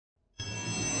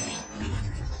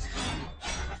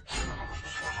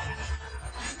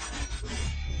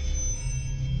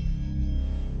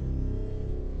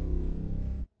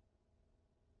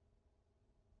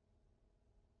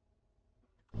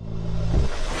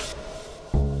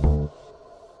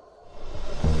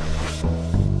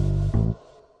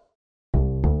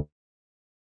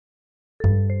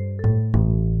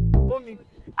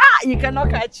You cannot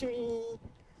catch me.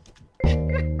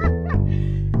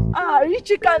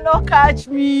 Richie cannot catch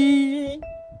me.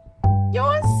 You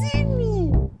won't see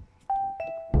me.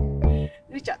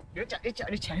 Richard, you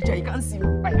can't see me.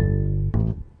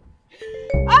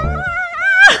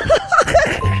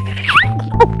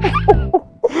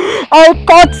 I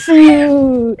caught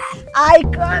you. I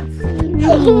caught you.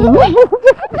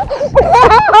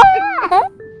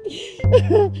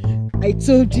 I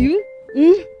told you.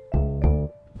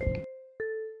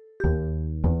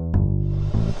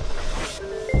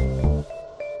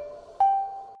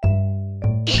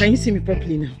 Can you see me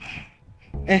properly now?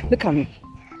 Look at me.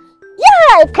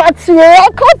 Yeah, I caught you. I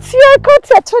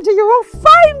told you won't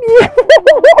find me.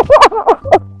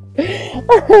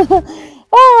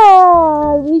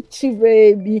 Richie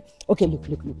baby. Okay, look.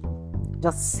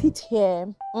 Just sit here.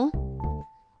 Oh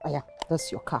yeah,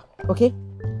 that's your car. Okay?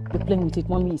 You're playing with it.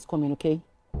 Mommy is coming, okay?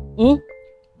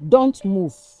 Don't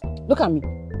move. Look at me.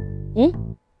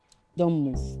 Don't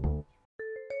move.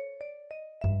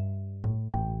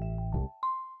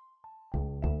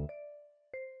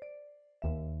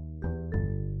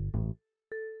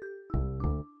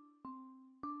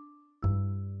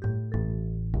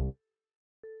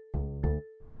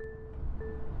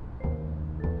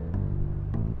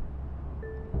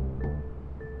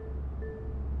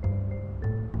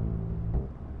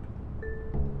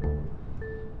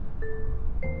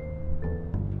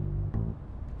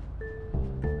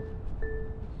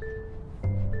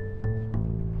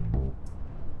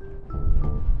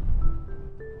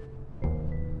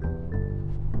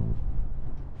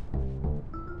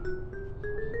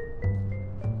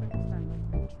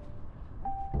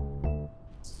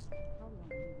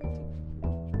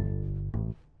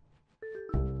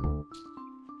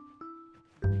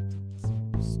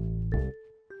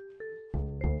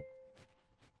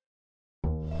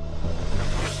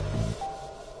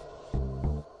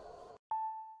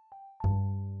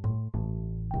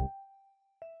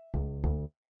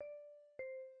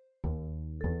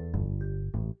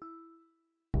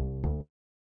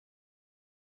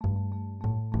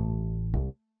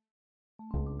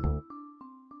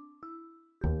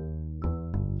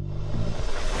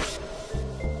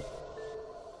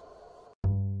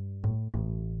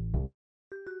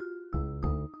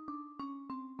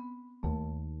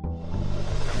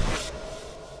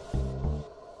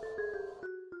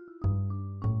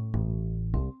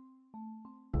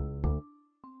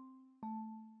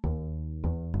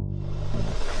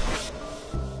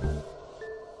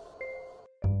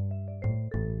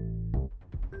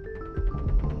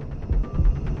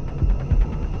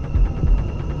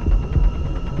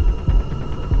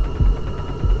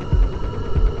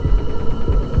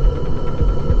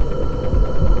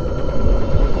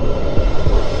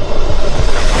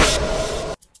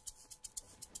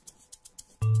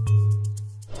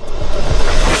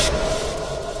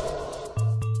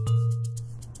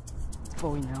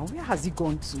 Where has he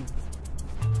gone to?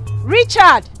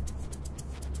 Richard!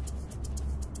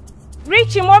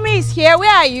 Richie, mommy is here.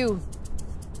 Where are you?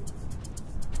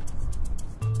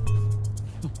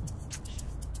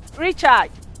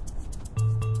 Richard!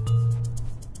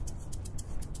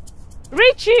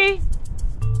 Richie!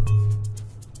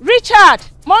 Richard!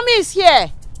 Mommy is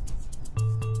here.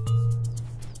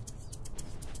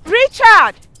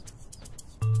 Richard!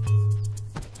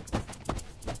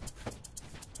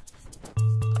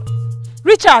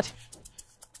 Richard!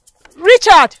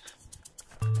 Richard!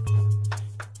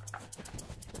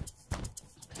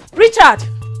 Richard!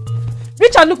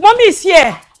 Richard, look, mommy is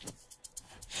here.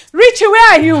 Richie,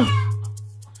 where are you?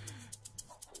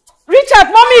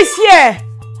 Richard, mommy is here.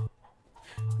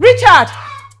 Richard!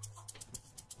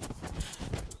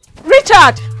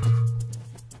 Richard!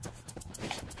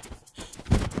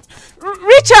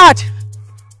 Richard!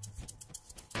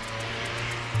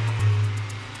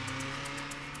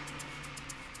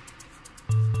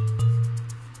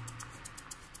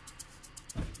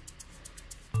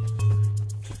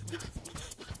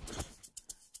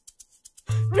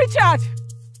 Richard!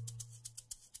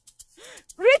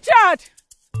 Richard!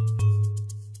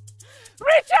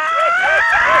 Richard!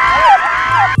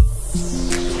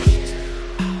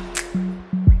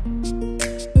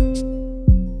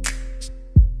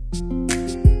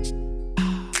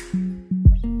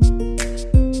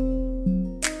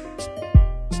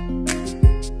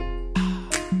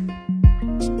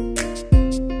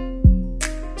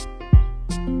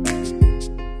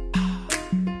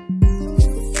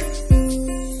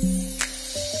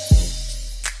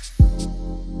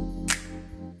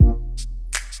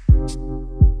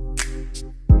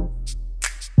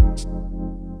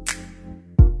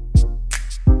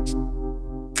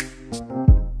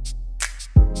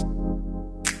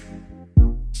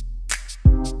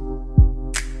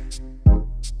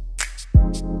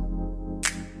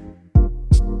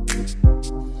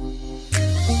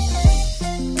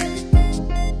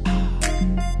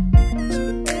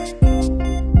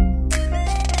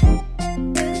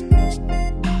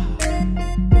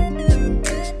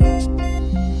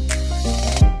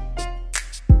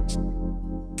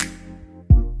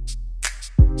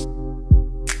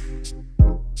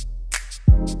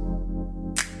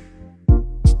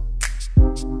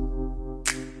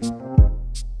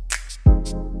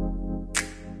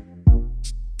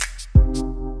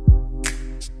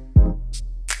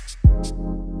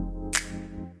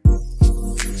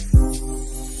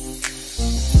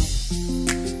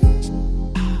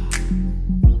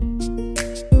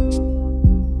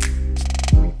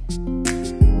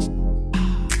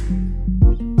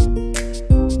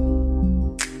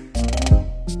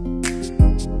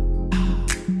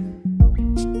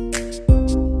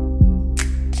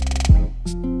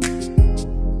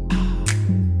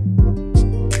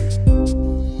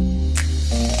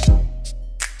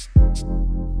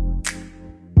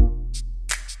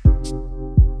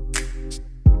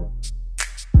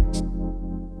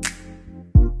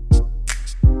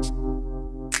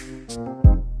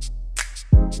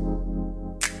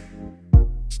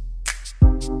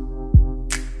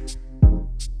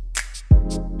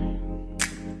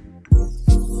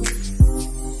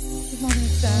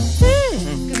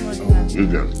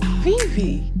 Again.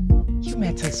 Vivi, you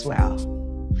met us well.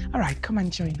 All right, come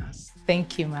and join us.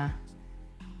 Thank you, ma.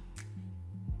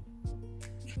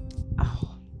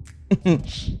 Oh,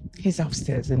 he's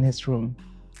upstairs in his room.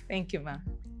 Thank you, ma.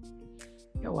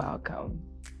 You're welcome.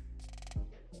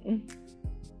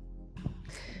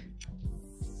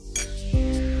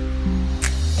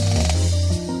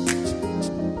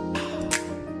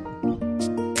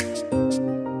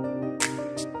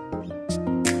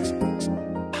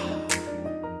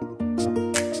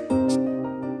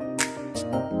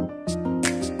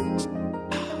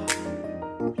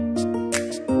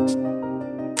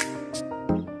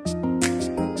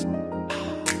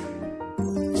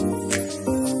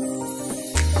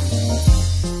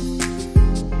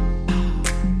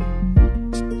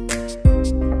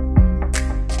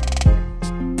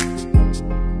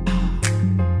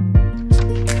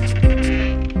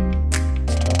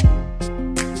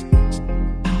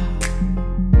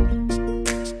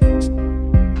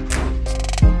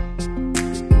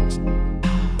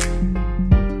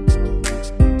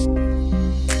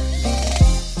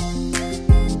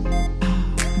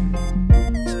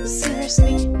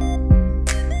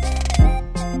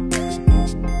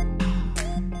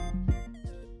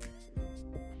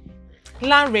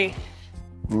 Lanre.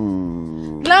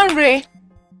 Lanre.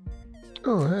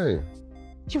 Oh, hey.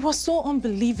 You were so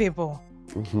unbelievable.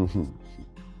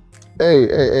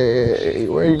 Hey,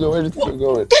 where are you going? Where do you think you're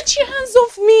going? Get your hands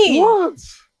off me. What?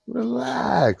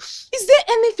 Relax. Is there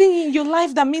anything in your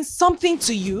life that means something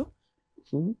to you?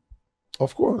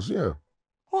 Of course, yeah.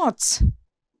 What?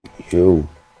 You,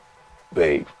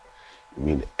 babe, you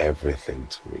mean everything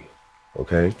to me,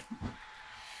 okay?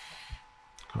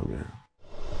 Come here.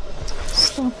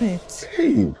 Stop it.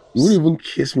 Hey, you wouldn't even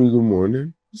kiss me good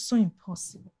morning? It's so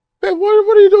impossible. Babe,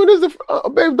 what are you doing? This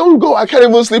babe, don't go. I can't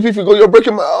even sleep if you go. You're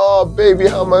breaking my... Oh, baby,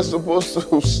 how am I supposed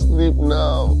to sleep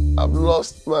now? I've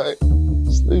lost my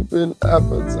sleeping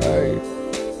appetite.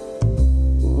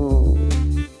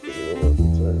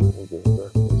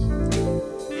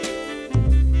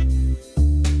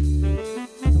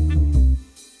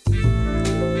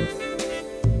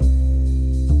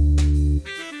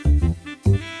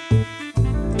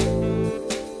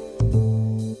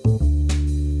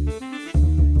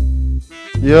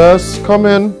 Yes, come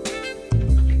in.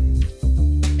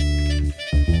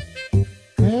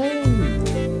 Hey.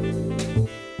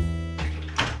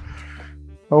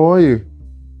 How are you?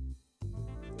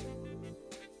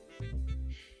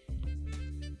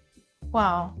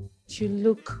 Wow, you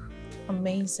look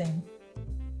amazing.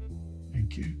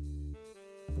 Thank you.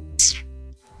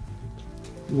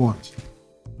 What?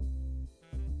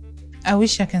 I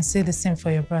wish I can say the same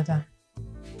for your brother.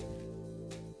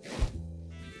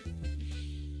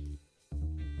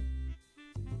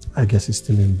 I guess he's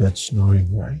still in bed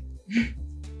snoring, right?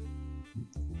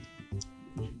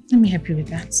 Let me help you with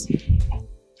that. Oh,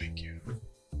 thank you.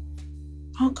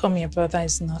 How come your brother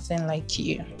is nothing like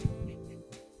you?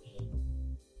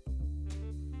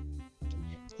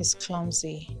 He's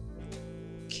clumsy,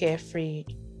 carefree,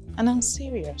 and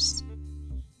unserious.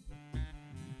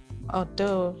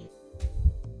 Although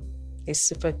he's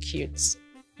super cute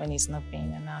when he's not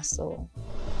being an asshole.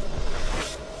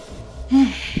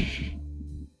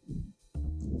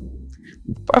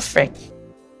 Perfect.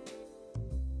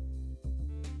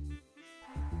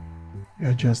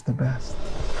 You're just the best.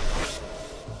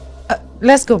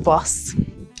 Let's go, boss.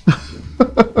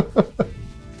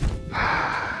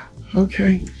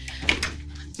 Okay.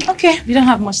 Okay, we don't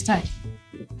have much time.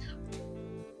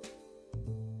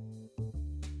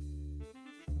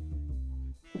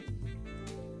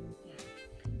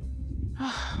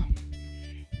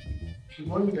 Good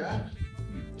morning, Dad.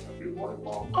 Good morning,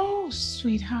 Mom. Oh,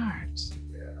 sweetheart.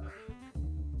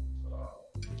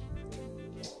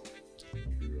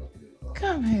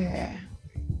 Come here.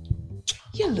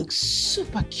 You look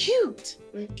super cute.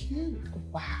 Thank you.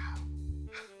 Wow.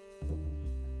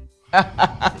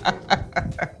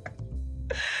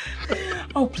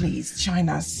 Oh, please, join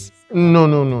us. No.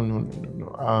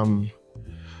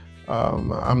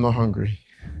 I'm not hungry.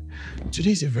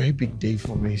 Today's a very big day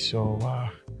for me, so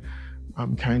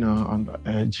I'm kind of on the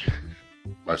edge.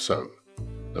 My son,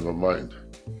 never mind.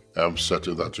 I'm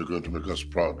certain that you're going to make us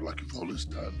proud like you've always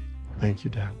done. Thank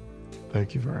you, Dad.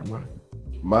 Thank you very much.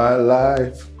 My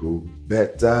life go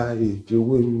better if you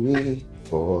with me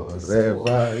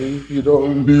forever. If you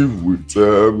don't live with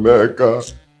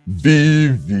Emeka,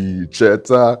 Vivi,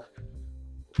 Cheta,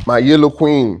 my yellow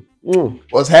queen.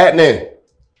 What's happening?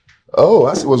 Oh,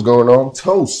 I see what's going on.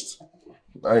 Toast.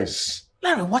 Nice.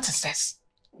 Larry, what is this?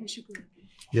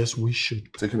 Yes, we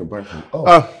should. Taking a bite from...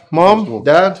 Mom,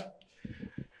 Dad,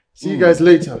 See you guys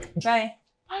later. Bye.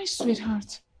 Bye,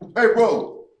 sweetheart. Hey,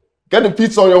 bro. Get the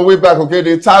pizza on your way back, okay?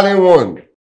 The Italian one.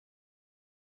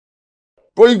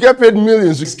 Bro, you get paid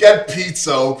millions. Just get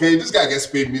pizza, okay? This guy gets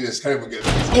paid millions. Can't even get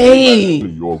pizza. Hey!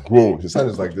 You're grown. His hand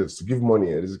is like this. To give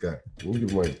money, this guy. Won't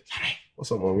give money.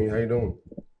 What's up, mommy? How you doing?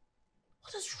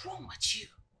 What is wrong with you?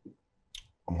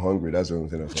 I'm hungry. That's the only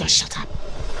thing that's Just shut up.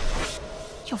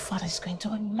 Your father is going to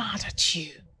be mad at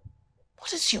you.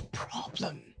 What is your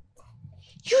problem?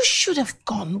 You should have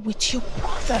gone with your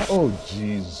brother. Oh,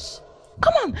 jeez.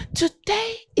 Come on,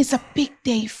 today is a big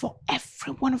day for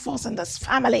every one of us in this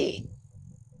family.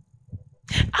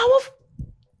 Our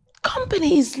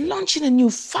company is launching a new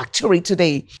factory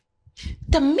today.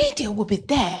 The media will be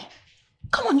there.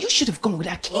 Come on, you should have gone with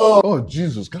that kid. Oh,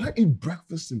 Jesus. Can I eat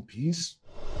breakfast in peace?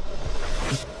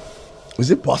 Is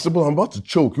it possible? I'm about to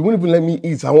choke. You won't even let me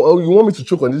eat. You want me to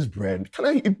choke on this bread? Can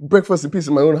I eat breakfast in peace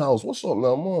in my own house? What's up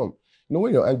now, Mom? You know,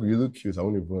 when you're angry, you look cute. I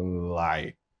won't even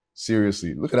lie.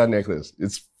 Seriously, look at that necklace.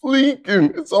 It's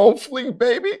fleeking. It's on fleek,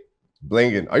 baby.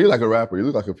 Blinging. Are you like a rapper? You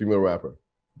look like a female rapper.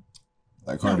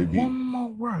 Like Cardi B. One more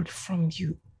word from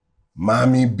you.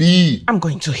 Mommy B. I'm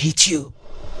going to hit you.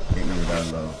 Hit me with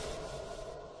that love.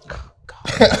 Oh,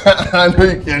 God. I know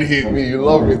you can't hit me. You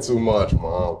love me too much,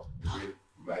 Mom.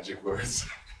 Magic words.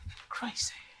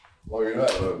 Crazy. Oh, you know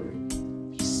I love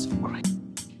you. He's so crazy.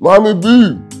 Mommy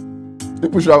B.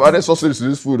 People should have added sausage to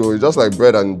this food, or it's just like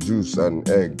bread and juice and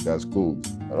egg that's cold.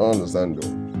 I don't understand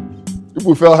though.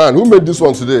 People fell hand. Who made this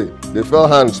one today? They fell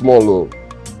hand small though.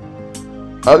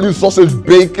 At least sausage,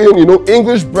 bacon, you know,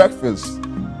 English breakfast.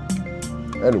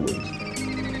 Anyways.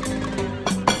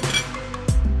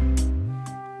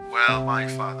 Well, my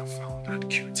father founded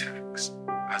QTEX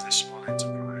as a small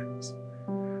enterprise.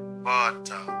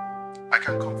 But I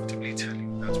can comfortably tell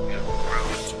you that we have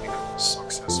grown to become a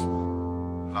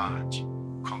successful, large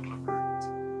conglomerate.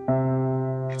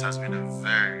 It has been a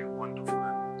very wonderful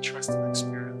and interesting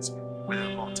experience with a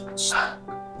lot of stock.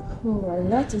 Oh, a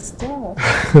lot of stuff.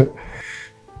 You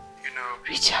know,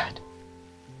 Richard.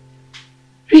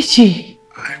 Richie.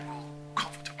 I will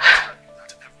comfortably tell you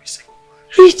that every single man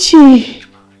Richie.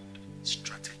 planned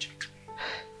strategically,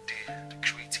 did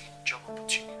creating job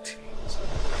opportunities.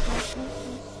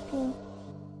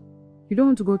 You don't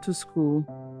want to go to school?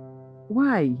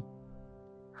 Why?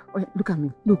 Oh, look at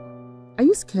me. Look. Are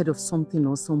you scared of something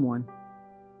or someone?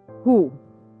 Who?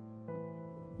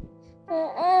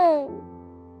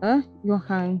 Huh? Your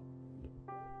hand?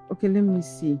 Okay, let me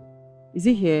see. Is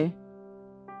it here?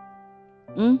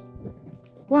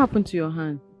 What happened to your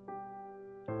hand?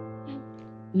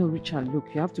 No, Richard, look,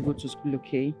 you have to go to school,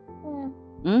 okay?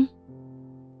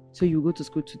 So you go to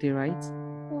school today, right?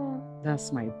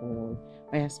 That's my boy.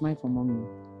 I smile for mommy.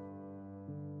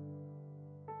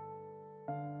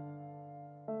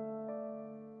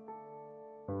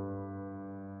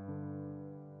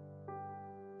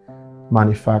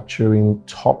 Manufacturing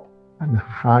top and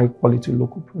high quality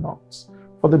local products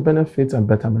for the benefit and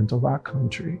betterment of our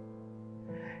country.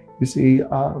 You see,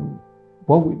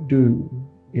 what we do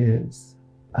is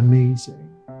amazing,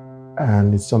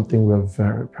 and it's something we're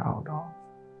very proud of.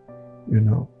 You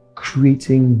know,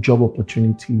 creating job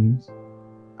opportunities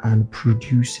and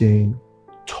producing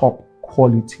top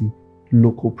quality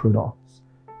local products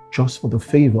just for the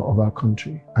favor of our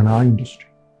country and our industry.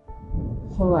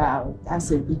 Wow,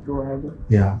 that's a big word.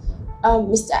 Yeah.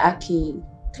 Mr. Aki,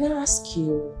 can I ask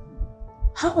you,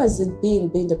 how has it been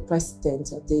being the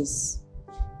president of this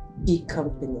big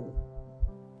company?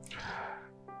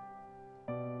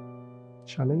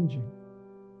 Challenging.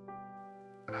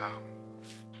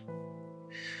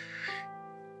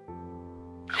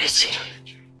 Richie.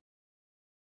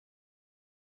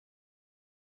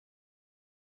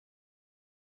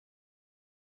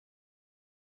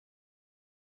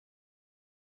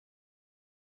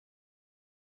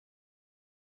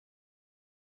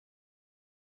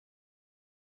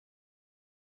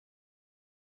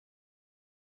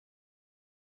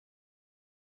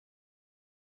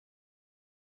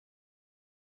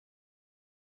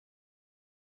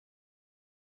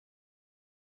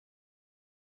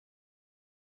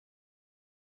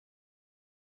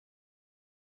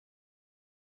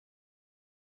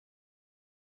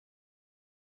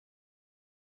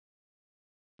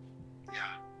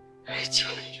 Yeah. Richie.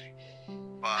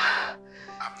 But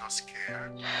I'm not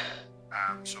scared.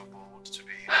 I'm so bold to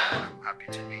be. I'm happy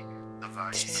to be the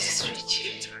vice president of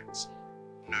QTEX,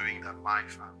 knowing that my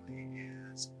family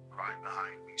is right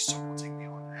behind me, supporting me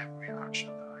on every action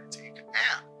that I take,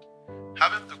 and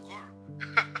having the guru,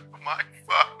 my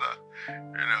father,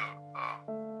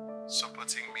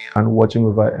 supporting me and watching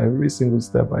over every single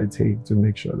step I take to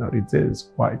make sure that it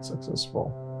is quite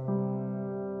successful.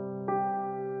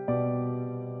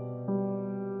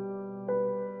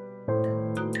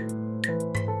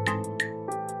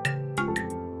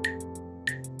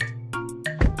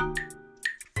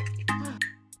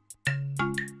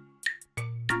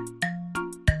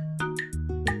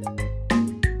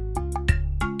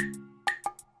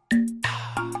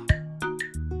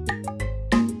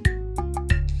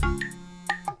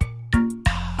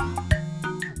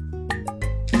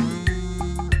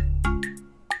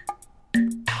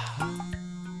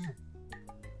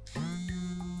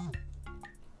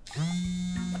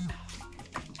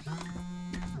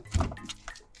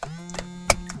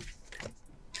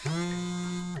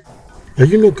 Are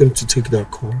you not going to take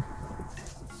that call?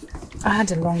 I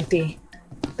had a long day.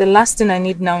 The last thing I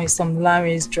need now is some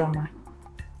Larry's drama.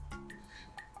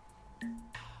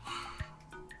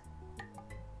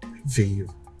 Viv,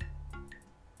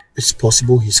 it's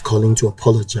possible he's calling to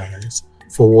apologize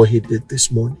for what he did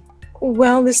this morning.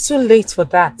 Well, it's too late for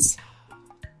that.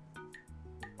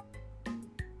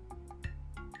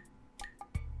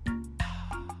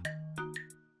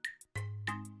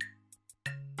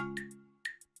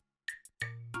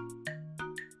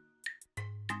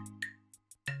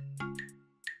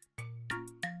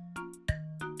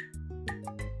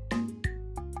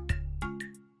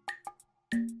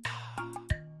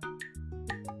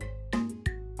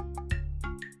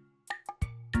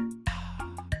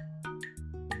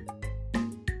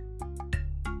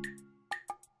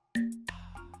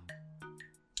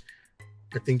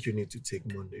 I think you need to take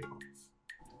Monday off.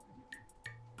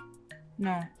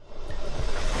 No.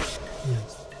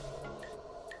 Yes.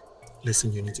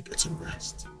 Listen, you need to get some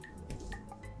rest.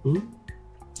 You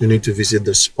need to visit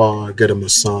the spa, get a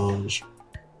massage,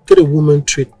 get a woman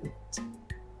treatment.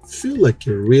 Feel like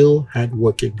a real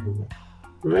hard-working woman,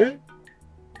 right?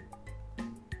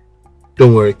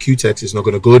 Don't worry, Q-Tex is not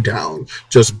going to go down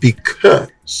just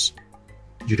because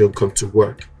you don't come to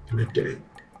work in a day.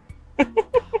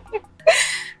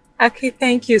 Aki,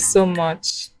 thank you so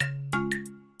much.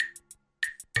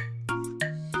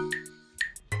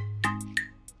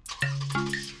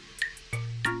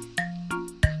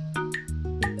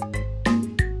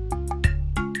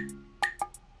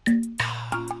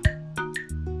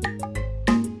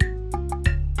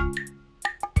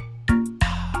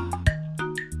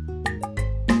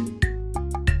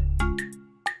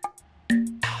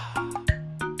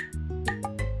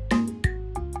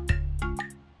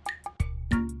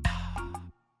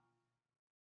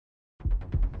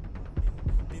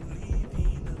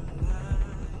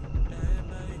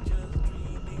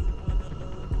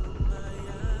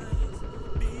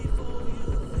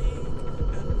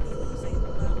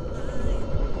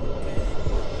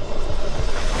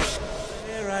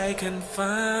 I can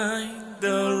find the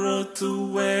road to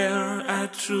where I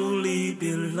truly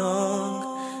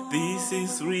belong. This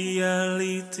is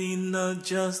reality, not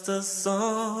just a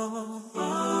song.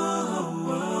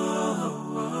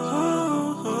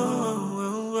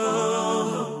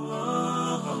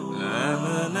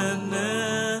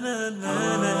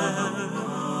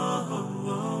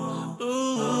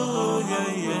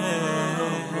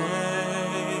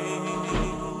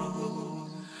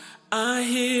 I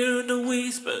hear the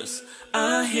whispers,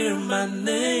 I hear my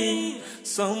name.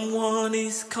 Someone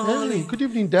is calling. Hey, good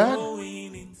evening, Dad.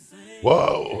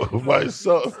 Wow, my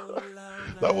son.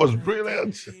 That was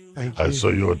brilliant. Thank you. I saw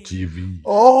you on TV.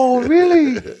 Oh,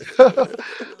 really?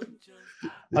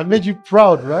 I made you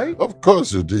proud, right? Of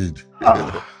course you did.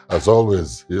 As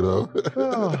always, you know.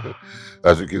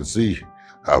 As you can see,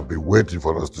 I've been waiting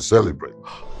for us to celebrate.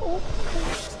 Oh,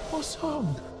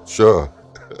 awesome. Sure.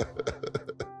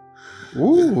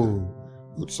 Ooh.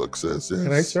 Good success, yes.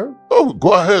 Can I serve? Oh,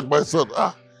 go ahead, my son.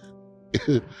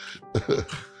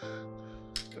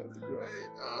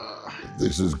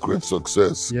 This is great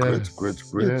success. Yes. Great.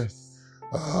 Yes.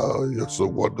 Oh, you're so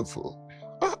wonderful.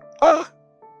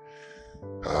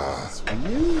 That's for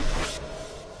you.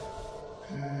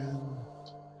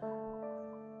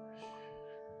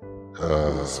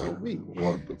 That's for me.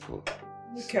 Wonderful.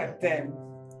 Look at them.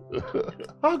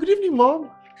 Oh, good evening, Mom.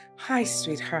 Hi,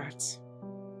 sweetheart.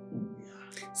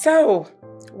 So,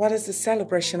 what is the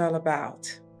celebration all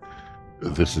about?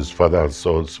 This is father and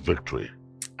son's victory.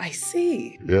 I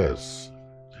see. Yes.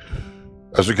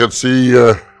 As you can see,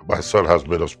 my son has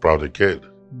made us proud again.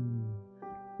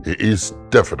 He is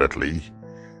definitely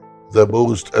the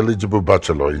most eligible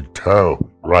bachelor in town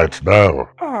right now.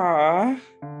 Aww.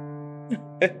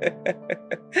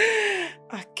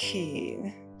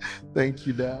 Akeem. Thank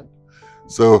you, Dad.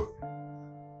 So,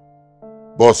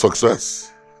 more success.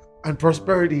 And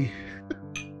prosperity.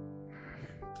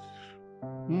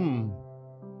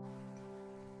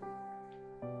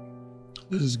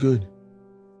 This is good.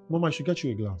 Mom, I should get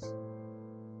you a glass.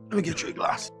 Let me get you a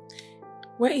glass.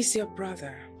 Where is your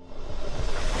brother?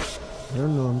 I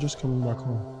don't know. I'm just coming back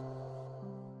home.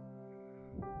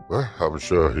 Well, I'm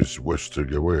sure he's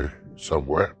wasting away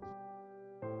somewhere.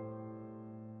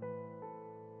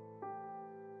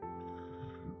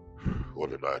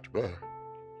 What a nightmare.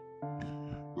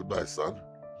 Good night, son.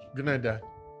 Good night, Dad.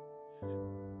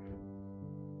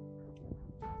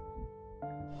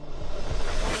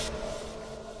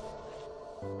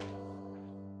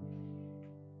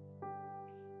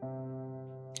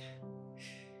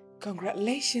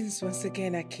 Congratulations once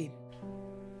again, Akeem.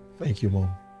 Thank you, Mom.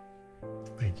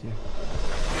 Thank you. Thank you.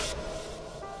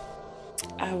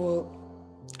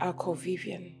 I'll call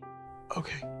Vivian.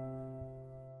 Okay.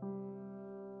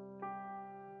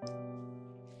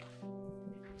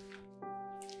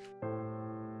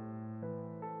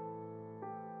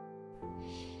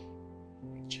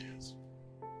 Cheers.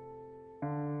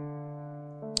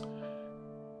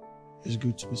 It's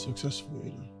good to be successful,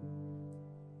 you know.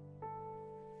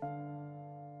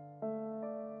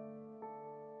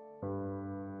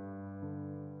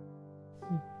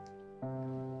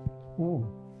 Oh.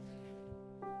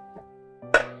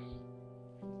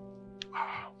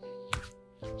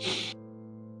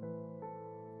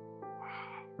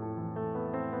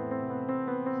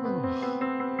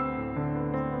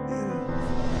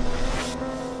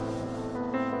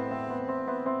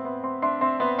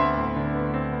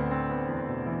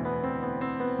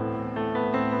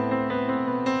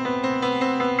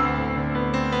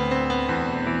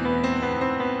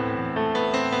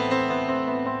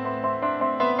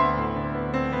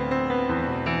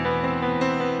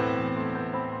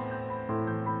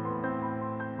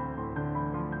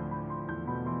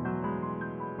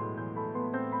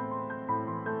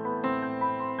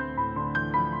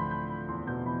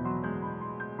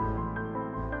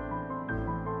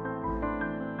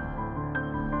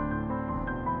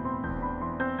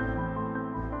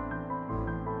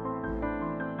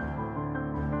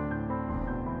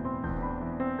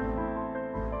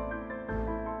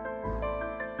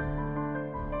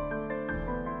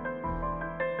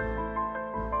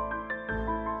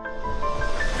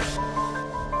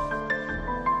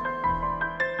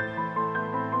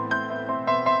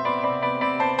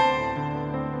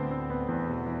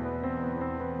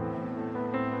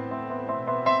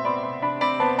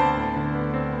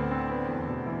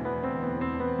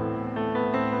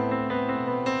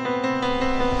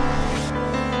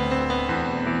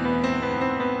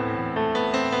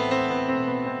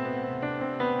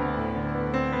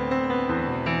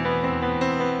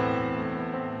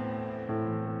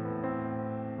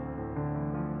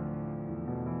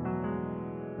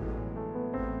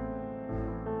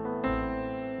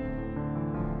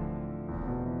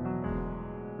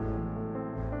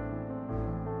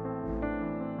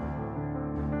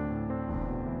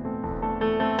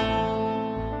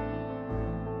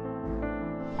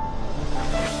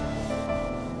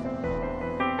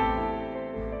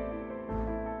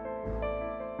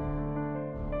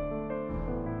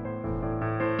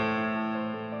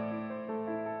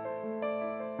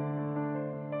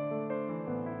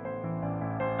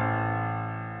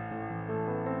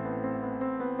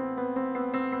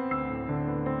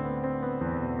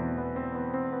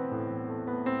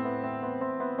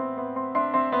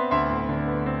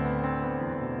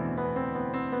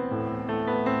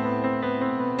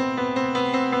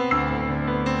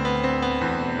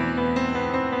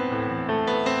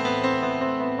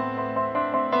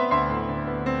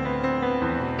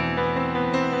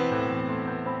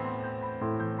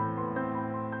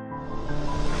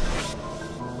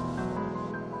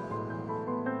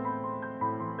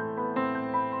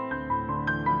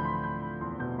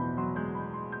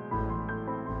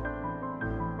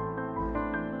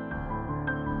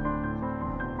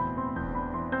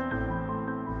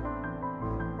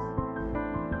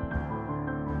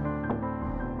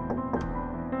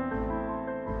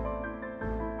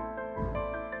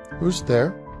 Who's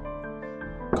there?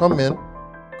 Come in.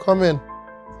 Come in.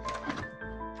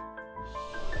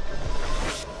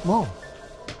 Mom,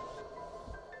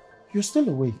 you're still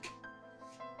awake.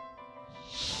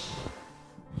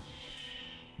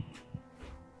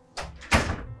 Are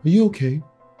you okay?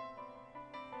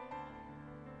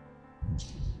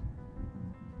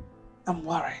 I'm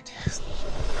worried.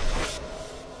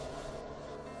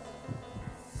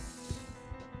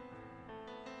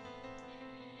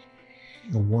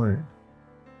 You're worried.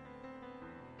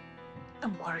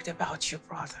 I'm worried about your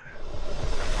brother.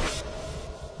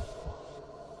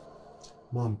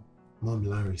 Mom,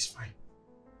 Larry's fine.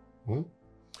 Hmm?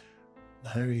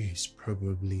 Larry is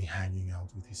probably hanging out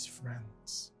with his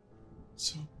friends.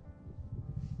 So,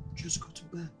 just go to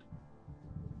bed.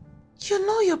 You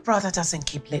know your brother doesn't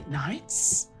keep late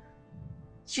nights.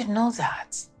 You know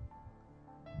that.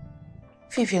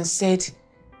 Vivian said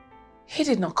he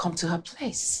did not come to her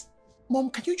place. Mom,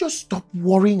 can you just stop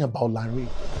worrying about Larry?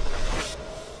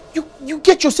 You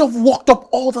get yourself worked up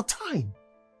all the time.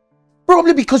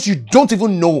 Probably because you don't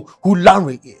even know who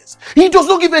Larry is. He does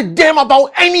not give a damn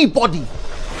about anybody.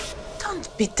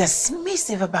 Don't be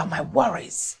dismissive about my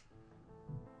worries.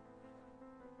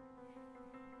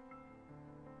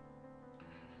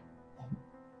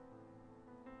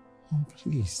 Mom,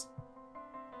 please.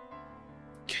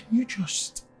 Can you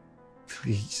just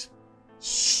Please,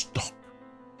 stop.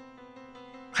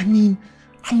 I mean,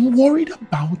 I'm worried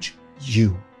about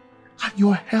you and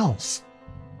your health.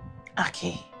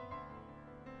 Aki,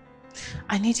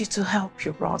 I need you to help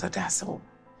your brother, that's all.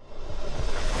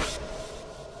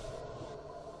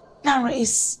 Lara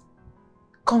is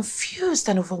confused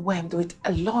and overwhelmed with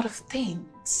a lot of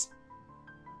things.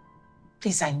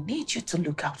 Please, I need you to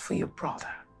look out for your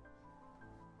brother.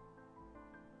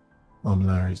 Mom,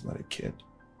 Larry is not a kid.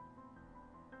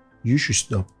 You should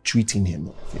stop treating him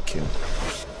like a kid.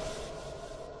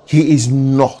 He is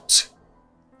not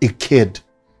a kid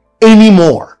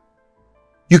anymore.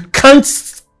 You can't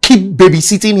keep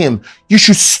babysitting him. You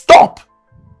should stop.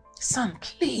 Son,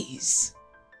 please.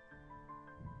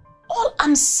 All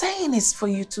I'm saying is for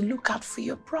you to look out for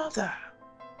your brother.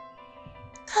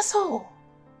 That's all.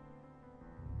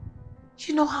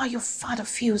 You know how your father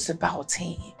feels about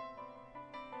him.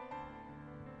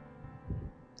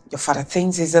 Your father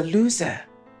thinks he's a loser.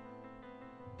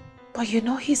 But you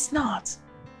know he's not,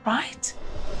 right?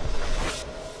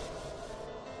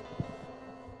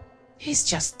 He's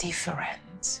just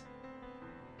different.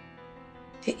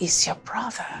 He is your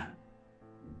brother.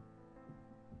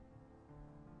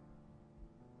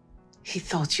 He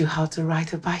taught you how to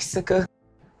ride a bicycle.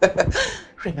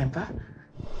 Remember?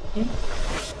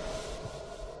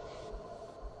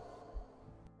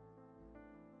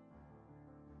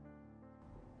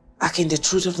 Again, the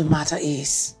truth of the matter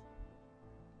is,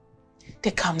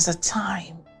 there comes a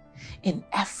time in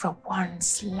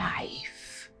everyone's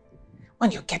life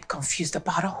when you get confused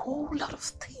about a whole lot of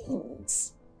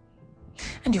things.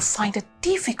 And you find it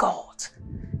difficult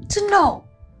to know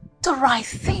the right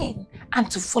thing and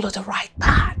to follow the right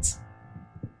path.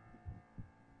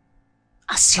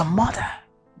 As your mother,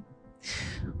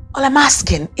 all I'm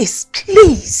asking is,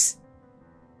 please,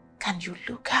 can you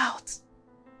look out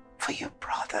for your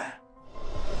brother?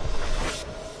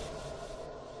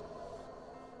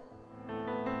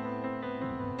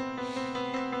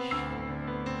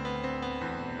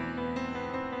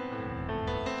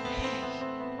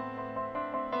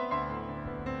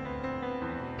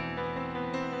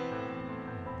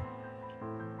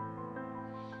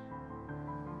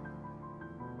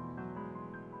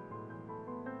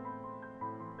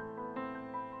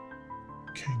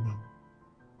 Okay, Mom.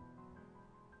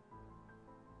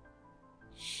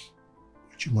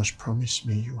 But you must promise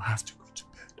me you have to go to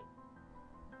bed.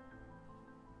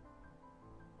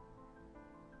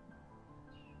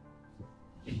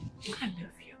 I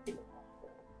love you.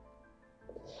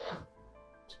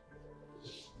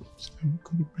 I'm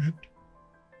go to bed.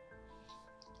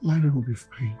 Lila will be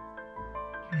fine.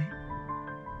 Okay?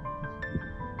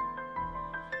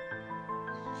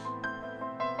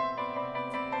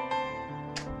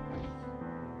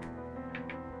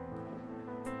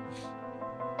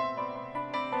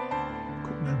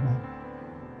 Good night, Mom.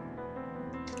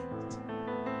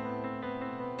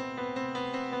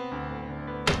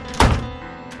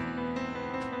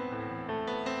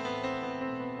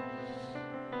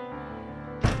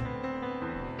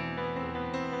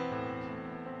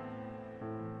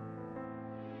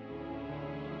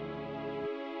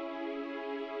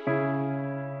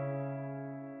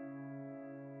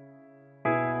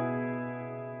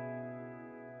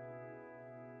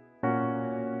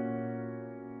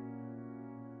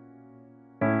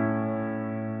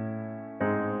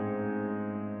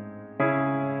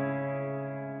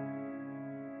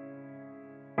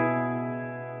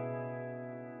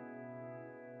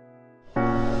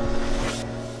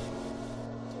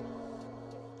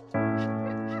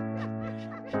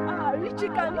 Richie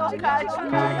cannot catch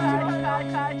me.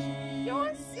 You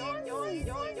won't see.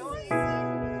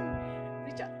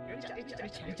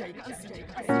 Richard, you can't see.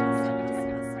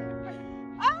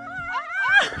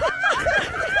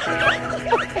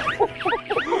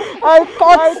 I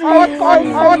caught you.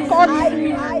 I told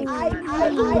you.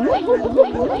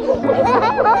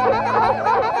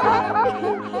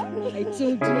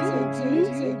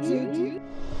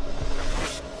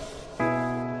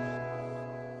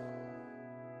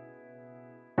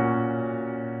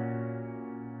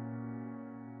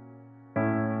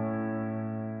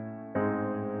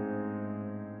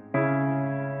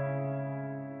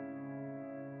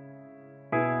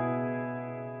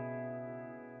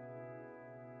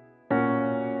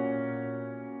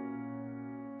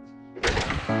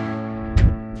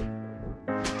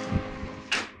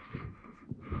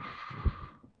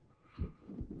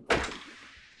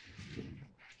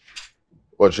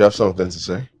 What, you have something to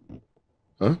say?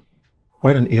 Huh?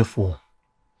 Wear an earphone,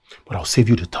 but I'll save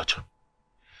you the toucher.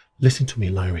 Listen to me,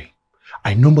 Larry.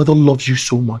 I know Mother loves you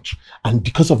so much, and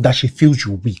because of that, she feels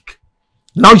you're weak.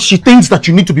 Now she thinks that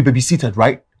you need to be babysitted,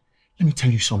 right? Let me tell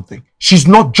you something. She's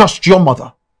not just your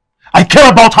mother. I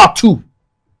care about her too.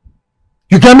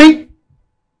 You get me?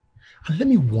 And let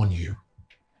me warn you,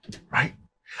 right?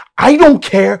 I don't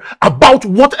care about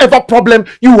whatever problem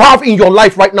you have in your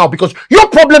life right now, because your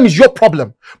problem is your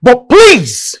problem. But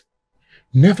please,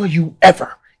 never you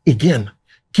ever again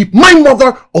keep my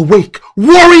mother awake,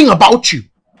 worrying about you.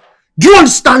 Do you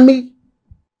understand me?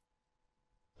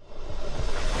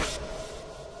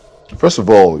 First of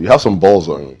all, you have some balls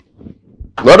on you.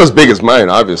 Not as big as mine,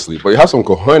 obviously, but you have some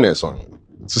cojones on you.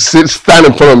 To stand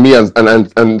in front of me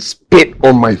and spit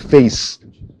on my face.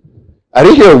 I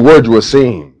didn't hear a word you were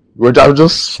saying. I was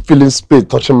just feeling spit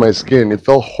touching my skin. It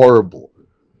felt horrible.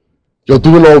 You're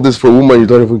doing all this for a woman you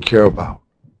don't even care about.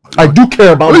 I do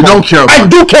care about her. You don't care about her. I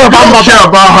do care about her. You don't care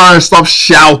about her and stop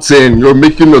shouting. You're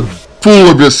making a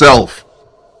fool of yourself.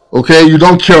 Okay? You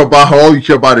don't care about her. All you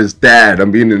care about is dad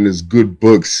and being in his good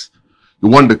books. You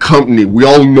want the company. We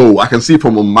all know. I can see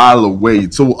from a mile away.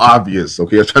 It's so obvious.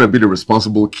 Okay? You're trying to be the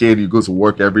responsible kid. You go to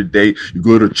work every day. You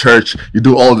go to church. You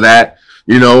do all that.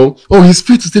 You know? Oh, he's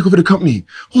fit to take over the company.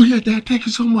 Oh, yeah, Dad, thank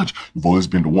you so much. You've always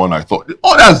been the one I thought.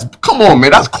 Oh, come on,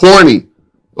 man. That's corny.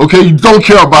 Okay? You don't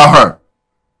care about her.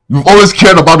 You've always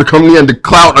cared about the company and the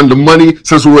clout and the money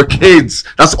since we were kids.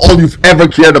 That's all you've ever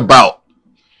cared about.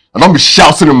 And don't be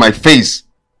shouting in my face,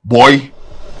 boy.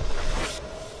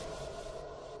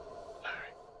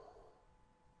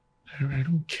 I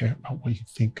don't care about what you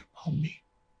think about me.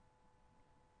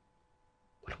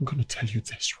 But I'm going to tell you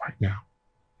this right now.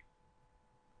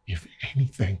 If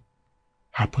anything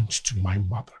happens to my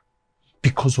mother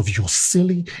because of your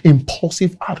silly,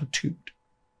 impulsive attitude,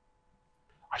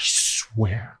 I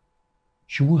swear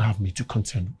you will have me to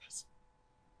contend with.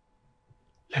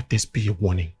 Let this be a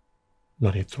warning,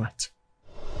 not a threat.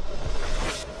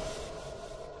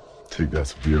 Take that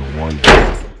to be a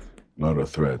warning, not a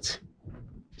threat.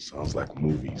 Sounds like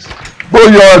movies. Bro,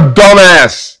 you're a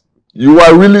dumbass. You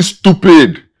are really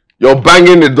stupid. You're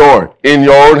banging the door in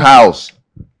your own house.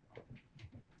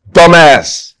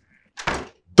 Dumbass.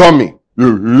 Dummy.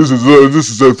 This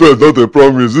is a threat, not a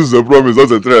promise. This is a promise,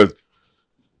 not a threat.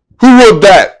 Who wrote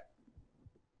that?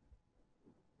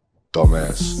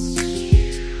 Dumbass.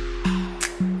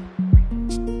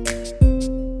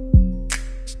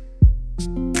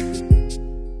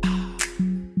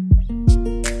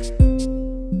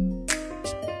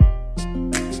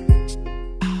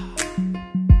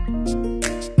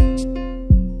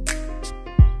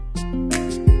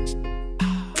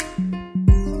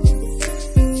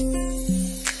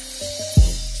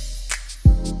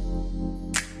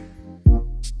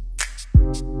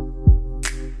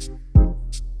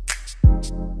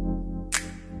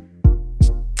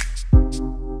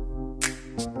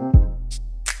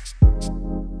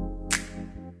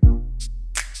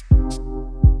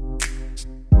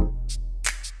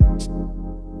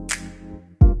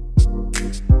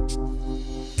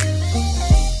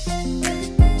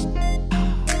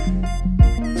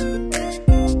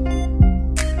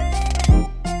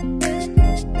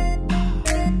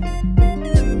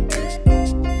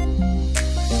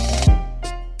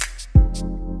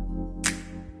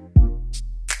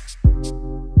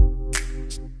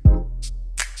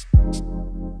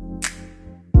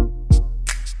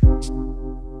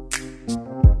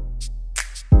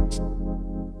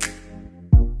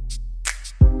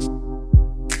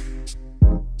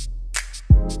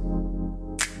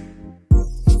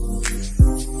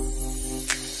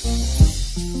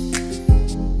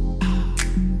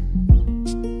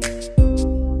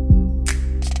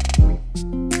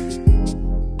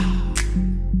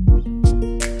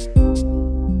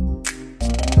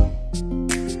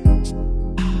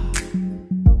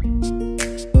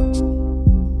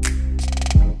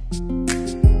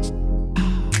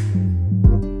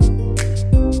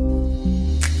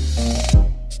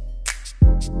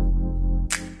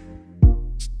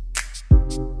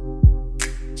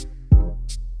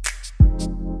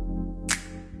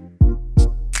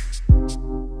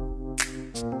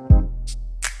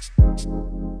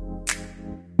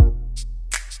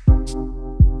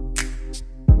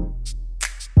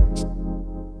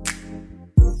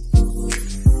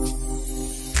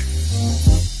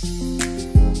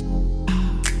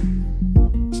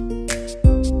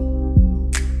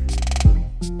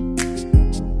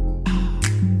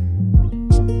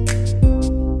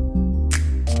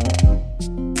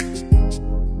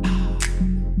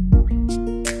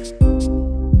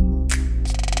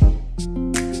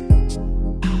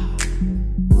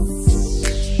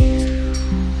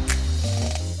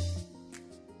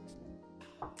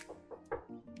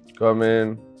 Come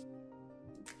in.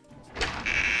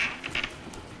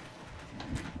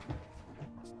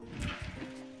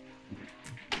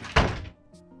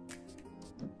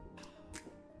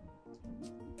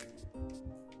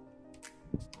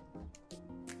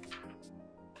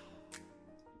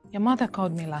 Your mother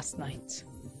called me last night.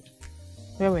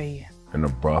 Where were you? In a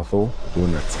brothel,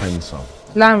 doing a 10-sum.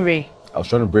 Lanre. I was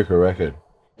trying to break a record.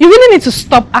 You really need to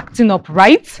stop acting up,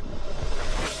 right?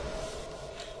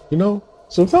 You know,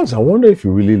 sometimes I wonder if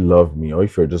you really love me or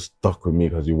if you're just stuck with me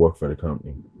because you work for the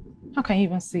company. How can you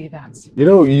even say that? You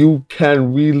know, you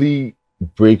can really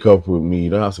break up with me. You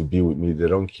don't have to be with me. They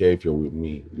don't care if you're with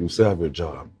me. You still have your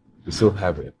job. You still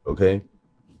have it, okay?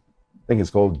 I think it's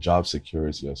called job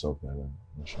security or something like that.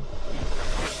 I'm not sure.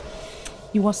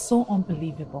 You are so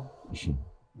unbelievable.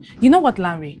 You know what,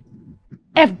 Lanre?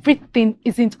 Everything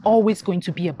isn't always going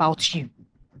to be about you.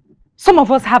 Some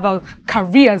of us have our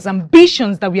careers,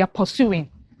 ambitions that we are pursuing.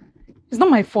 It's not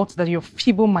my fault that you're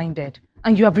feeble-minded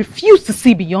and you have refused to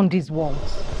see beyond these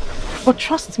walls. But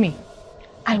trust me,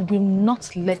 I will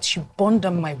not let you burn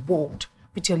down my world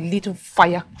with your little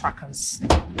firecrackers.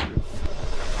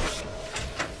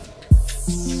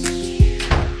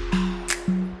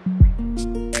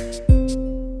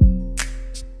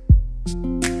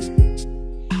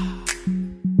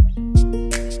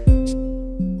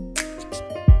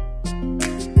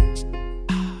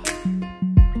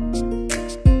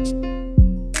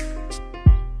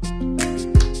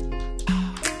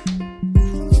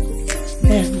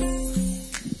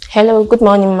 Hello, good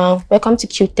morning, ma'am. Welcome to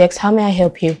QTex. How may I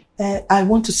help you? I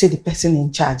want to see the person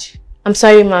in charge. I'm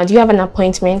sorry, ma'am. Do you have an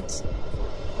appointment?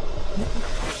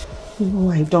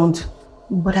 No, I don't.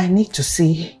 But I need to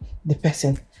see the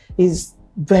person. It's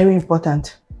very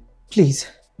important.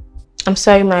 Please. I'm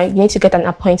sorry, ma'am. You need to get an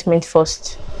appointment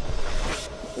first.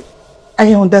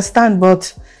 I understand,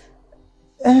 but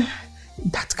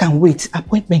that can wait.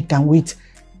 Appointment can wait.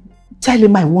 Tell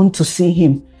him I want to see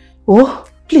him. Oh,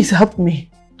 please help me.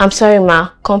 I'm sorry, ma.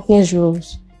 Company's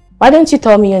rules. Why don't you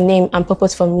tell me your name and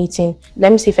purpose for meeting?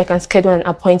 Let me see if I can schedule an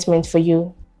appointment for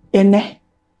you. Ene.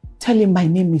 Tell him my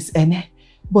name is Ene.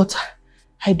 But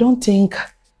I don't think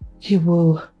he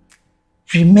will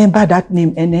remember that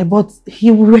name, Ene. But he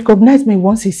will recognize me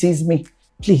once he sees me.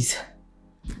 Please.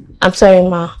 I'm sorry,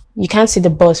 ma. You can't see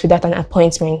the boss without an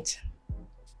appointment.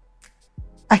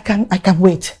 I can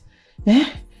wait.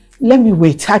 Let me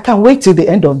wait. I can wait till the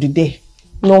end of the day.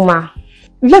 No, ma.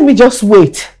 Let me just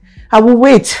wait. I will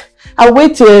wait. I'll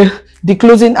wait till the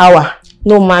closing hour.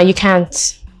 No, ma, you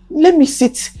can't. Let me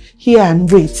sit here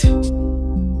and wait.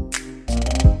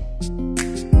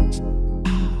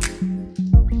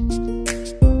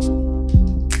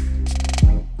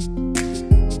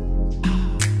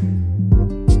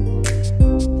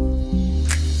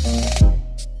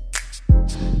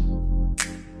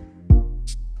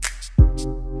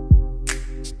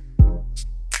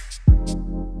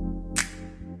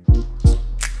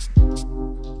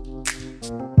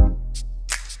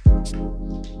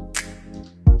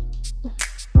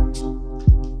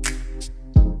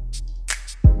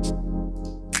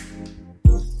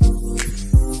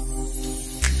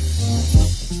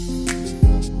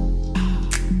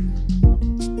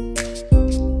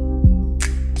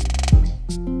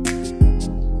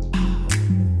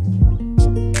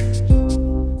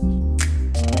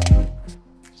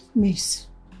 Miss,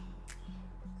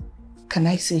 can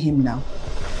I see him now?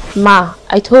 Ma,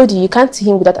 I told you can't see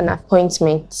him without an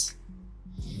appointment.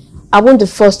 I won't be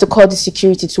forced to call the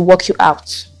security to walk you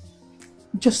out.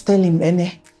 Just tell him,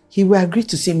 Ene. He will agree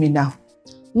to see me now.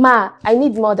 Ma, I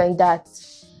need more than that.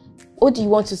 Or do you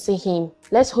want to see him?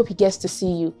 Let's hope he gets to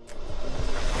see you.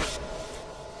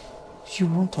 You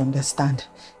won't understand.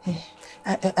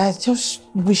 I just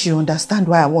wish you understand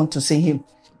why I want to see him.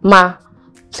 Ma,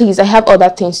 please, I have other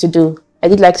things to do. I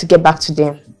did like to get back to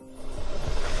them.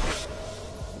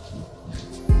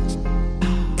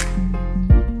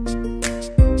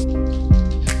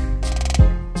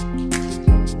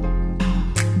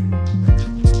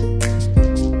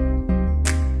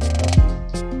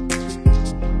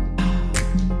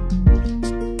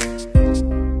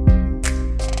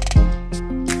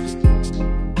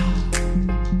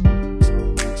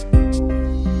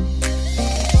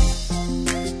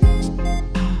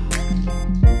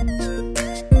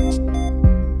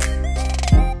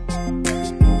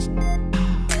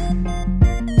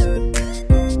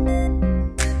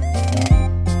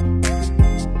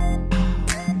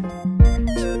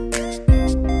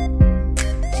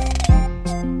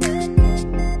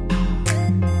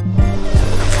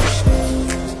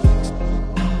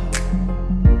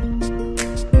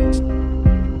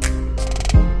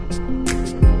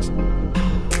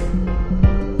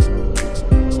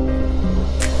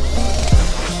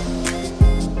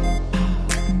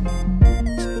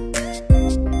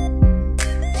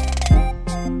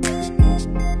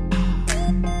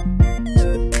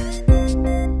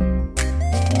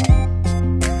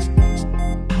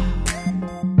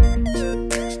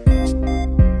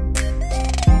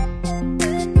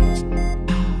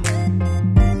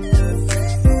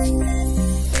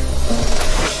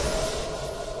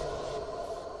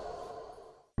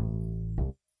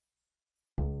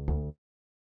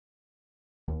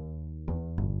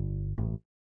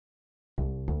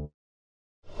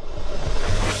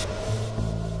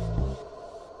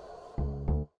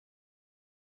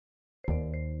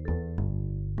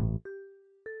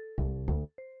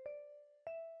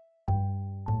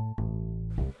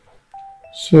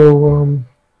 So,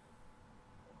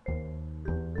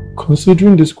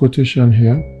 considering this quotation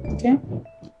here, Okay.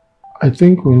 I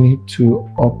think we need to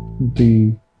up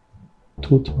the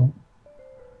total.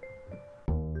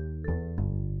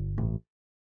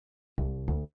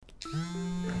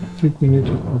 I think we need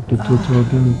to up the total,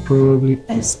 then probably...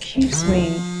 Excuse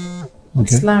me. Okay.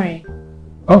 It's Larry.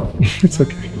 Oh, it's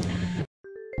okay. Hey,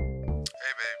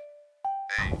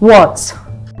 babe. What?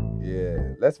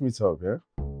 Yeah, let's meet up, yeah?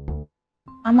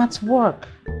 I'm at work.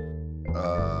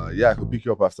 Yeah, I could pick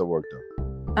you up after work, though.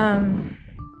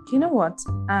 You know what?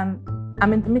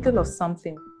 I'm in the middle of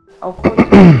something. I'll call you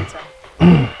later.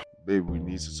 Babe, we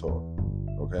need to talk,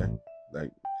 okay?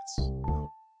 Like, it's...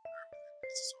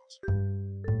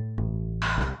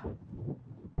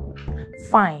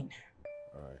 Fine.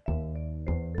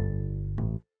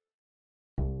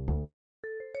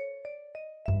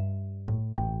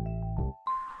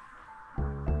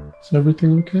 Is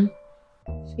everything okay?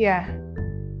 Yeah.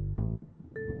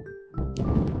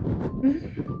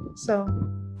 So,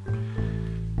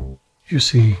 You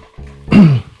see,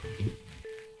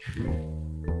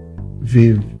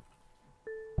 Viv,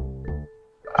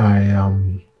 I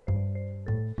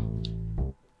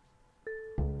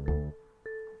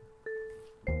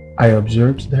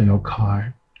observed that your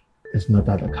car is not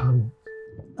at the car.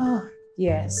 oh,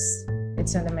 yes,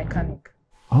 it's in the mechanic.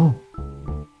 Oh.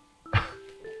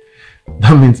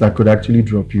 That means I could actually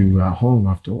drop you at home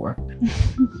after work.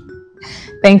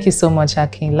 Thank you so much,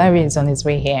 Akin. Larry is on his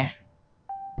way here.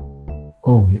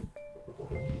 Oh,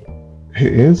 he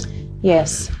is?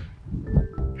 Yes.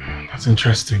 That's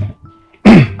interesting.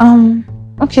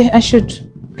 Okay, I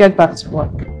should get back to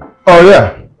work. Oh,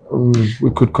 yeah.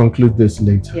 We could conclude this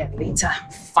later. Yeah, later.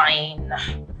 Fine.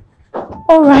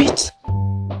 All right.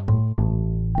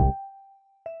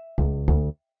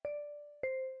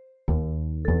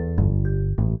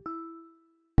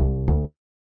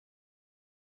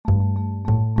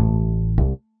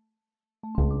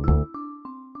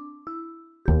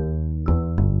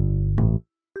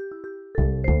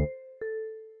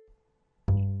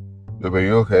 Babe, are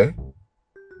you okay?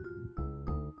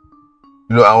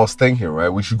 You know, I was thinking, right?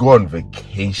 We should go on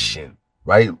vacation,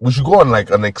 right? We should go on like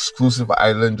an exclusive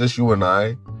island, just you and I.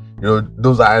 You know,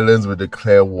 those islands with the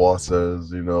clear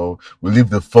waters, you know. We leave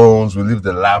the phones, we leave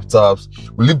the laptops,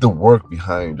 we leave the work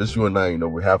behind. Just you and I, you know,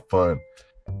 we have fun,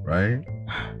 right?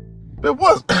 But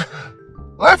what?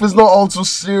 Life is not all too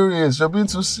serious. You're being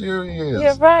too serious.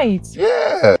 You're right.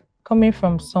 Yeah. Coming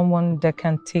from someone that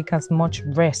can take as much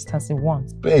rest as he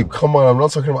wants. Babe, come on. I'm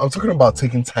talking about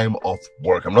taking time off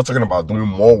work. I'm not talking about doing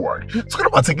more work. I'm talking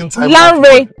about taking time off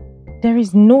Larry, work. there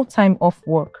is no time off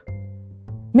work.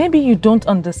 Maybe you don't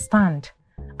understand.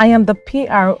 I am the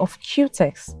PR of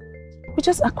QTEX. We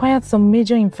just acquired some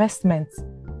major investments.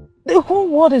 The whole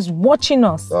world is watching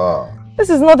us. This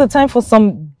is not the time for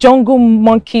some jungle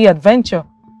monkey adventure.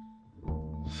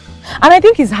 And I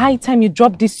think it's high time you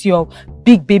drop this your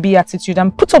big baby attitude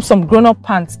and put up some grown-up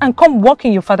pants and come work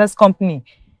in your father's company.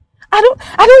 I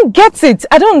don't get it.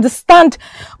 I don't understand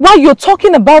why you're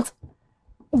talking about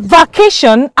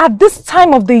vacation at this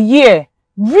time of the year.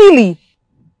 Really?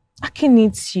 Akin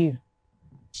needs you.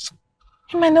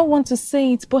 He might not want to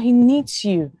say it, but he needs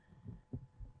you.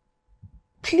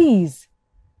 Please.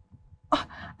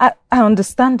 I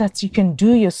understand that you can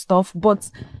do your stuff,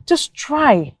 but just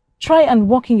try. Try and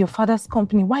work in your father's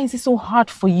company. Why is it so hard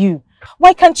for you?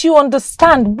 Why can't you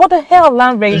understand? What the hell,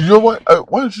 Larry? You know what?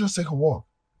 Why don't you just take a walk?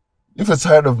 If you're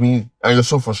tired of me and you're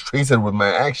so frustrated with my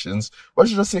actions, why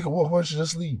don't you just take a walk? Why don't you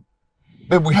just leave?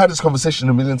 Babe, we had this conversation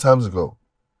a million times ago.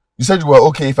 You said you were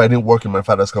okay if I didn't work in my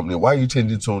father's company. Why are you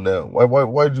changing tone now?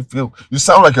 Why do you feel... You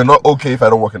sound like you're not okay if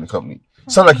I don't work in the company.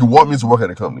 You sound like you want me to work in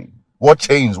the company. What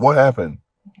changed? What happened?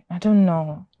 I don't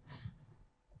know.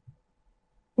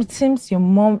 It seems your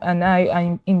mom and I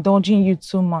are indulging you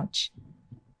too much.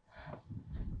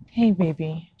 Hey,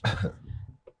 baby.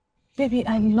 Baby,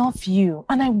 I love you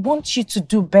and I want you to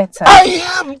do better.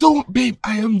 I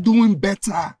am doing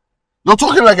better. You're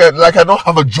talking like I don't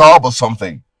have a job or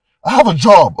something. I have a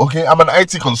job, okay? I'm an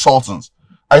IT consultant.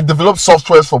 I develop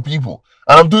softwares for people.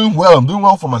 And I'm doing well. I'm doing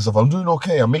well for myself. I'm doing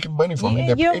okay. I'm making money from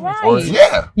it. You're right. For it.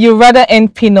 Yeah. You'd rather earn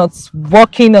peanuts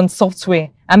working on software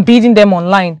and bidding them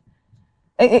online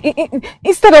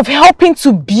instead of helping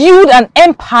to build an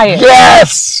empire.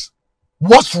 Yes!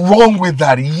 What's wrong with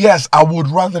that? Yes, I would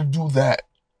rather do that.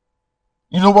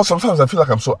 You know what? Sometimes I feel like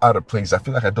I'm so out of place. I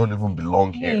feel like I don't even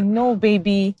belong here. Hey, no,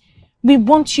 baby. We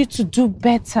want you to do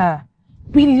better.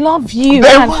 We love you.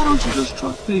 Then why don't you just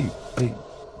trust me? Babe,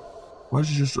 why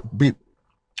don't you just... Babe,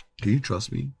 can you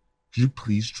trust me? Can you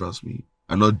please trust me?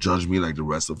 And not judge me like the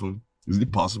rest of them? Is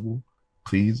it possible?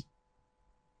 Please?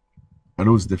 I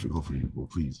know it's difficult for you, but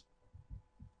please.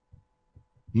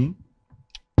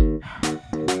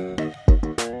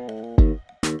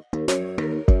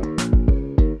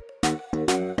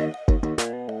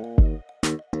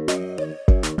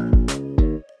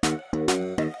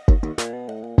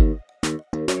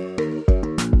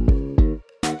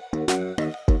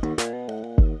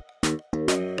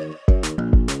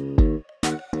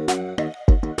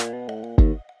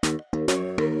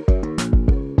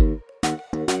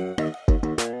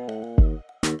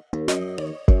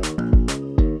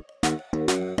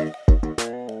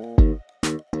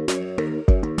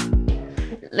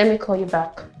 Let me call you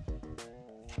back.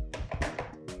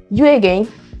 You again?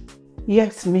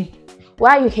 Yes, me.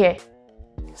 Why are you here?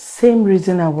 Same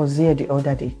reason I was here the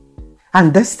other day.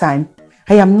 And this time,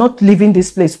 I am not leaving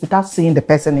this place without seeing the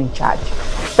person in charge.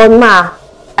 But Ma,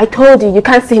 I told you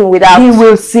can't see him without... He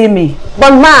will see me.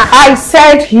 But Ma... I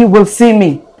said he will see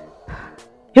me.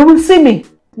 He will see me.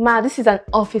 Ma, this is an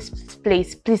office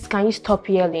place. Please, can you stop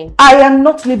yelling? I am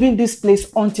not leaving this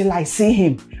place until I see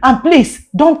him. And please,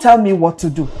 don't tell me what to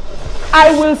do.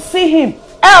 I will see him.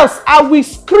 Else, I will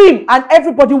scream and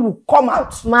everybody will come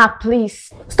out. Ma, please.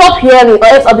 Stop yelling or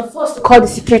else I'll be forced to call the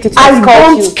security to escort you.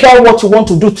 I don't care what you want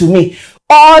to do to me.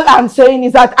 All I'm saying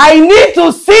is that I need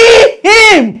to see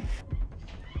him.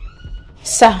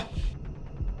 Sir.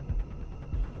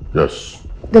 Yes.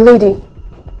 The lady.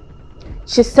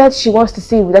 She said she wants to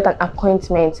see you without an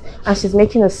appointment and she's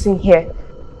making a scene here.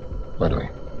 Madam,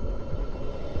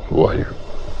 who are you?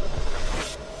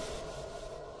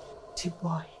 The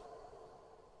boy.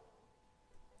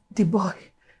 The boy.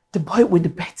 The boy with the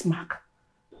birthmark.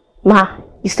 Ma,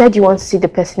 you said you want to see the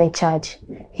person in charge.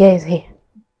 Here is he.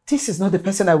 This is not the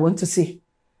person I want to see.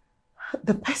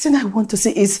 The person I want to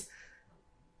see is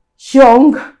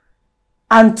young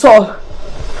and tall.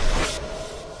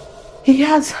 He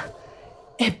has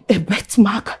a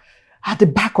birthmark at the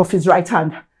back of his right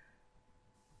hand.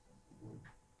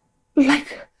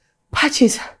 Like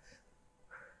patches.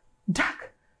 Dark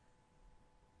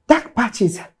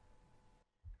patches.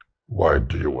 Why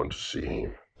do you want to see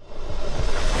him?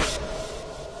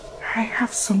 I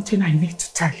have something I need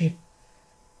to tell him.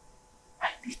 I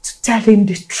need to tell him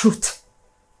the truth.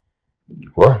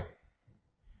 Well,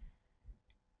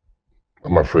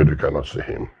 I'm afraid you cannot see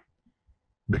him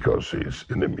because he's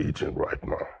in a meeting right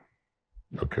now.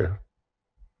 Okay?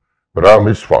 But I'm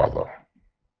his father.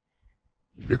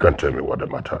 You can tell me what the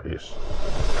matter is.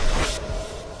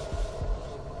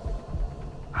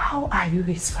 How are you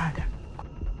his father?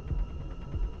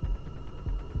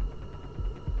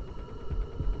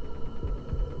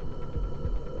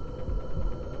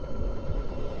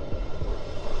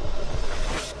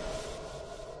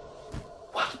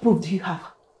 What proof do you have?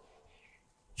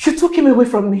 You took him away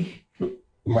from me.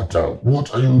 Madam,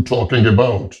 what are you talking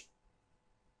about?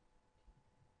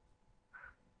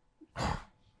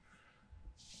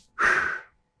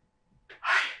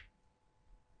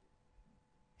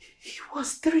 He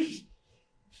was 3.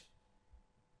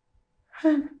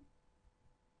 And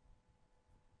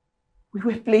we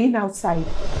were playing outside.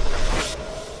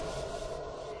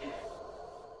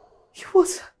 He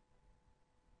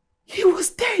was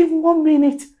there in 1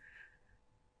 minute.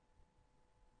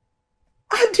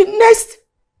 And the next,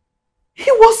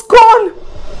 he was gone.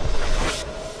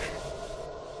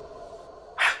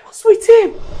 I was with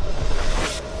him.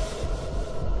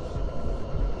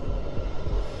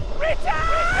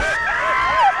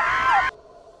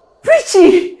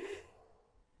 Richie!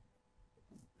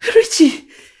 Richie!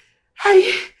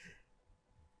 I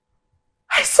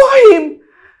saw him.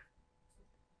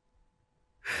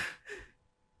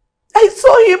 I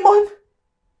saw him on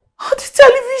the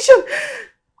television.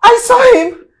 I saw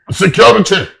him.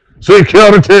 Security!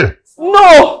 Security!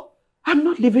 No! I'm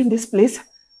not leaving this place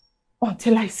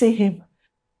until I see him.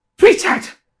 Richard!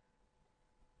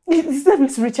 His name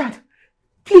is Richard.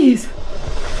 Please.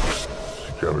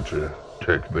 Security,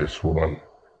 take this woman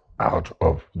out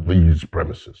of these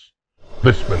premises.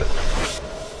 This minute.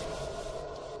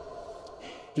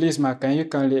 Please, ma, can you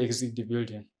kindly exit the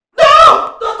building?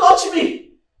 No! Don't touch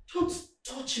me! Don't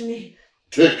touch me.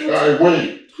 Take her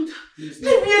away. Leave me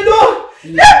alone!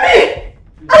 Leave me!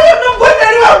 I am not going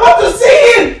anywhere. I want to see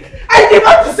him! I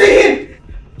demand to see him!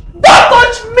 Don't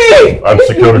touch me! And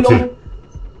security,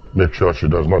 make sure she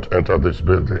does not enter this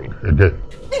building again.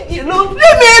 Leave me alone! Leave me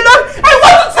alone! I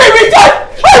want to see Richard!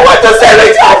 I want to see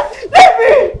Richard! Leave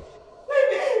me! Leave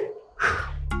me!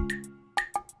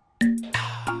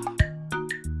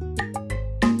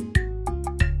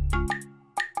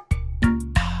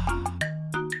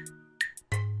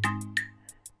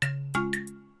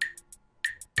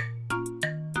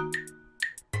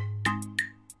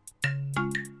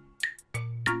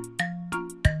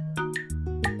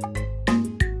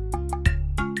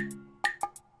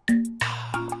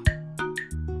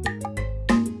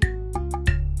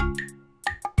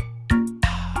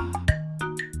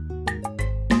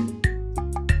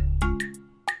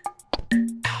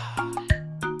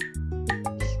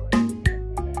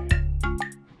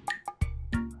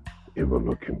 even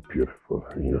looking beautiful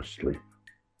in your sleep.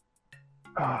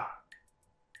 Ah.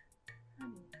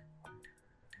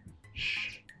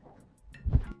 Shh.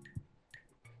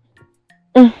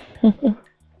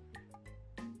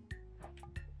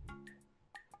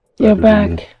 You're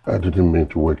back. I didn't mean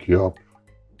to wake you up.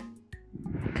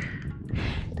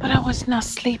 But I was not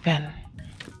sleeping.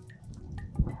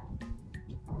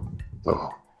 Oh.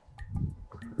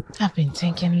 I've been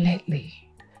thinking lately.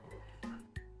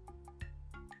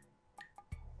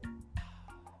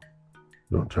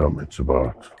 Don't tell me it's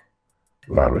about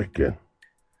Larry again.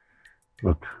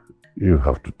 Look, you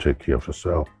have to take care of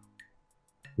yourself.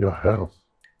 Your health.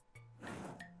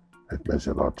 It means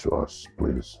a lot to us,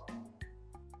 please.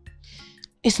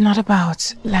 It's not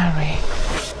about Larry.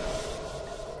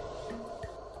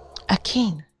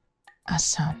 Akin, our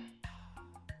son.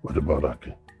 What about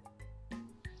Aki?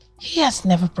 He has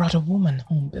never brought a woman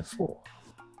home before.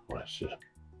 I see.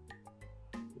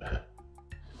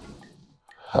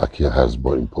 Aki has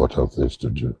more important things to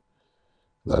do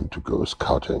than to go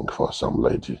scouting for some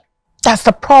lady. That's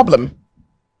the problem.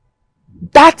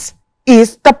 That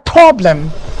is the problem.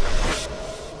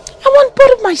 I want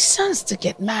both of my sons to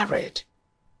get married.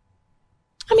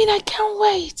 I mean, I can't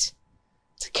wait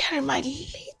to carry my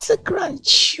little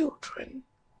grandchildren.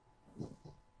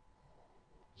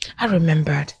 I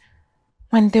remembered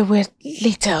when they were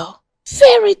little,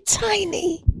 very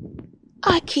tiny,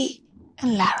 Aki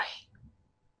and Larry.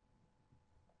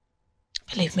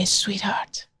 Believe me,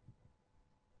 sweetheart,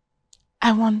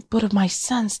 I want both of my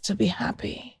sons to be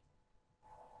happy.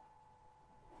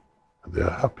 They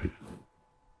are happy.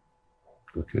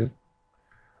 Okay?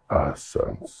 Our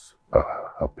sons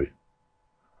are happy.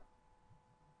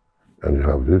 And you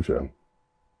have vision.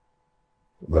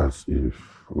 That's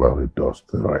if Larry does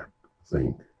the right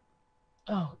thing.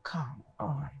 Oh, come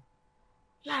on.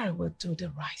 Larry will do the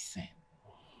right thing.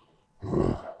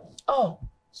 Oh,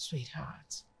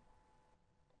 sweetheart.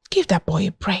 Give that boy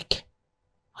a break,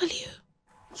 will you?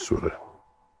 Sweetie,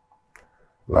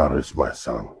 Larry's my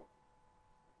son.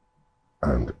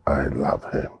 And I love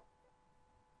him.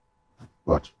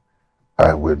 But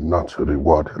I will not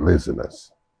reward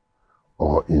laziness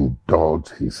or indulge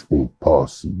his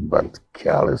impulsive and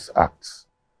careless acts.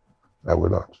 I will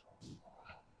not.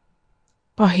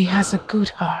 But he has a good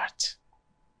heart.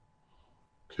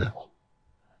 Okay.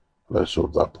 Let's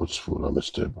hope that puts food on the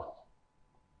table.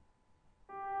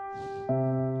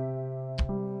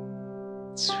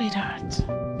 Sweetheart.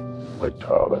 My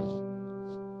darling.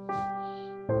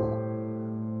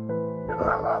 I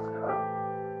love you.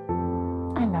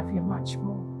 I love you much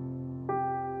more.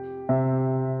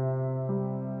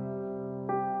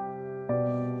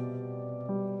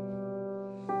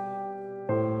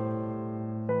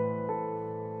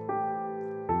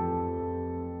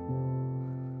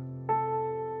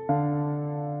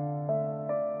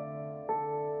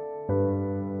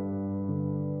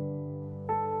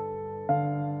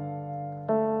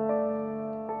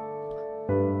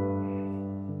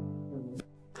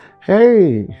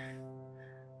 Hey,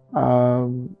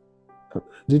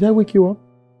 did I wake you up?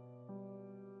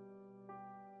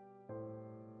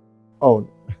 Oh,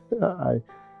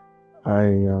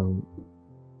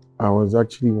 I was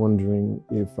actually wondering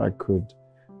if I could,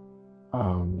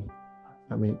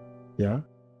 yeah.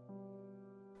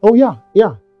 Oh yeah.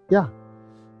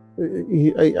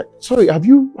 Sorry, have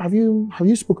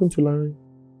you spoken to Larry?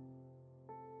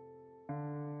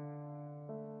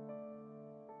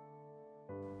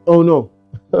 Oh no,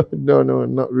 no,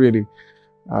 not really.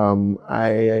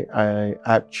 I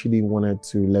actually wanted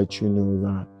to let you know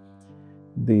that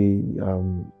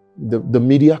the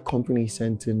media company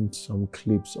sent in some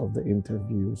clips of the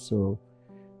interview, so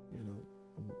you know,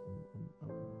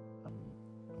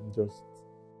 I'm just.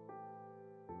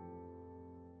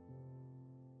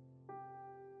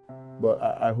 But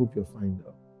I hope you're fine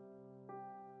though.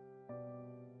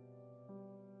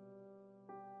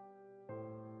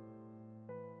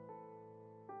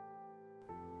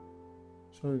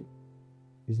 Sorry,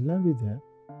 is Larry there?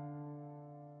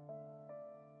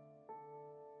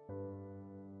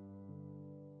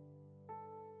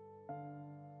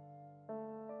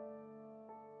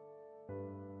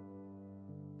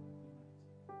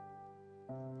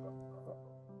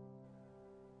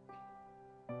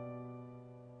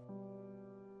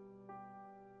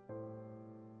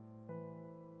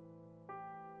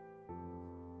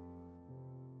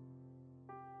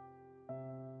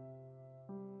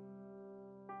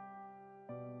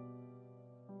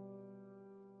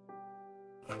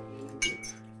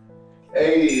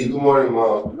 Hey, good morning,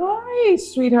 Mom. Hi,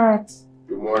 sweetheart.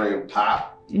 Good morning,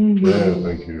 Pop. Mm-hmm. Yeah,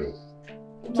 thank you.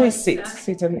 Please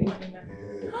sit on me.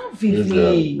 Yeah. Oh,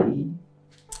 Vivi.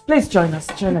 Please join us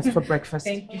for breakfast.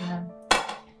 Thank you, ma'am.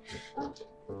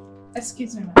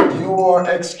 Excuse me, ma'am. You are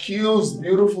excused,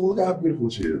 beautiful. Look how beautiful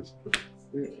she is.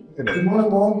 Good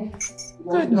morning, Mom.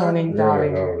 Good morning,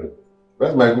 darling.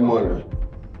 That's my good morning.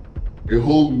 They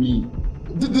hold me.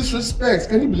 The disrespect.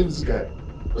 Can you believe this guy?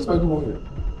 That's my good morning.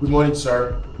 Good morning,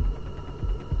 sir.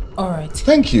 All right.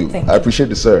 Thank you. Thank I you. appreciate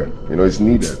the sir. You know, it's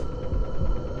needed.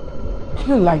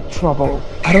 You like trouble.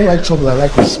 I don't like trouble. I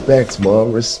like respect,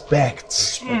 Mom. Respect.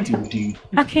 Respect indeed.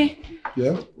 Okay.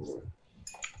 Yeah?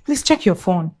 Please check your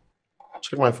phone.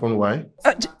 Check my phone, why?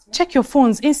 Check your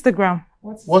phone's Instagram.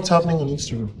 What's happening on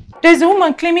Instagram? There's a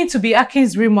woman claiming to be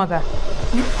Akin's real mother.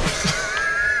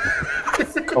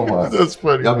 Come on. That's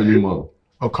funny. You have a new mom.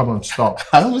 Oh, come on, stop.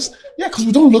 I always, because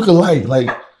we don't look alike. Like,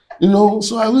 you know,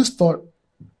 so I always thought.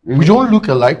 We don't look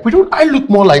alike. I look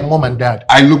more like mom and dad.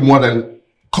 I look more than.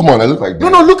 Come on, I look like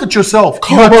that. No, look at yourself.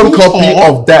 Carbon copy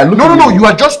of that. Look No, at me. you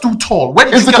are just too tall.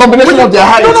 It's the combination of their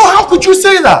heights. No, how could you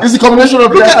say that? It's the combination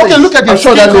of their heights. Look at your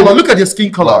skin color. Look at your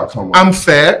skin color. Come on. I'm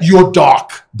fair, you're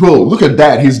dark. Bro, look at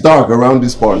that. He's dark around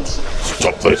this part.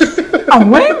 Stop this. And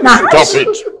when not? Stop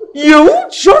it. You,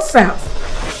 Joseph.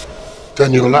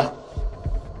 Daniela.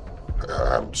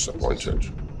 I'm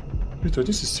disappointed. Peter,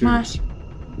 this is serious.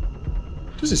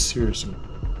 This is serious.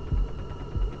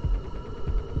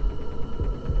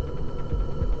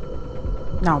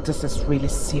 Now this is really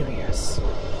serious.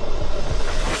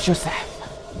 Joseph.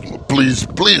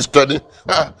 Please, Danny.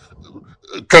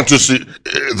 Can't you see?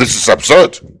 This is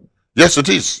absurd. Yes, it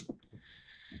is.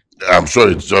 I'm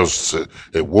sure it's just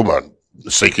a woman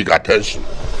seeking attention.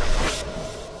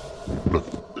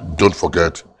 Look, don't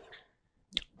forget,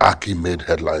 Aki made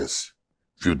headlines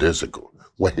a few days ago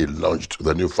when he launched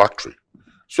the new factory.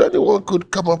 So anyone could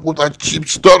come up with a cheap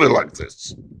story like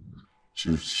this.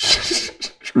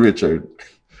 Richard.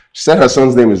 She said her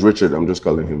son's name is Richard. I'm just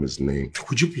calling him his name.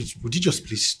 Would you just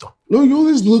please stop? No, you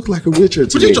always look like a Richard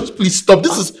to Would me. you just please stop?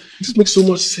 This makes so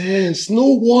much sense. No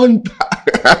one.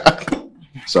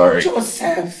 Sorry.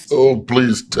 Joseph. Oh,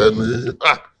 please, Danny.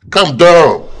 Calm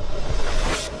down.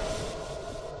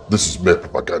 This is mere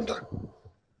propaganda.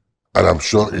 And I'm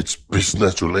sure it's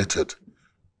business related.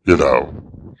 You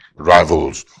know,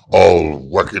 rivals all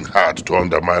working hard to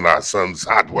undermine our son's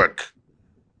hard work.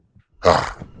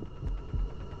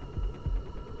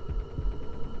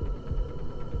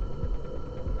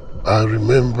 I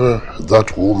remember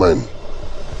that woman.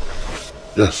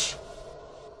 Yes.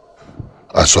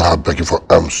 I saw her begging for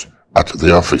alms at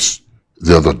the office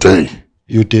the other day.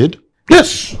 You did?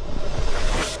 Yes.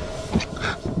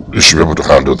 You should be able to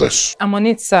handle this. I'm on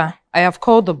it, sir. I have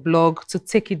called the blog to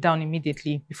take it down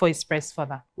immediately before it spreads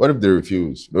further. What if they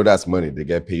refuse? No, that's money. They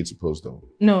get paid to post them.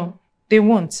 No, they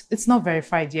won't. It's not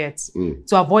verified yet.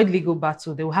 To avoid legal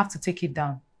battle, they will have to take it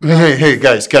down. Hey,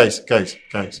 guys.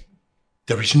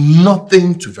 There is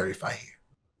nothing to verify here.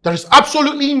 There is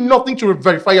absolutely nothing to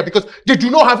verify here because they do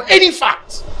not have any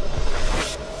facts.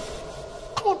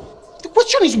 Come on. The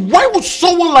question is, why would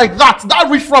someone like that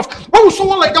riffraff, why would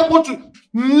someone like that want to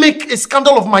make a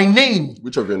scandal of my name?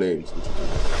 Which of your names?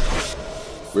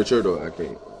 Richard or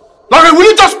Akin? Larry, will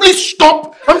you just please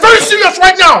stop? I'm very serious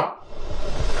right now.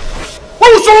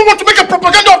 Why would someone want to make a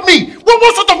propaganda of me?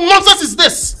 What sort of nonsense is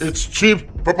this? It's cheap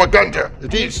propaganda.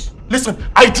 It is. Listen,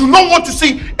 I do not want to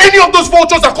see any of those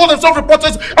vultures that call themselves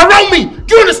reporters around me.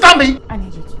 Do you understand me? I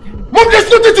need you to calm down. Mom, there's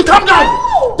nothing to calm down.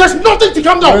 No. There's nothing to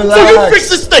calm down. Relax. So you fix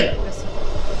this thing.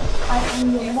 I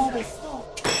am your mother.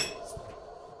 Stop.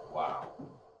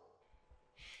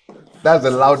 That's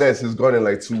the loudest he's gone in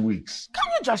like 2 weeks. Can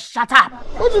you just shut up?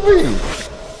 What do you mean?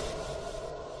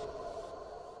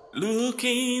 Look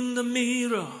in the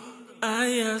mirror,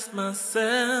 I ask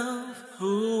myself,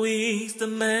 who is the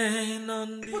man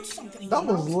on the... That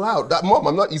was loud. Mom,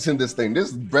 I'm not eating this thing. This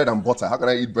is bread and butter. How can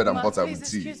I eat bread and butter with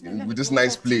tea? With this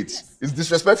nice plate. It's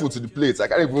disrespectful to the plates. I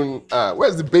can't even...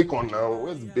 where's the bacon now?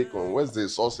 Where's the bacon? Where's the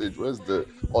sausage? Where's the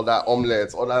other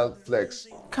omelette? Other flex?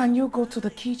 Can you go to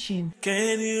the kitchen?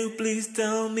 Can you please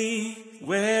tell me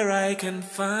where I can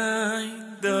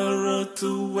find the road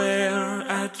to where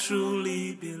I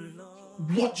truly belong?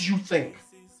 What do you think?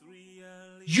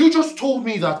 You just told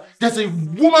me that there's a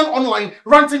woman online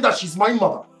ranting that she's my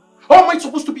mother. How am I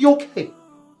supposed to be okay?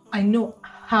 I know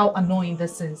how annoying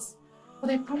this is, but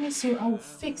I promise you I will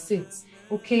fix it,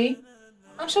 okay?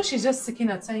 I'm sure she's just seeking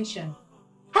attention.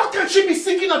 How can she be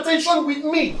seeking attention with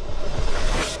me?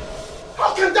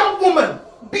 How can that woman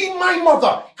be my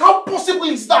mother? How possible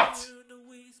is that?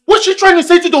 What's she trying to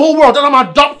say to the whole world, that I'm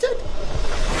adopted?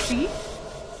 See?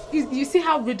 You see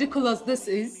how ridiculous this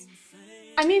is?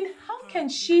 I mean, how can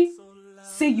she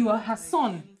say you are her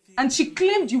son And she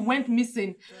claimed you went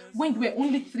missing when you were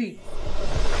only 3.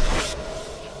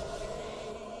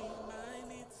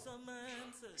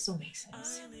 So makes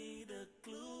sense.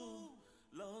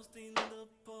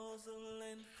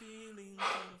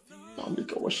 Now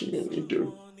look at what she made me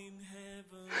do.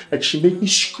 Like she made me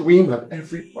scream at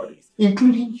everybody,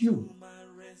 including you.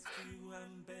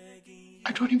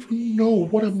 I don't even know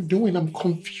what I'm doing. I'm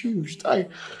confused.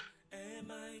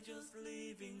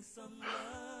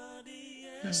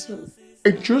 Listen,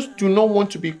 I just do not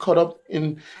want to be caught up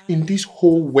in this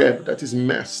whole web that is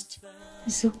messed.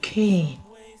 It's okay.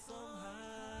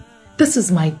 This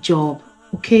is my job,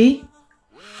 okay?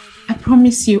 I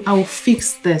promise you I will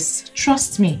fix this.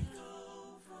 Trust me.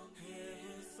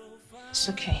 It's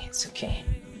okay, it's okay.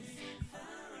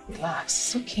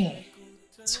 Relax, it's okay.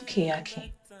 It's okay,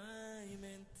 Aki.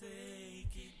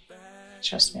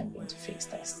 Trust me, I'm going to fix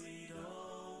this.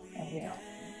 I will.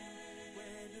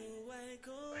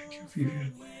 Thank you,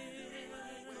 Vivian.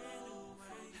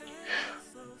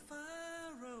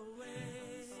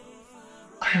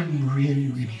 I am really,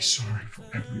 really sorry for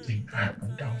everything that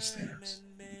happened downstairs.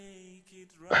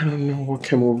 I don't know what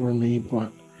came over me,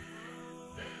 but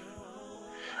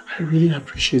I really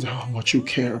appreciate how much you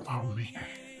care about me.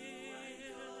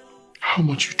 How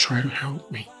much you try to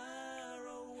help me.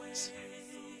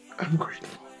 I'm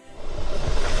grateful.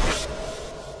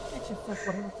 Get yourself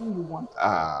for everything you want.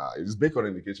 It's bacon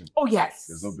in the kitchen. Oh, yes.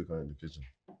 There's no bacon in the kitchen.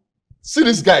 See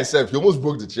this guy, Seth. He almost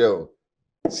broke the chair.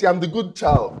 See, I'm the good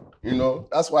child. You know,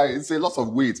 that's why it's a lot of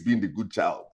weight being the good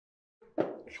child.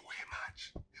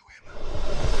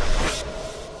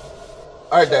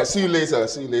 All right, Dad. See you later.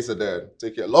 See you later, Dad.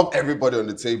 Take care. Love everybody on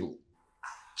the table.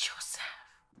 Joseph.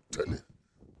 Tell me.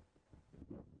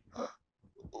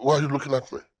 Why are you looking at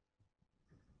me?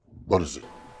 What is it?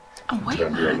 Why Tell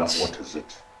me, not? what is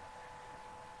it?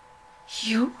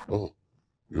 You? Oh,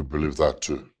 you believe that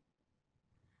too?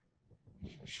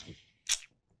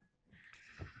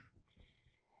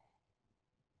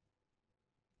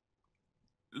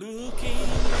 I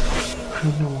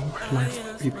don't know what my life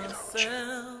would be without you.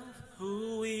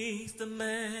 Who is the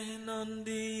man on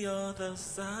the other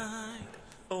side?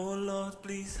 Oh Lord,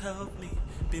 please help me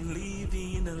believe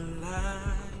in a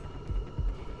lie.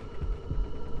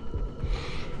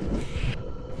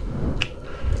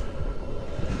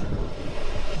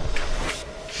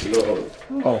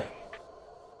 Oh.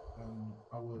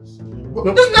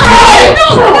 No!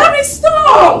 Larry,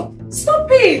 stop! Stop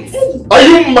it! Are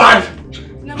you mad?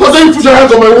 How dare you put your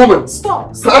hands on my woman?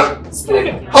 Stop! Huh?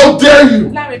 Stop! How dare you?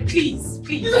 Larry, please,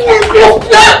 please. Stop it!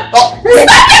 Stop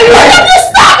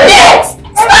it!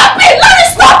 Stop it! Larry,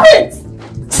 stop it!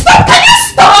 Stop! Can you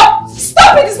stop?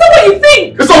 Stop it! It's not what you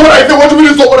think! It's not what I think. What do you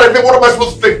mean it's not what I think? What am I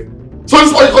supposed to think? So this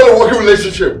is what you call a working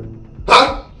relationship?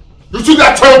 Huh? You took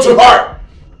that term to heart.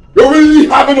 You're really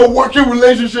having a working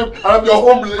relationship and I'm your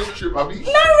home relationship, Abby.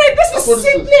 Larry, this is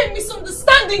simply a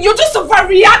misunderstanding. You're just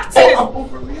overreacting. Oh, I'm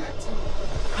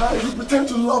overreacting. You pretend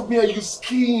to love me and you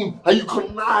scheme and you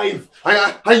connive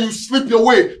and you slip your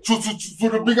way to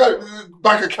the bigger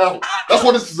bank account. That's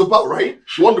what this is about, right?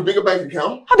 You want the bigger bank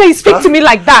account? How do you speak to me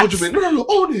like that? What do you mean? No,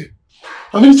 own it.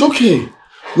 I mean, it's okay.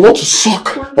 You want to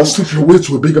suck and slip your way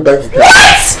to a bigger bank account.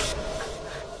 What?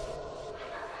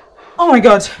 Oh my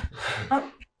God.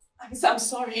 I'm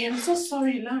sorry. I'm so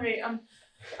sorry, Larry.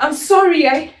 I'm sorry.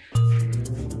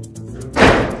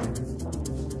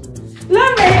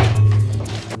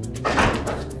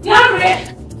 Larry!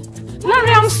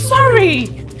 Larry, I'm sorry!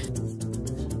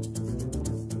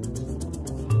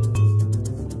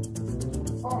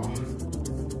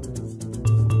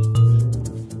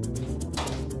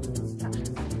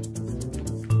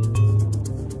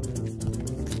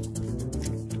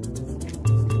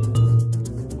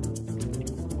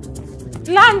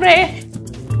 Larry!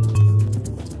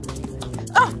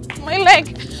 Oh, my leg.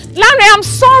 Larry, I'm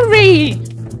sorry!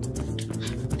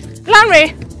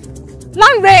 Larry!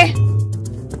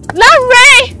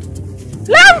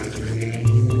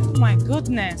 Oh my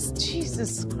goodness,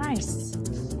 Jesus Christ.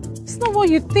 It's not what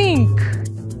you think.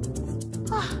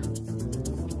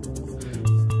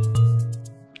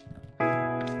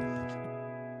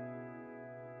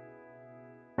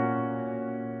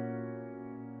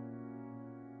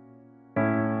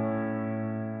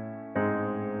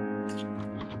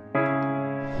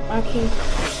 Okay.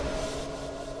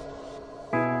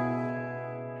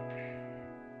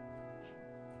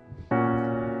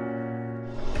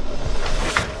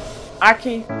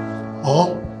 Aki.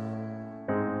 Oh?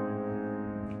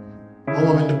 Oh,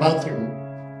 I'm in the bathroom.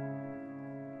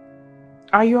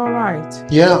 Are you alright?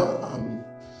 Yeah,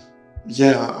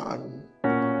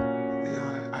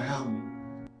 I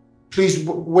am. Please,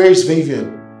 where's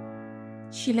Vivian?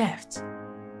 She left.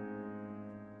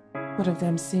 Both of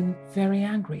them seemed very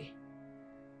angry.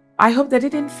 I hope they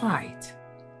didn't fight.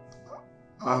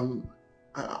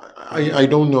 I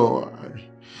don't know.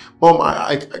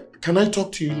 Mom, can I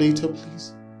talk to you later,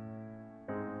 please?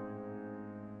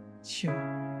 Sure.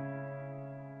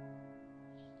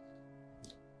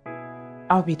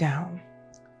 I'll be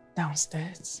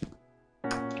downstairs.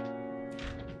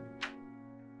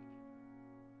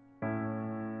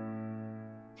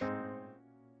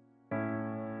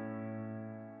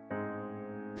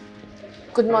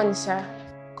 Good morning, sir.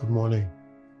 Good morning.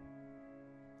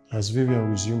 Has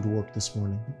Vivian resumed work this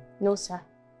morning? No, sir.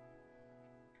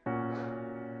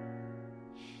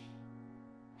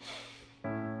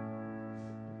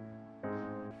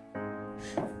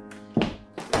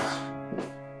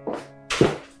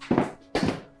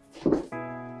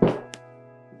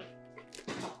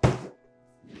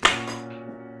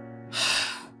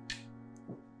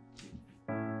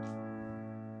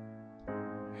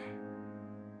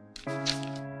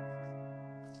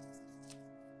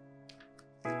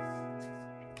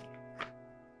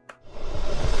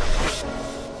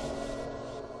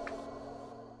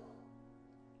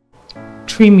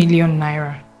 ₦3 million.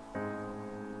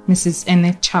 Mrs.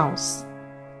 Ennet Charles.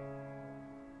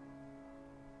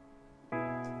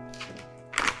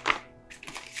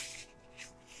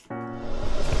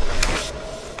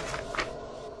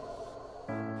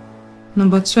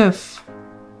 Number 12,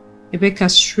 Rebecca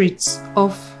Street,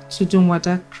 off to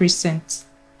Dunwada Crescent,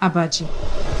 Abaji.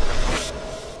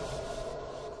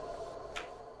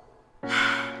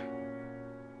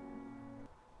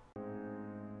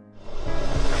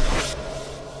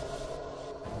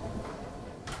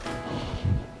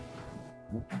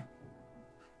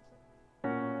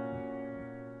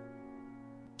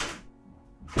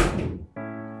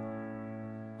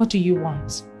 What do you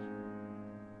want?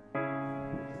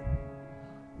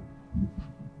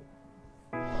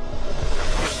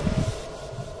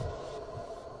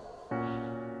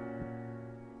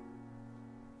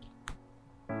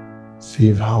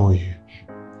 Viv, how are you?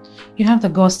 You have the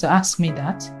guts to ask me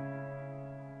that?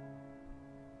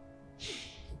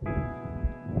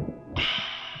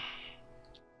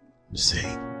 See,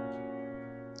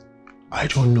 I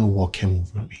don't know what came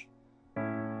over me.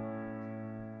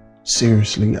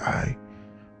 Seriously, I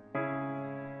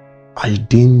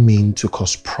didn't mean to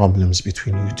cause problems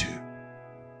between you two.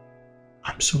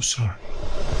 I'm so sorry.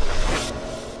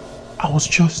 I was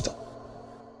just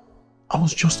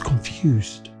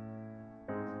confused.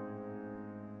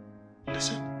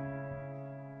 Listen,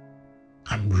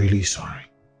 I'm really sorry.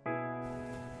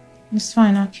 It's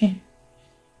fine, okay.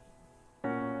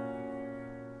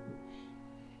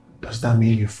 Does that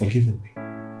mean you've forgiven me?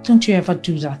 Don't you ever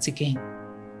do that again.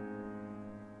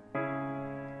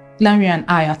 Larry and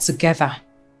I are together.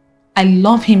 I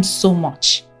love him so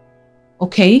much.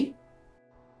 Okay?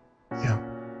 Yeah.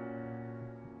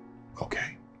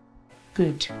 Okay.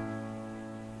 Good.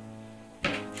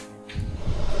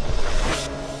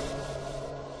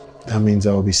 That means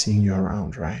I will be seeing you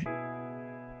around, right?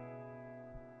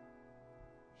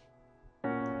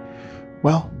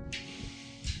 Well,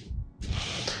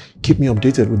 keep me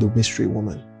updated with the mystery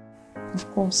woman. Of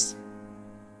course.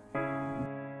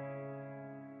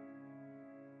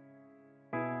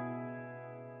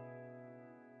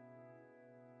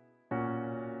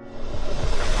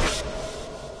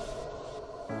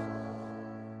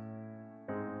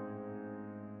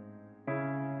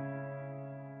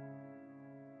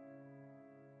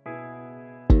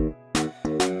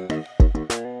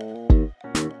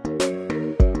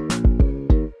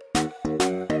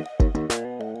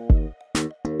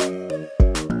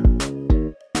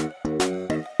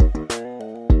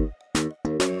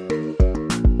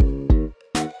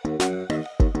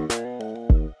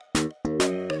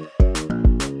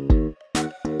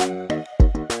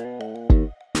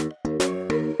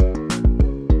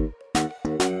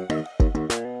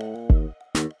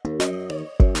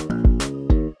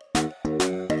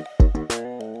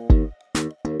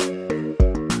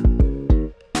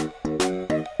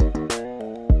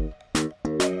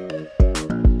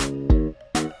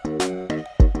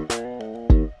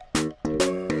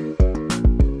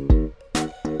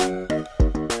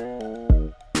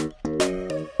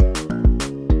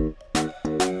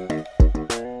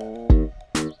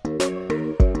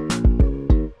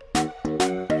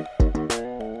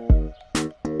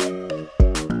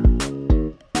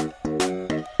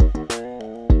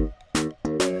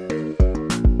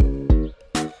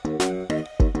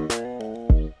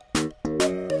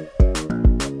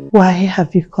 Why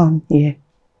have you come here?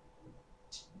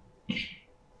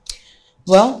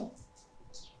 Well,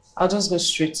 I'll just go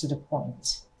straight to the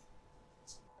point.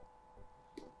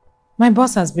 My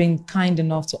boss has been kind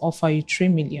enough to offer you 3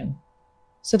 million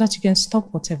so that you can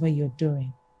stop whatever you're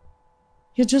doing.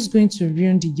 You're just going to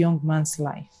ruin the young man's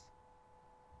life.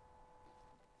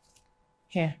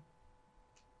 Here.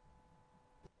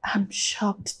 I'm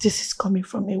shocked this is coming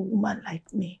from a woman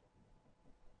like me.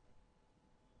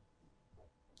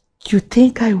 You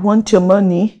think I want your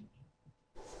money?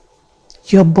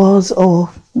 Your boss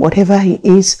or whatever he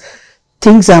is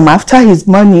thinks I'm after his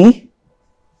money?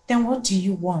 Then what do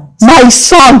you want? My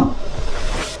son!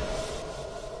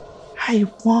 I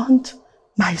want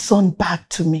my son back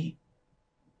to me.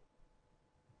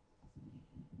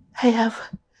 I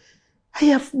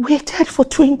have waited for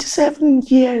 27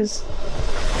 years.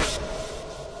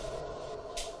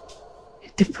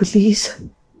 The police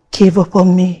gave up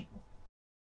on me.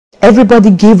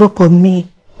 Everybody gave up on me.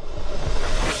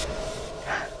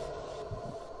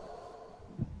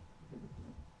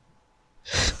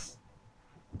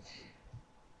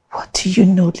 What do you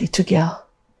know, little girl?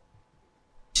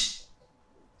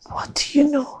 What do you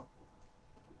know?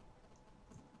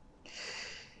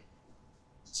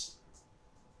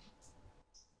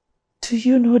 Do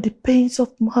you know the pains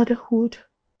of motherhood?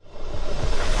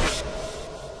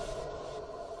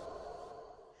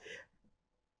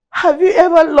 Have you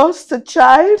ever lost a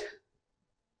child?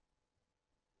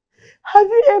 Have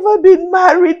you ever been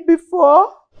married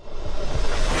before?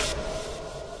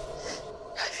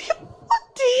 What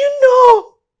do you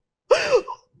know?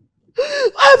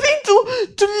 Having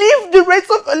to live the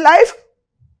rest of your life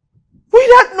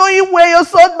without knowing where your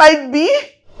son might be?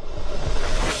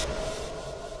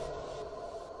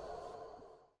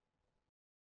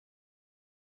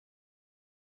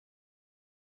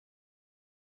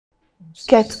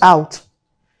 Get out.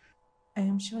 I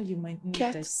am sure you might need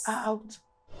this. Get out.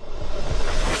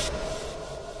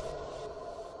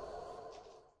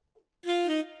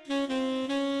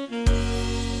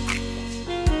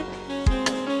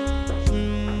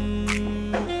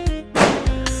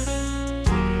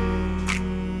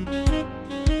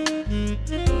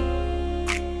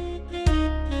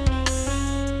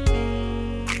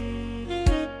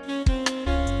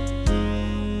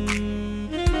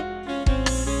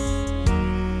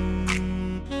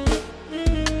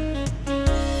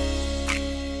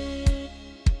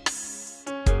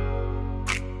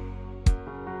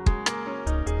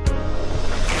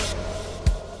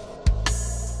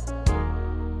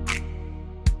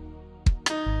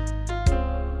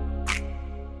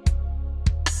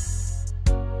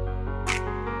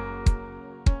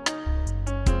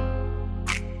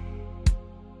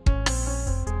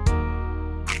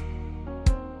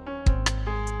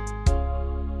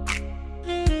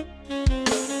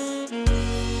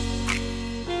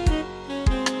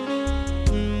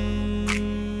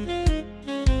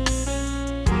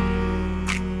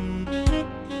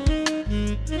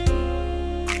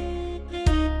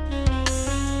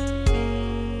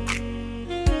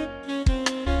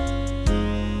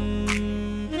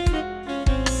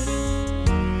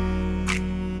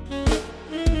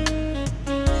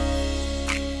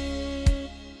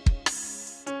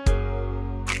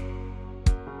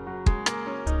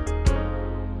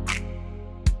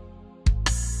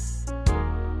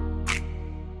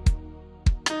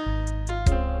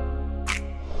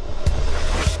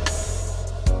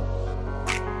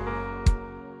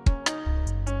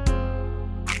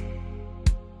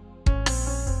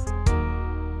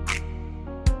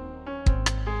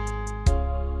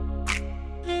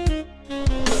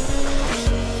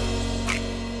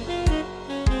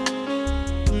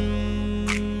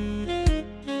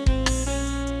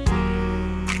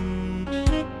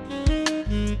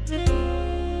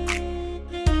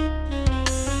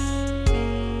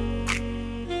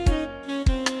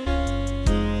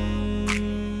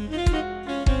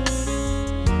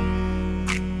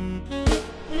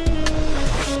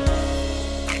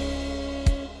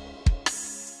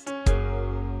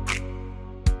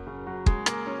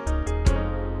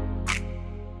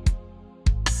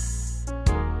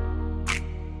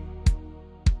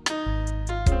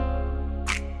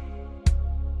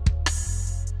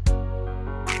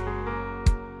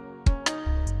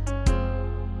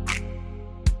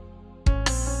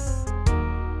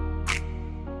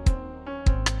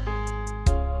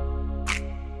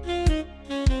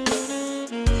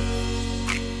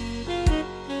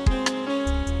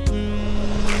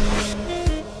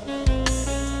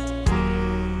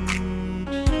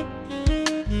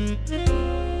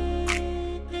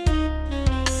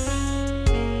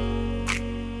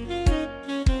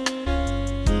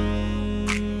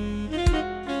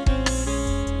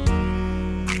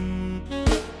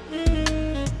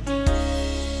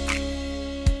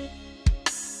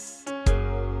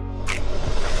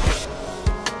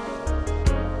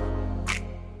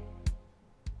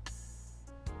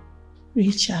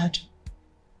 Richard.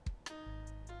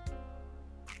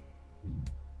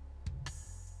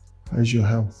 How's your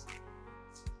health?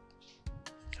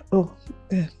 Oh,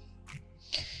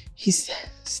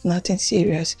 it's nothing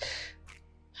serious.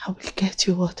 I will get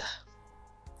you water.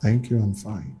 Thank you, I'm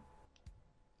fine.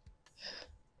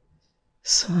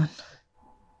 Son.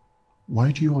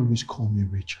 Why do you always call me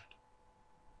Richard?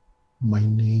 My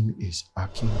name is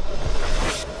Aki.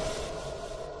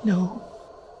 No.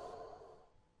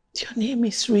 Your name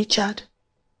is Richard.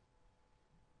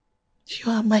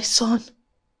 You are my son.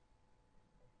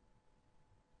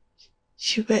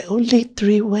 You were only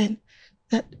 3 when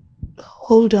that...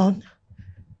 Hold on.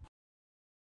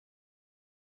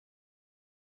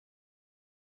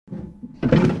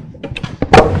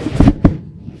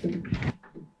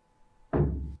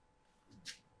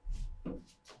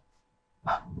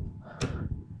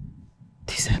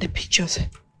 These are the pictures.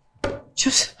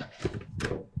 Just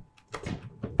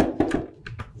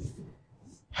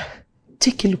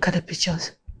take a look at the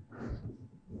pictures.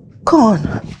 Go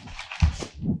on.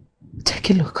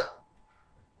 Take a look.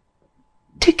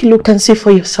 Take a look and see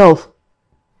for yourself.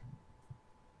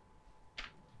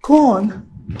 Go on.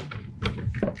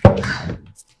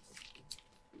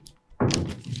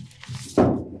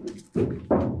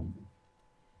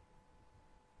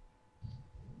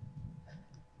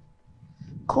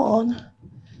 Go on.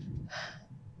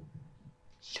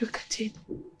 Look at it.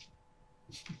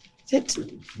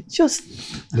 Just...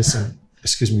 Listen,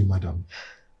 excuse me, madam.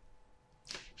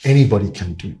 Anybody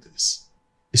can do this.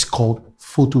 It's called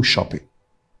photoshopping.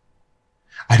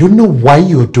 I don't know why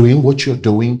you're doing what you're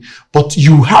doing, but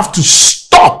you have to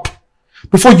stop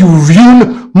before you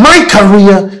ruin my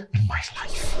career and my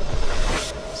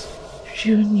life.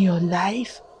 Ruin your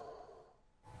life?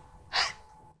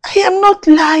 I am not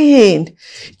lying.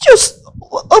 Just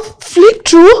flip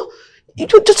through. You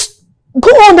just go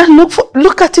on and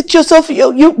look at it yourself.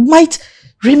 You might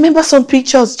remember some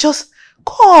pictures. Just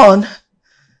go on.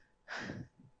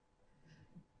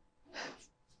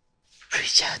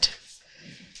 Richard,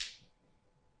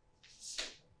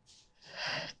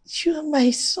 you are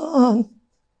my son.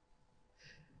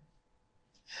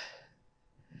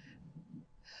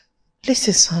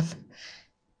 Listen, son.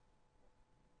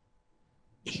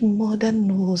 A mother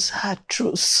knows her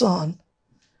true son.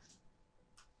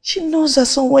 She knows her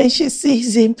son when she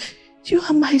sees him. You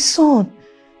are my son.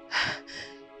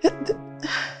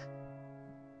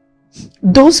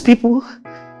 Those people...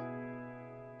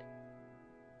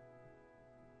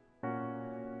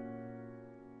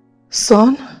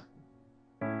 Son?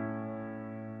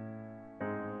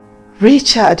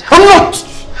 Richard. I'm not!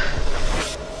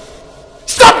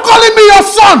 Stop calling me your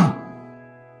son!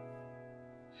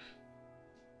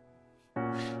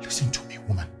 Listen to me,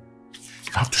 woman.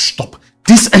 You have to stop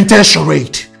this entire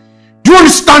charade. Do you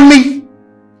understand me?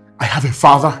 I have a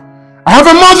father, I have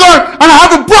a mother, and I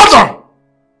have a brother!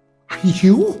 And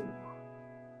you?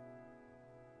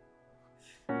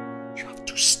 You have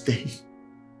to stay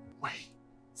away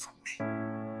from me.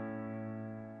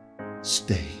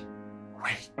 Stay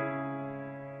away.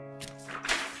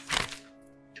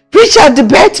 Richard, the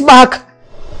birthmark!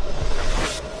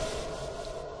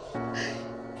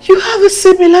 You have a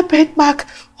similar birthmark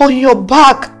on your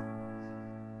back.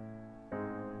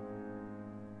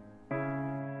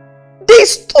 They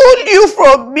stole you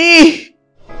from me,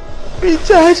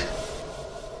 Richard.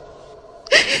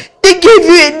 They gave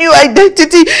you a new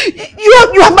identity.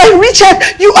 You are my Richard.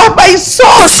 You are my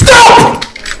son. Stop!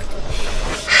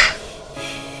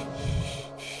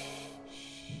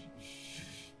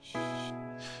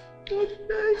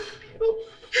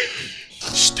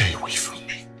 Stay away from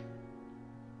me.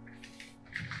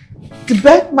 The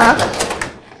birthmark.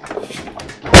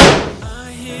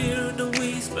 I hear the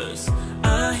whispers.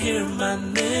 I hear my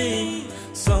name.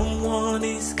 Someone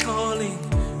is calling,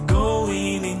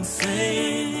 going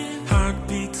insane.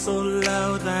 Heartbeat so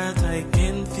loud that I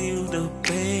can feel the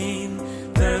pain.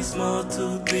 There's more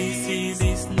to this. It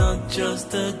is not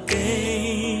just a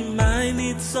game. I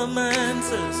need some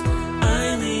answers.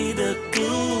 I need a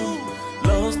clue.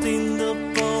 Lost in the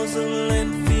puzzle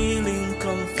and feeling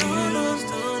confused.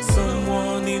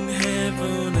 Someone in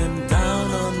heaven and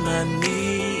down on my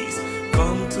knees.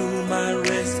 Come to my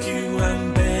rescue,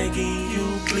 I'm begging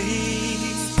you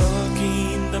please. Stuck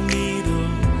in the middle,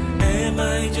 am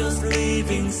I just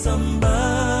living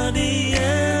somebody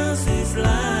else's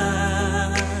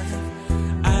life?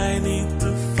 I need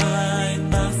to find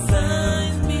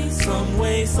myself some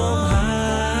way, somehow.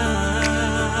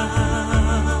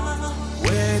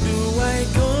 Where do I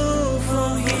go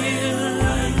from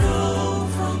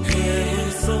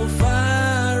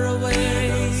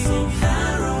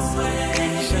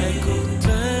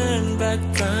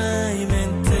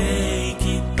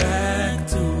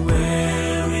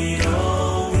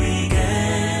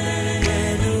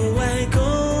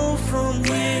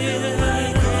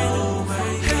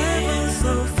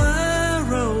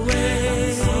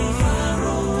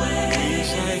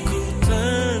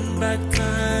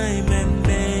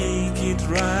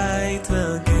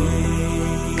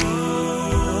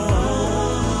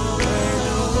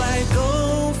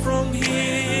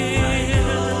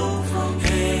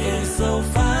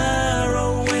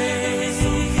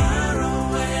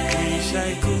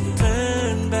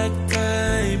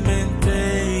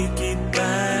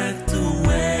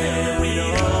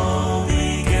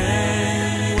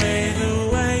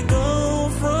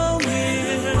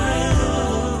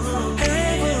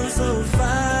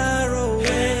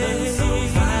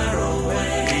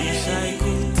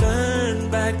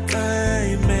right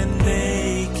time and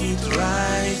make it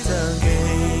right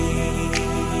again.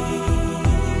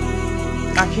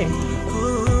 Akim.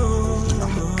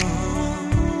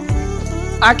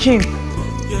 Akim.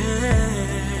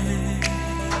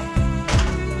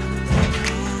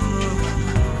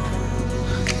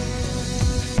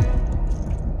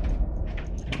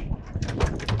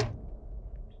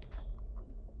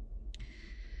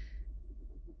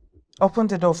 Open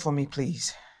the door for me,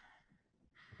 please.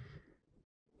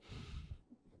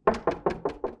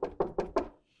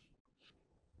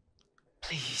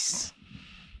 Please.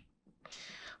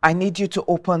 I need you to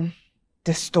open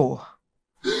this door.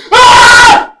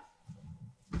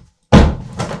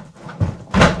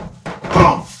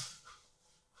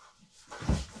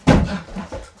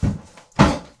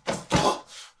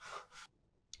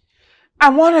 I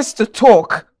want us to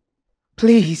talk.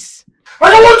 Please.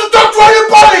 I don't want to talk to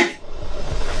anybody!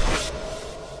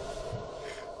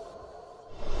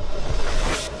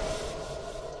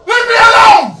 Leave me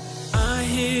alone! I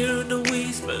hear the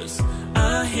whispers,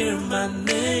 I hear my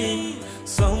name.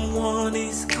 Someone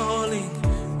is calling,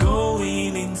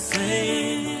 going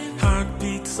insane.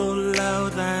 Heartbeat so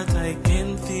loud that I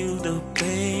can feel the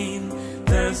pain.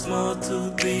 There's more to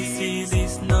this, it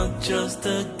is not just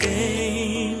a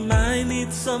game. I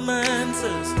need some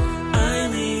answers, I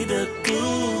need a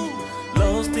clue.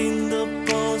 Lost in the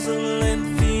puzzle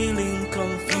and feeling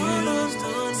confused.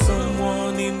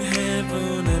 Someone in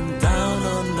heaven and down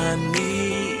on my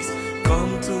knees.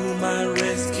 Come to my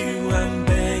rescue, I'm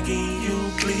begging you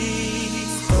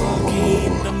please. Stuck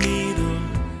in the middle.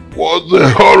 What the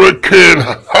hurricane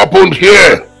happened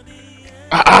here?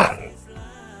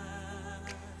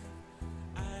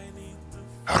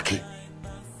 Aki.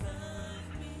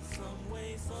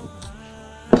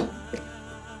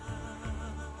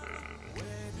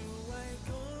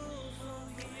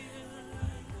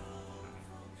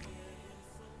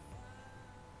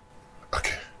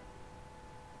 Okay.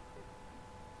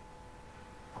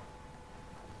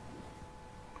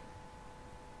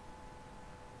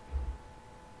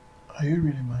 Are you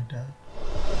really my dad?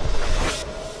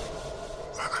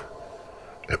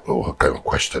 What kind of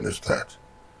question is that?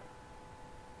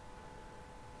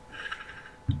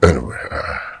 Anyway,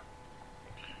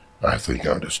 I think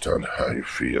I understand how you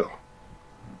feel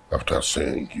after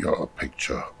seeing your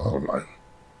picture online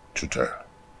today.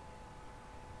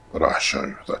 But I assure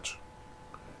you that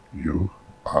you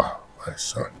are my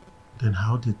son. Then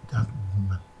how did that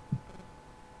woman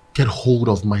get hold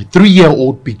of my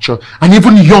 3-year-old picture and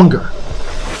even younger?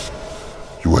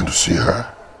 You went to see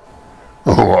her?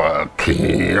 Oh,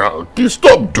 Aki,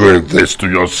 stop doing this to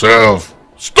yourself.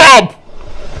 Stop!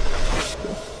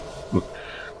 Look,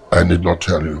 I need not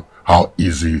tell you how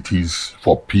easy it is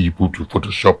for people to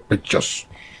Photoshop pictures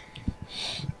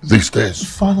these days.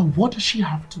 Father, what does she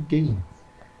have to gain?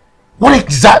 What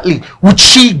exactly would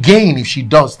she gain if she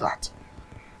does that?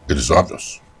 It is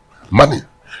obvious. Money.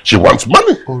 She wants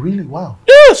money. Oh, really? Wow.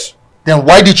 Yes. Then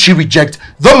why did she reject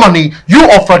the money you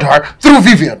offered her through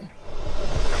Vivian?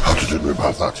 How did you know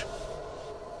about that?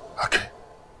 Okay.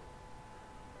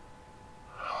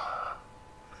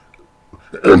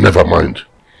 Never mind.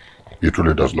 It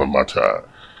really does not matter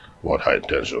what her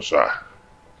intentions are.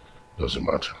 Doesn't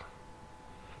matter.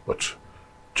 But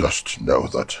just know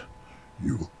that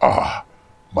you are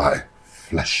my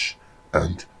flesh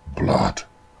and blood.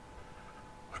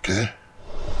 Okay?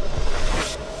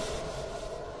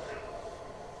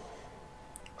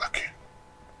 Okay.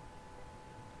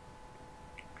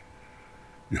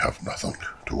 You have nothing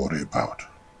to worry about.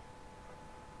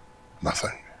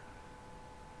 Nothing.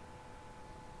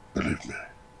 Believe me.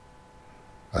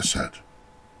 I said,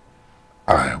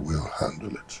 I will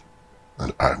handle it.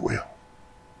 And I will.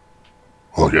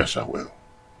 Oh yes, I will.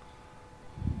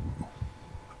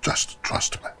 Just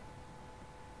trust me.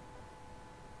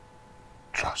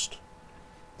 Trust.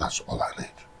 That's all I need.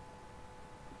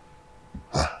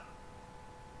 Huh?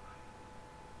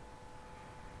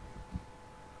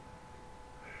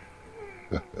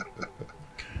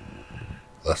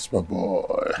 That's my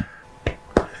boy.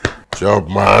 Job,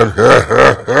 man.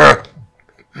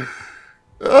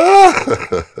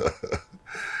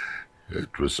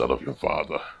 True son of your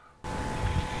father.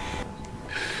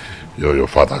 You're your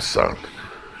father's son.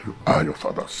 You are your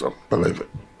father's son. Believe it.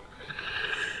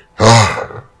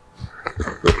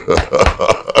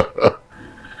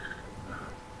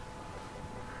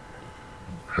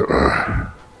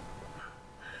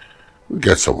 We'll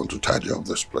get someone to tidy up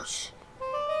this place.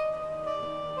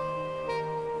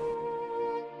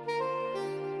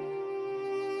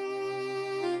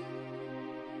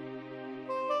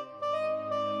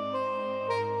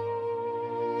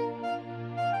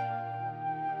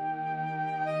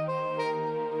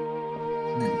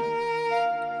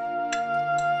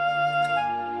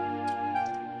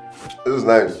 This is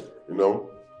nice, you know.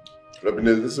 I mean,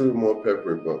 this is a bit more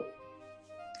peppery, but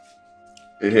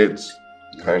it hits,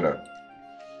 kinda.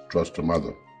 Trust the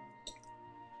mother.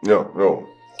 No, of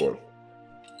course.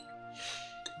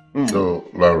 So,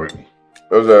 Larry,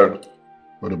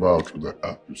 what about the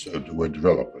app you said you were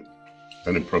developing?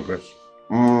 Any progress?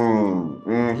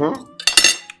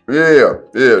 Yeah.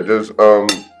 There's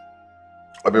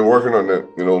I've been working on it,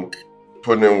 you know,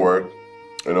 putting in work,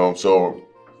 you know, so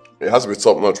it has to be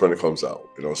top notch when it comes out,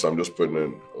 you know, so I'm just putting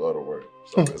in a lot of work.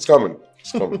 So it's coming.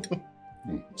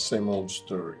 Same old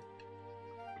story.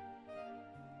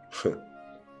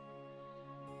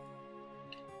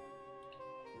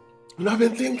 And I've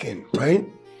been thinking, right?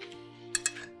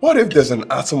 What if there's an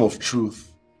atom of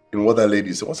truth in what that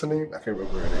lady said? What's her name? I can't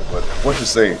remember her name, but what she's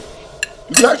saying.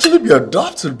 You could actually be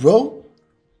adopted, bro.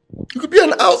 You could be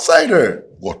an outsider.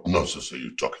 What nonsense are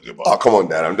you talking about? Oh, come on,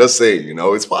 Dad. I'm just saying, you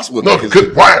know, it's possible. No,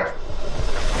 keep quiet.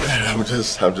 I'm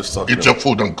just talking. Get your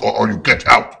food and go, or you get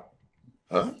out.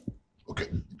 Huh? Okay,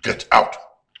 get out.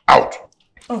 Out.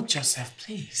 Oh, Joseph,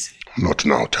 please. Not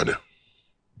now, Teddy.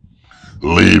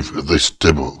 Leave this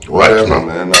table Whatever, right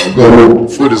now. Man, I'll go.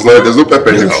 Food is not, there's no pepper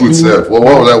in the food, sir. Well,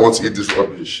 why would I want to eat this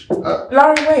rubbish?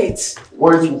 Larry, wait.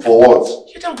 Wait for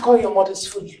what? You don't call your mother's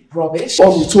food rubbish.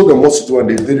 Mom, you told them what to do and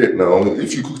they did it now.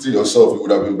 If you cooked it yourself, it would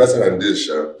have been better than this,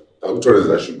 yeah? I'm told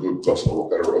I should go because of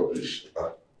what kind of rubbish.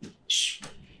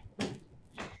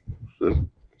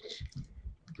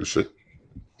 You see?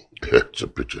 Here's a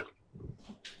picture.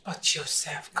 But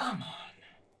Joseph, come on.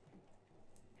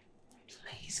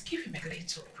 Please, give him a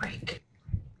little break.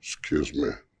 Excuse me.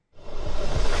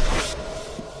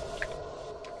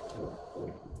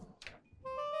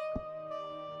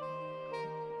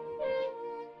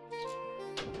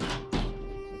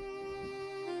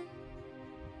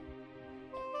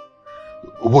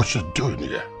 What you doing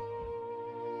here?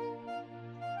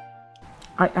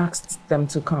 I asked them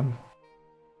to come.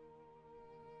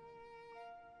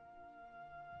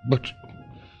 But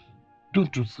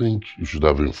don't you think you should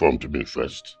have informed me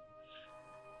first?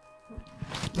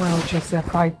 Well,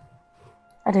 Joseph, I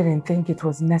didn't think it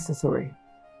was necessary,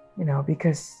 you know,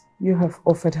 because you have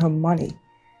offered her money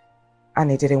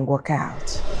and it didn't work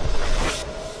out.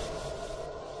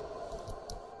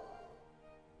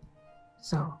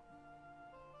 So,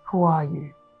 who are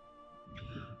you?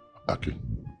 Aki,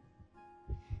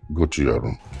 go to your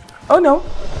room. Oh no,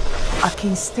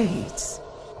 Aki stays.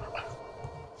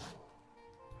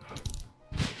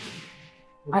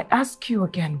 I ask you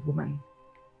again, woman,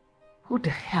 who the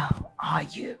hell are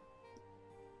you?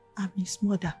 I'm his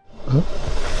mother. Huh?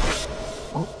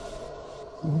 Oh.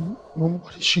 Mom,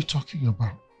 what is she talking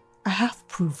about? I have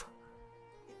proof.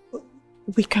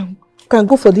 We can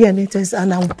go for DNA test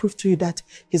and I will prove to you that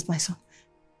he's my son.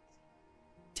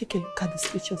 Take a look at these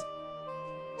pictures.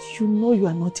 You know you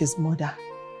are not his mother.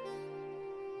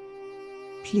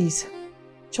 Please,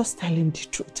 just tell him the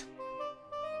truth.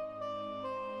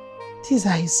 These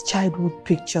are his childhood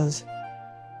pictures.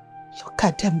 Look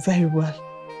at them very well.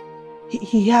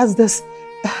 He has this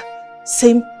a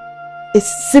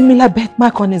similar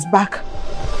birthmark on his back.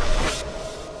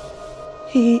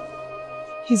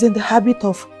 He's in the habit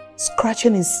of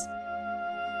scratching his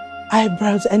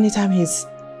eyebrows anytime he's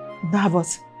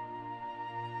nervous.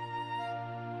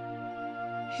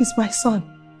 He's my son.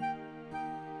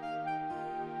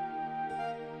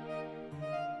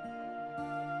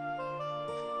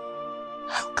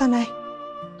 How can I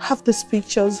have these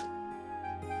pictures?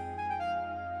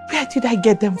 Where did I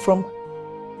get them from?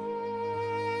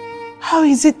 How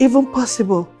is it even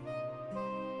possible?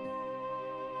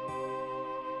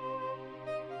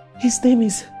 His name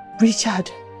is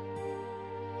Richard.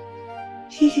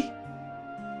 He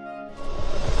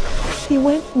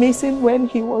went missing when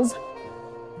he was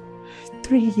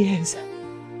 3 years.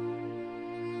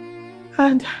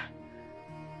 And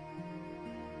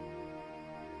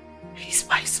he's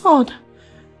my son.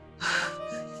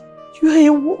 You're a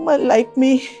woman like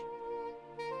me.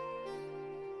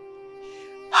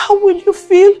 How will you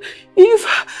feel if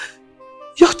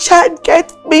your child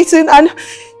gets missing and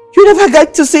you never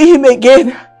get to see him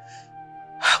again?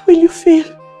 How will you feel?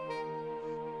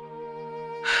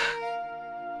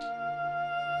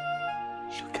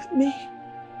 Look at me.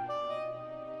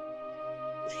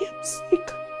 I am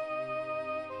sick.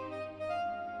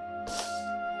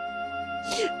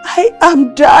 I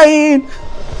am dying.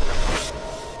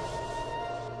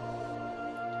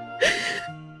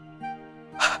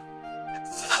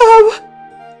 I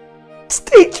have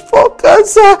stage 4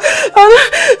 cancer and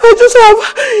I just have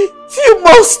a few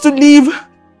months to live.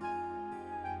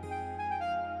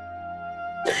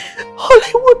 All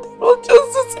I wanted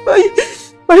was just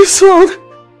my son.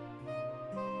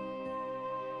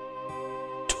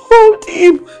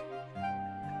 him.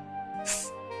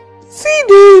 Feed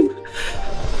him.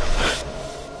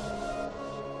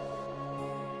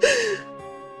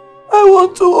 I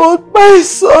want to hold my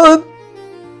son.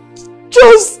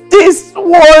 Just this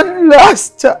one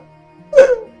last time.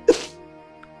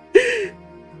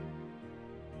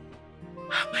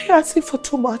 Am I asking for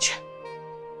too much?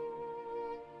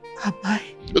 Am I?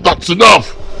 That's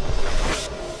enough!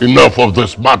 Enough of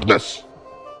this madness.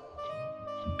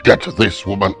 Get this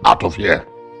woman out of here.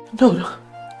 No.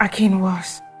 Akin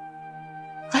was.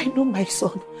 I know my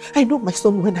son. I know my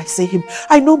son when I see him.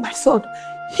 I know my son.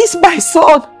 He's my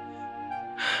son.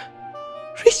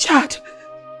 Richard.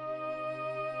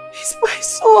 He's my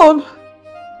son.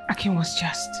 Akin was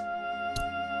just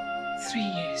 3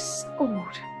 years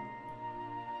old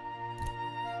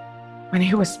when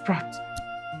he was brought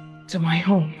to my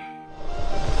home.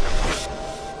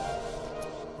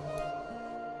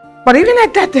 But even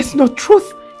at that, there's no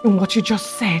truth in what you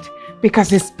just said because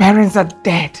his parents are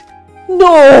dead.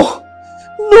 No!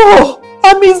 No!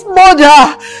 I'm his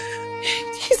mother!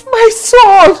 He's my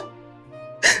son!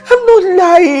 I'm not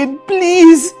lying,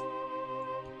 please!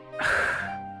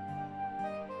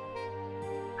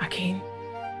 Akin,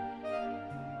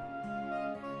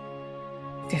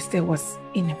 this day was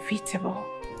inevitable.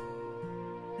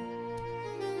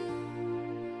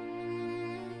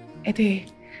 A day,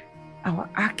 our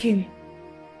Akin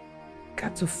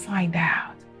got to find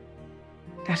out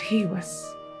that he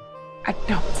was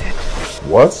adopted.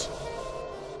 What?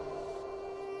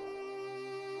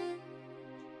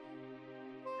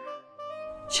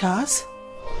 Charles?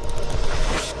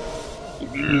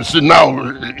 You see now,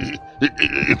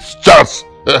 it's Charles.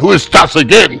 Who is Charles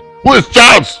again? Who is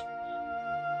Charles?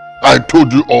 I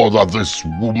told you all that this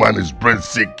woman is brain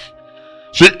sick.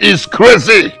 She is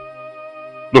crazy.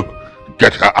 Look,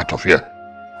 get her out of here.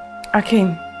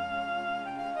 Akin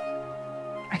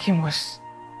was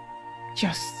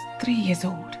just 3 years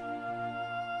old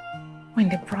when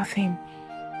they brought him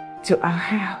to our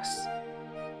house.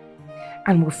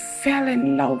 And we fell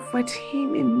in love with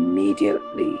him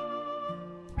immediately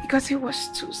because he was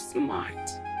too smart.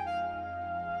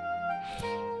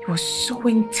 He was so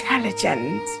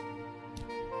intelligent.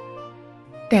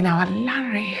 Then our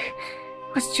Larry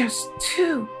was just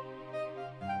 2.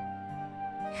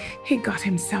 He got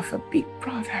himself a big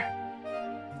brother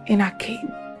in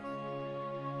Akin.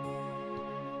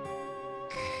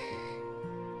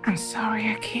 I'm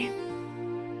sorry,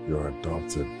 Akin. You're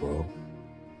adopted, bro.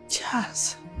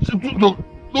 Charles.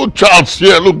 No Charles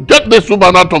here. Look, get this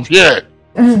woman out of here.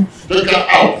 Take her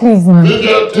out. Please, man.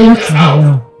 Take her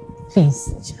out.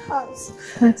 Please. Charles.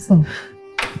 That's all.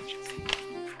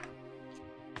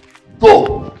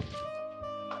 Go.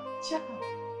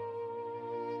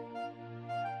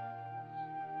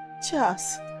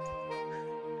 Charles.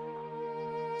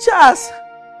 Charles.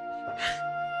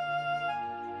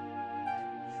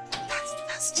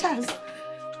 That's Charles.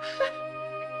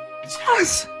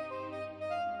 Charles.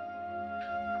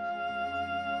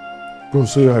 Bro,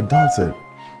 so you're adopted.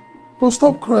 Bro,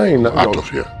 stop crying. Out of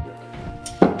here.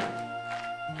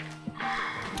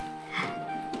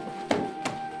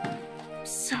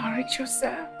 Sorry,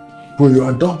 Joseph. Bro, you're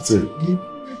adopted.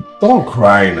 Don't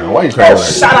cry now. Why are you crying like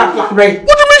Shut up, Larry.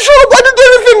 What do you mean shut up? I didn't do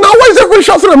anything now. Why is everyone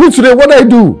shouting at me today? What did I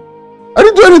do? I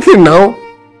didn't do anything now.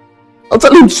 I'll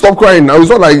tell him to stop crying now. It's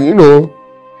not like, you know.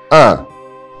 What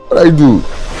did I do?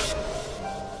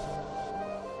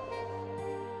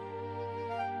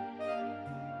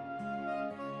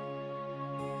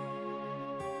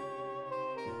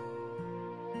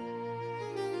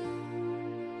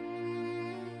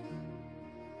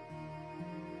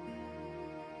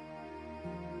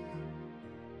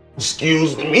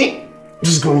 Excuse me?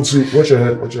 Just going to watch your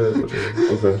head.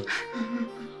 Okay.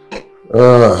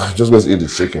 Just going to eat the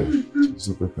chicken.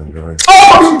 Super pen,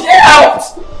 Oh, get out!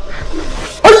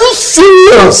 Are you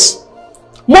serious?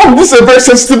 Mom, this is a very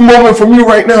sensitive moment for me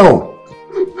right now.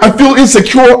 I feel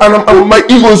insecure and my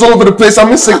ego is all over the place.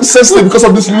 I'm sensitive because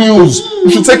of this news. You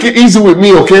should take it easy with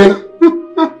me, okay?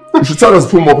 You should tell us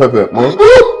to put more pepper, Mom.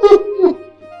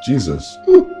 Jesus.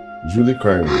 He's really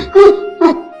crying,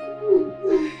 bro.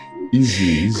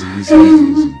 Easy.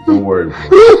 Don't worry, bro.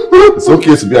 It's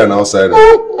okay to be an outsider.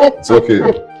 It's okay.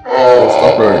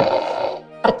 Stop crying.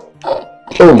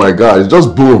 Oh my God, it's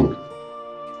just boom.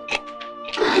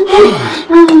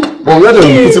 Mom, you're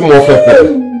just putting more pepper.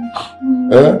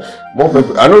 More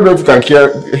pepper. I don't know if you can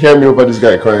hear me over this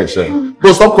guy crying, Shay.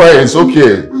 Bro, stop crying. It's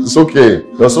okay. It's okay.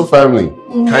 You're so family.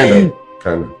 Kinda.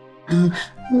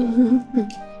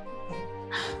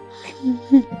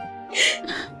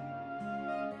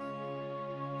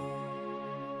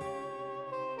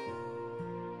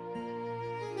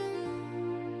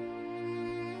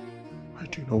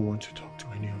 don't want to talk to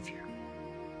any of you.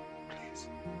 Please.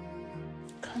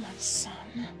 Come on,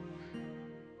 son.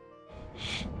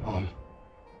 Mom,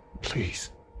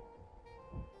 please.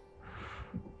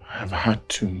 I've had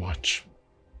too much.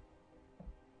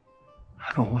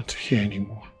 I don't want to hear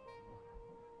anymore.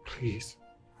 Please.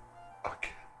 Okay.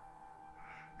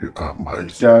 You are my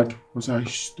Dad, was I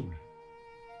stolen?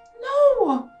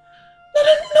 No.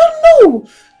 No.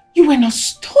 You were not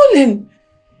stolen.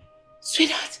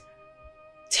 Sweetheart,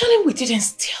 tell him we didn't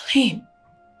steal him.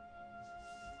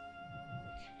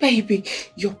 Baby,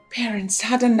 your parents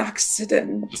had an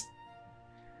accident.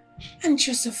 And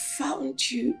Joseph found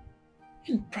you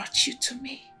and brought you to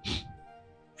me.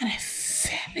 And I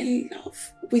fell in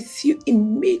love with you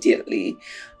immediately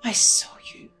I saw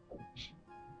you.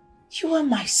 You are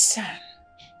my son.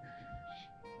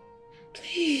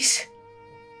 Please.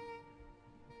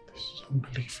 This is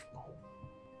unbelievable.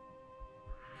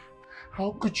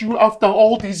 How could you, after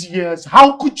all these years,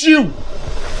 how could you?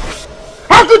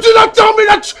 How could you not tell me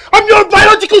that I'm your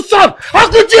biological son?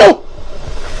 How could you?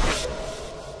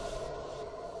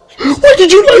 Why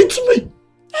did you lie to me?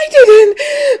 I didn't.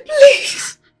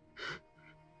 Please.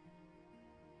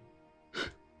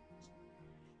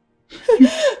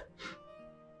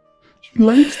 You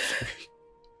lied to me.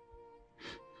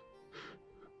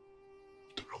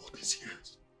 After all these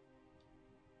years.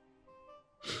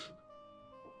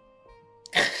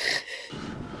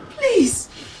 Please.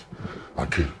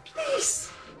 Okay.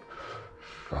 Please.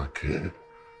 Okay.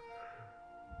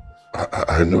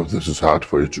 I know this is hard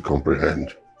for you to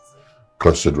comprehend,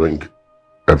 considering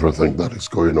everything that is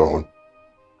going on.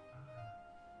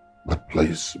 But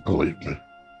please believe me,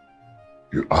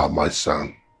 you are my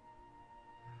son.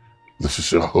 This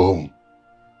is your home.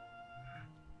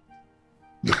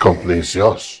 The company is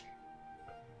yours.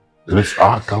 It is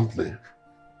our company.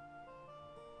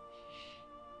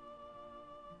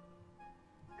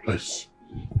 Please.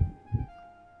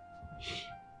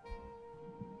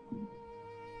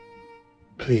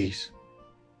 Please.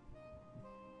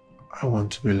 I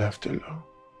want to be left alone.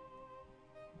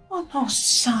 Oh no,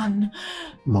 son.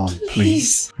 Mom,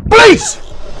 please. Please!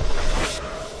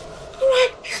 All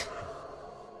right.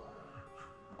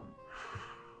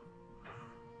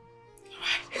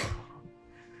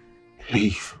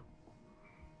 Leave.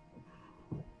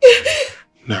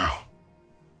 Now.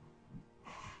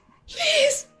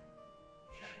 Please.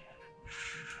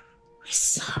 We're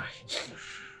sorry.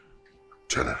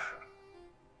 Jennifer,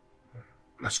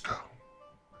 let's go.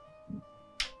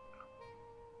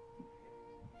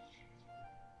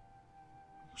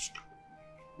 Let's go.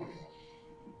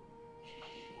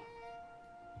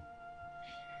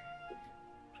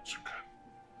 It's okay.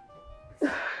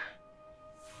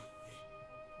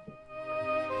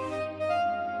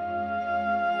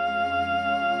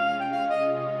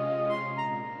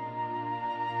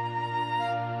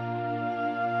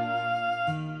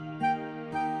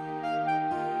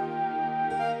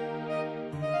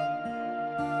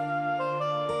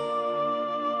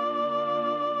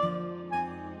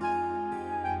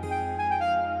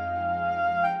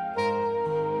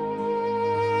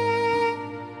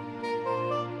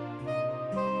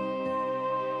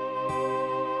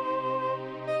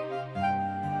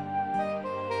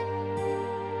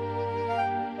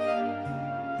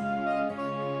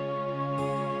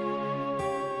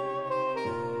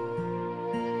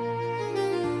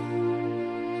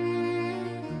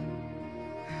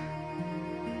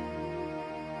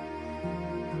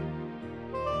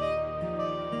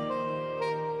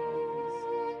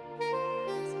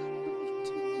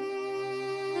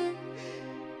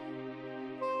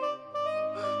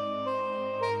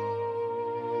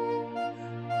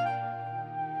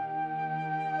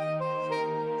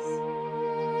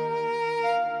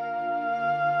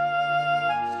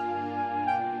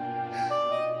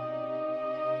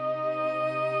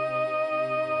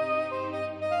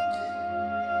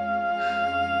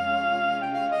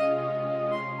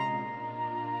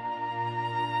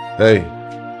 Hey.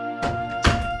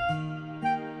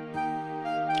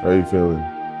 How are you feeling?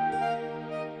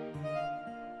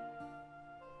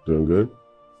 Doing good?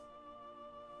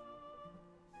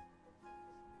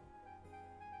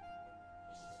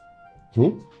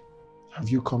 Have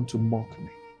you come to mock me?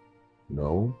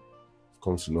 No. I've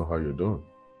come to know how you're doing.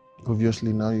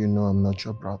 Obviously, now you know I'm not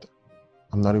your brother.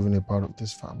 I'm not even a part of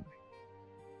this family.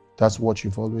 That's what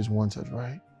you've always wanted,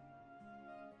 right?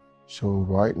 So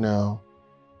right now,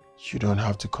 you don't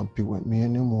have to compete with me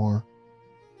anymore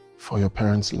for your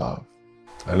parents' love.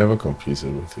 I never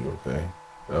competed with you, okay?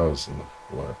 That was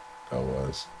what that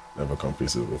was. Never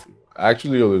competed with you. I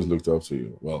actually always looked up to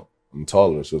you. Well, I'm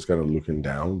taller, so it's kind of looking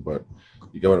down, but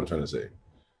you get what I'm trying to say.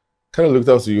 kind of looked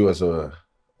up to you as a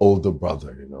older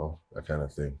brother, you know, that kind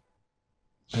of thing.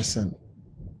 Listen,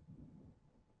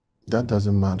 that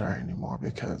doesn't matter anymore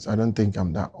because I don't think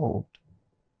I'm that old.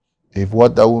 If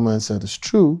what that woman said is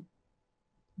true,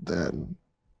 then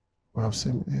we're of the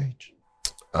same age.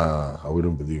 I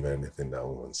wouldn't believe anything that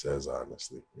woman says,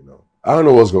 honestly, you know. I don't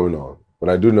know what's going on, but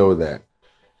I do know that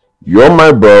you're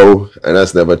my bro, and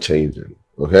that's never changing,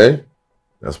 okay?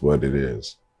 That's what it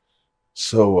is.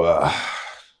 So,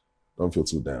 don't feel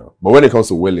too down. But when it comes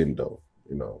to willing, though,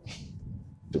 you know,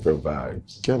 different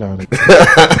vibes. Get out of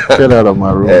Get out of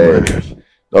my room. Hey,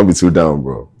 don't be too down,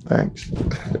 bro. Thanks.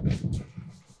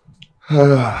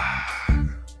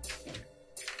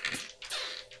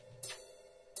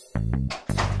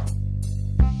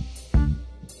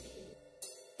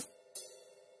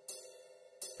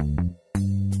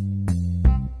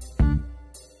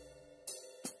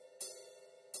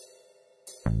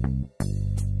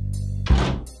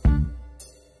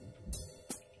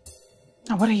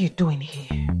 Now, what are you doing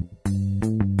here?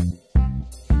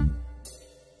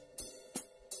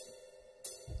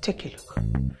 Take a look.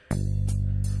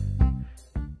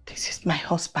 This is my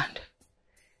husband.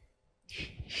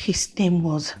 His name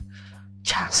was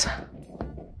Charles.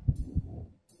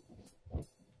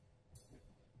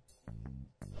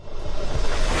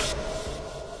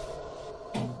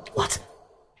 What?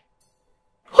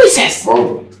 Who is this?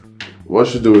 Mom, what's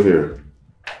she doing here?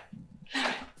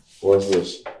 What's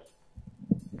this?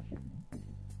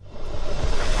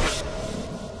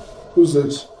 Who's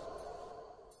this?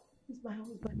 It's my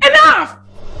husband. Enough!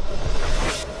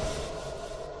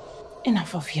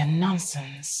 Enough of your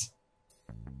nonsense.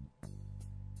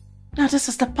 Now this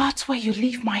is the part where you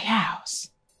leave my house.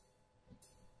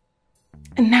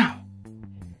 And now,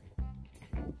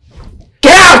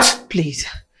 get out! Please,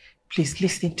 please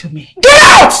listen to me. Get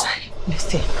out!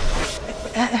 Listen,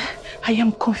 I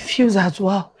am confused as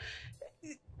well.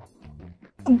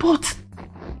 But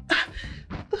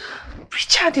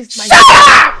Richard is my... Shut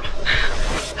up!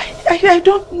 I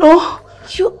don't know.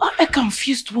 You are a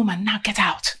confused woman. Now get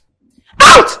out.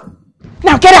 Out!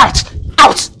 Now get out!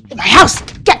 Out! In my house!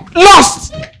 Get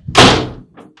lost!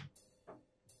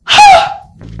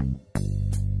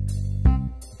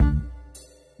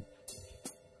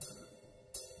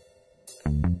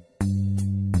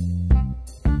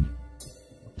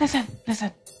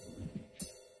 Listen.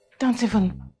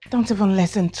 Don't even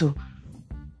listen to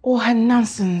all her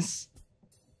nonsense.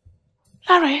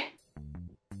 Larry,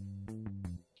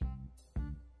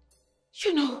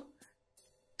 you know,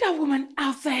 that woman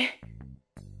out there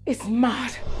is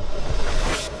mad.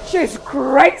 She's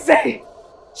crazy.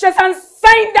 She's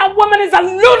insane. That woman is a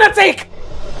lunatic.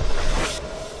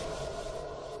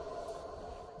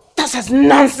 This is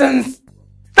nonsense.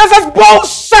 This is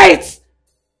bullshit.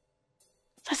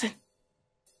 Listen,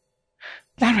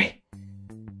 Larry,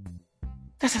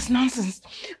 this is nonsense.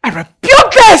 I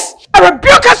rebuke this. I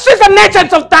rebuke her. She's an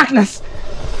agent of darkness.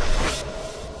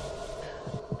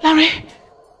 Larry.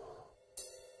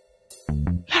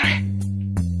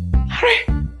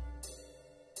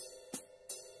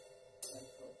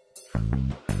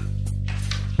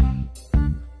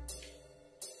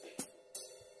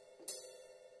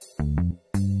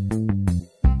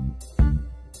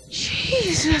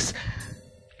 Jesus.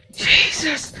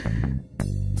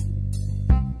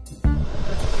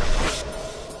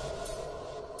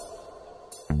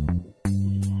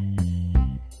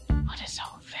 What is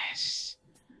all this?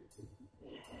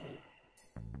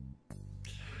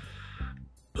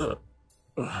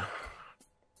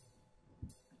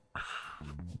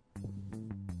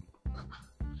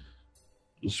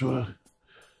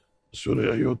 Sorry,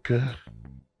 are you okay?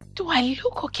 Do I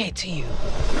look okay to you?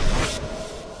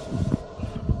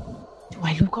 Do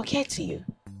I look okay to you?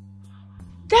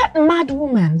 That mad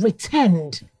woman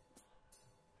returned.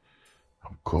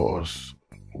 Of course.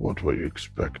 What were you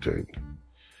expecting?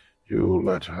 You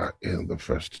let her in the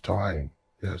first time.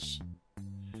 Yes.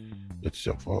 It's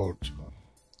your fault.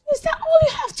 Is that all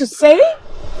you have to say?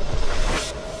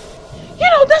 You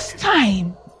know, this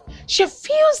time, she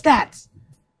feels that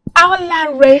our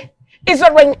Lanre is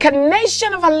a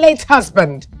reincarnation of her late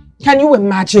husband. Can you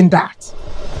imagine that?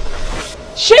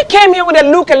 She came here with a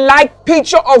look-alike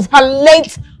picture of her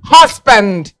late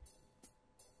husband.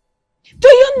 Do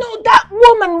you know that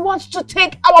woman wants to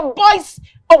take our boys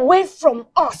away from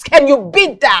us? Can you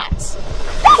beat that?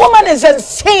 That woman is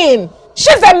insane.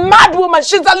 She's a mad woman.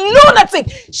 She's a lunatic.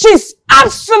 She's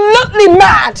absolutely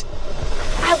mad.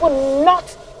 I will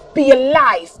not be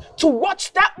alive to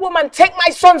watch that woman take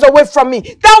my sons away from me.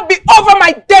 That will be over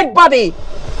my dead body.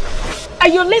 Are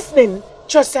you listening,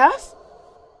 Joseph?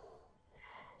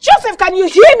 Joseph, can you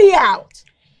hear me out?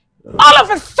 All of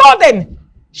a sudden,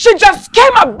 she just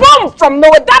came a bomb from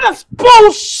nowhere. That is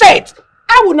bullshit.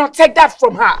 I will not take that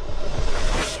from her.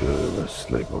 Shirley, let's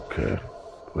sleep, okay?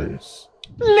 Please.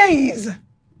 Please.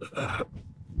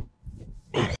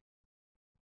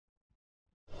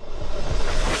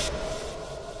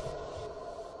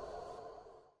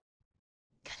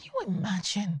 Can you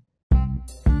imagine?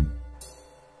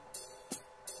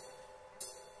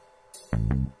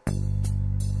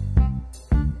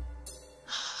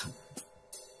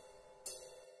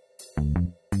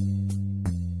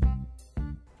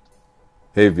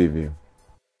 Hey, Vivi.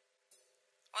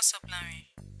 What's up, Larry?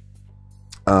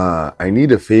 I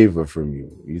need a favor from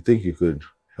you. You think you could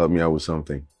help me out with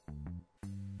something?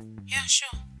 Yeah,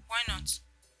 sure. Why not?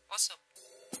 What's up?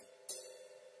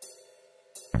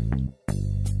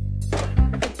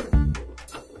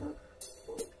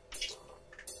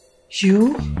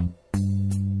 You?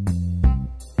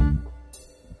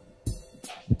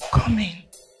 Come in.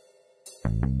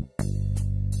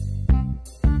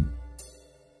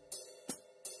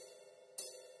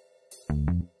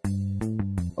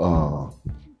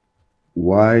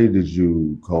 Why did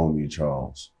you call me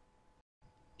Charles?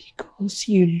 Because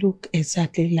you look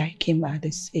exactly like him at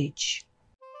this age.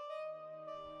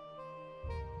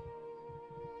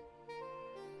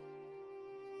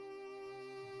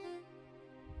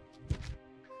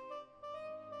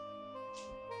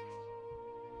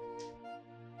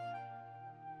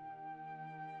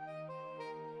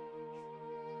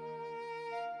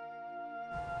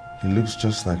 He looks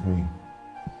just like me.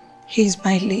 He's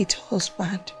my late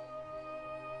husband.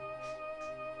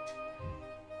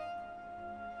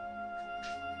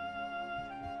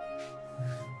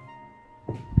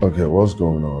 Okay, what's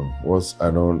going on? I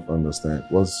don't understand.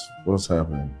 What's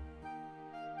happening?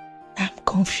 I'm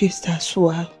confused as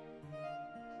well.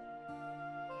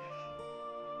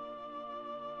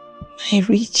 My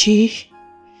Richie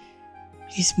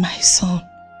is my son.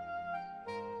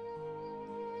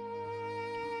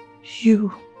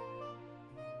 You.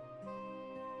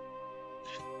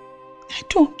 I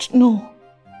don't know.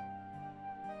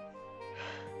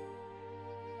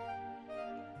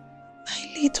 My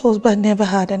late husband never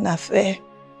had an affair.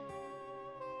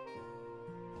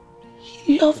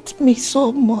 He loved me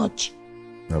so much.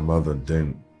 My mother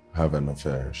didn't have an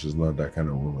affair. She's not that kind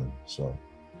of woman, so.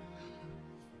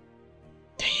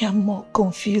 I am more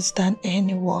confused than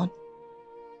anyone.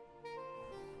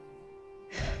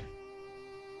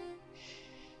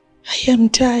 I am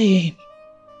dying.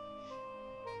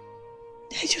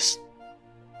 I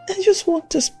just want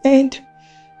to spend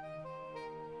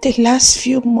the last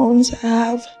few months I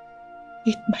have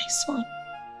with my son.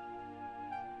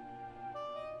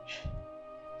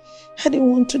 I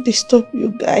didn't want to disturb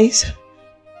you guys.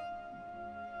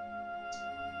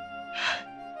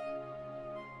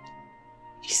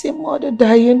 It's a mother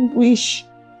dying wish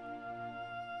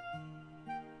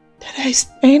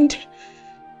that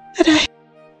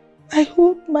I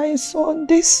hold my son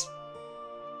this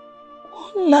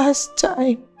one last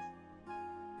time.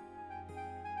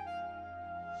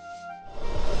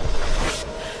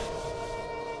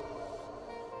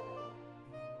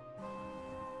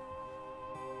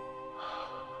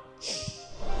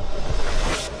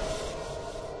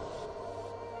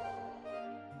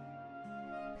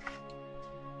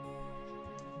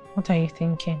 What are you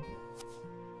thinking?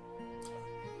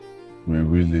 We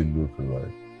really look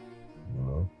alike, you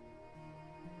know?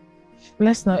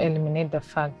 Let's not eliminate the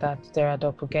fact that there are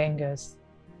doppelgangers.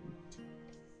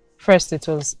 First it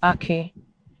was Aki,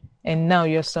 and now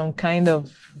you're some kind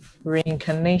of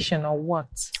reincarnation or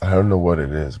what? I don't know what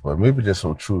it is, but maybe there's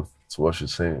some truth to what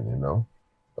she's saying, you know?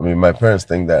 I mean, my parents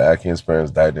think that Akin's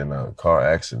parents died in a car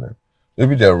accident.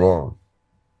 Maybe they're wrong.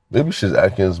 Maybe she's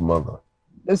Akin's mother.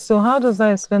 So how does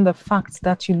that explain the fact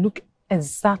that you look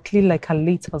exactly like her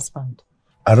late husband?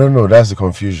 I don't know. That's the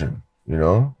confusion, you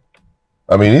know?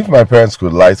 I mean, if my parents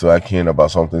could lie to Akin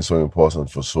about something so important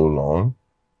for so long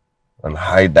and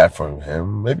hide that from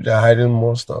him, maybe they're hiding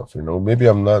more stuff, you know? Maybe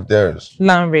I'm not theirs.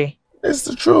 Lanre. It's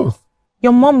the truth.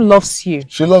 Your mom loves you.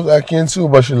 She loves Akin too,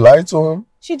 but she lied to him.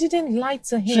 She didn't lie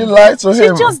to him. She lied to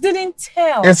him. She just didn't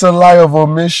tell. It's a lie of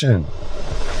omission.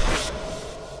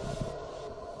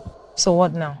 So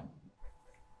what now?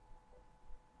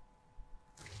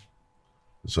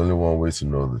 There's only one way to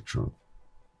know the truth,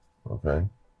 okay?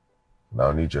 And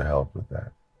I'll need your help with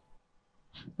that.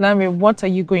 Lanre, what are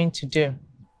you going to do?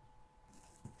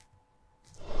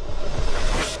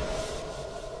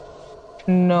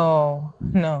 No,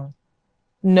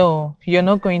 you're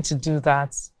not going to do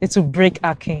that. It will break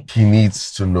Aki. He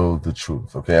needs to know the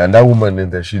truth, okay? And that woman in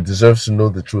there, she deserves to know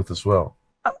the truth as well.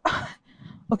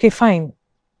 Okay, fine.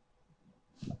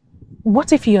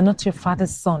 What if you're not your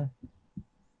father's son?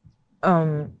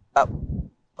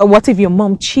 What if your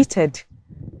mom cheated?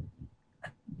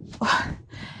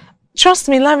 Trust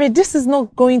me, Larry, this is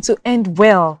not going to end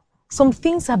well. Some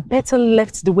things are better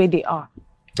left the way they are.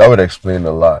 That would explain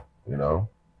a lot, you know?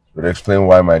 It would explain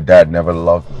why my dad never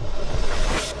loved me.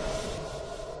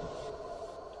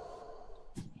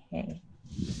 Hey,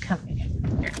 come here.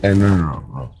 Hey,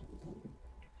 no.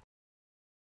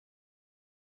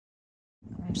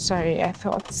 I'm sorry, I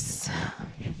thought...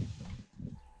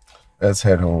 Let's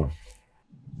head home.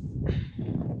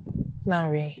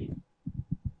 Larry,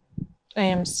 I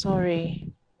am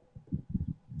sorry.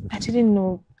 I didn't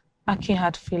know Aki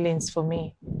had feelings for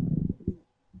me.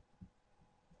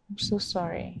 I'm so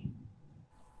sorry.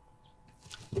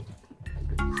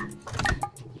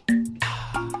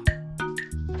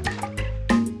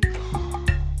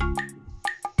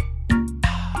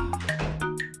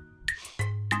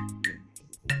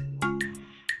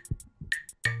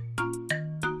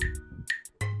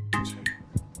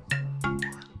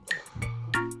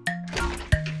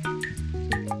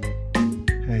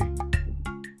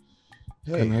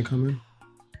 Can I come in?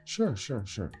 Sure.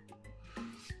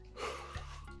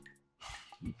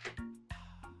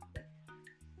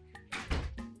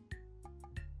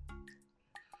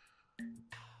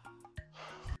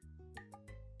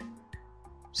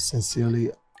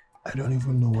 Sincerely, I don't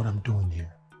even know what I'm doing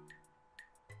here.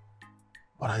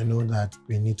 But I know that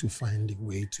we need to find a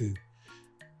way to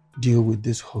deal with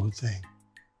this whole thing.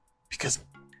 Because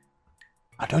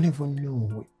I don't even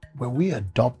know, were we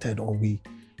adopted or we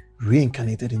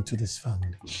reincarnated into this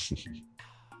family?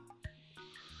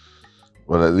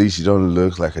 Well, at least you don't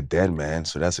look like a dead man,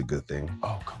 so that's a good thing.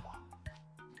 Oh, come on.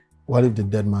 What if the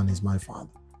dead man is my father?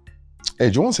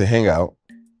 Hey, do you want to hang out?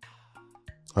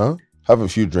 Huh? Have a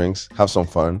few drinks, have some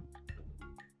fun.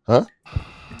 Huh?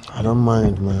 I don't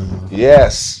mind, man.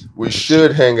 Yes, we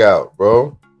should hang out,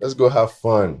 bro. Let's go have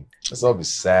fun. Let's not be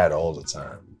sad all the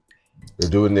time. They're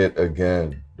doing it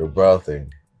again. The bro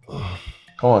thing.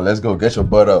 Come on, let's go. Get your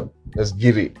butt up. Let's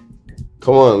get it.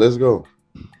 Come on, let's go.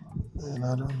 Man,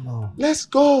 I don't know. Let's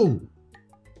go.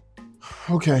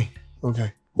 Okay.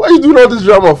 Why are you doing all this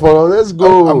drama for? Let's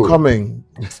go. I'm coming.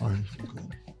 I'm fine.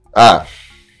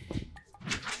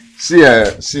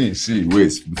 See,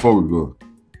 wait, before we go.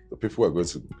 The people we're going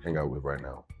to hang out with right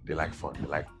now, they like fun. They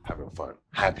like having fun.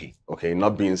 Happy, okay?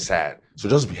 Not being sad. So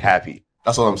just be happy.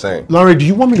 That's all I'm saying. Larry, do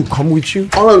you want me to come with you?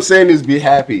 All I'm saying is be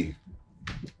happy.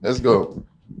 Let's go.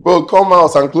 Bro, come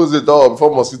out and close the door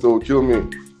before mosquito will kill me.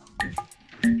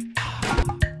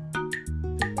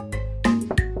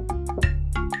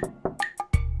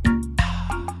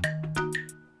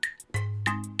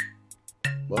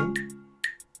 Mom?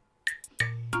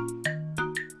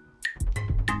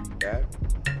 Dad?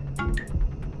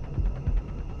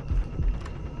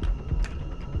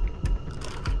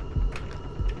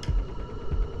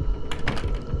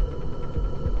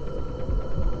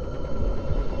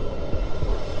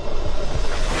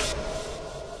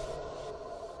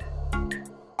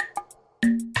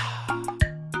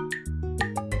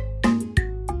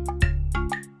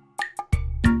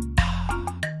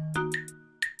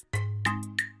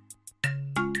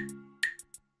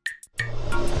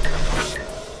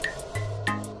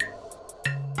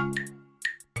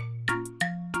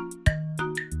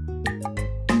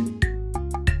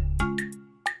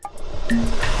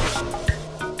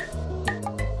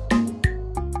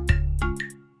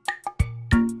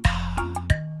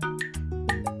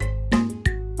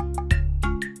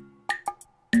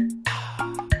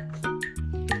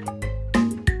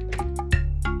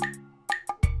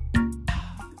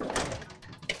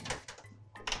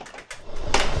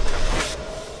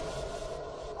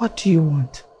 What do you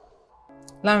want?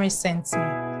 Larry sent me.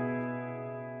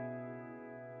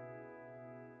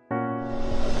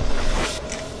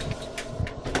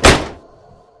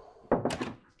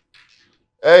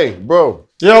 Hey, bro.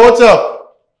 Yeah, what's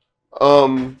up?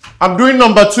 I'm doing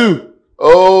number 2.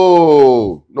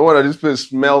 Oh, no wonder this place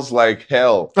smells like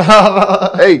hell.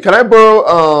 Hey, can I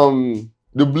borrow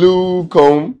the blue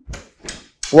comb?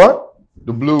 What?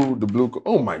 The blue comb.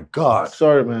 Oh my God.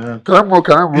 Sorry, man. Can I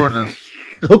borrow this?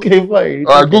 Okay, fine.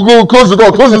 All right, go, close the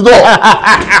door,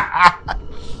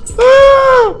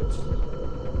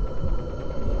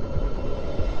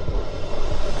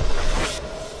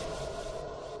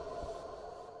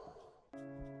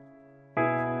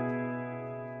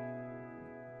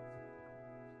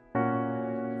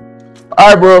 All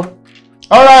right, bro.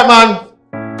 All right, man.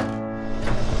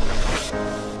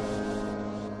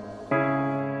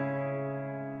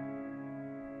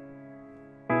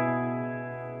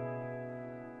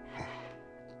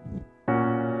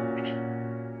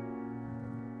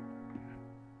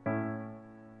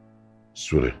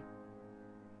 Sweetie,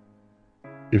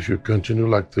 if you continue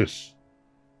like this,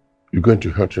 you're going to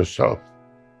hurt yourself.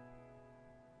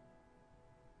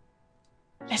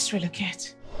 Let's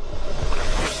relocate.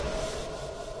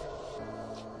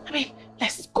 I mean,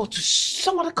 let's go to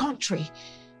some other country.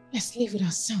 Let's live with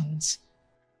our sons.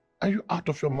 Are you out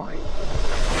of your mind?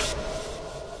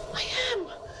 I am.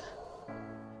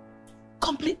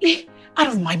 Completely out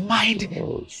of my mind.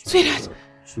 Oh, Sweetheart,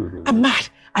 I'm mad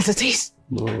as it is.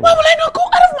 No. Why will I not go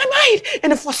out of my mind in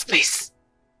the first place?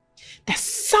 There's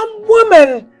some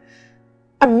woman,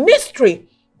 a mystery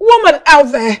woman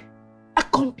out there, a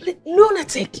complete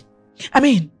lunatic. I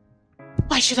mean,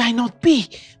 why should I not be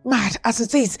mad as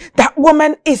it is? That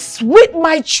woman is with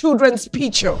my children's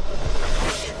picture.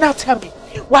 Now tell me,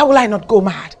 why will I not go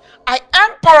mad? I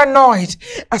am paranoid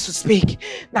as we speak.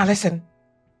 Now listen,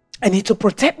 I need to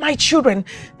protect my children.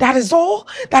 That is all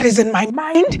that is in my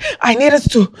mind. I need us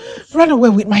to run away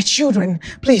with my children.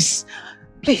 Please,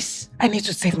 please, I need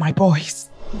to save my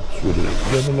boys. Sweetie,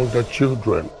 they're no longer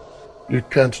children. You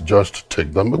can't just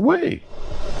take them away.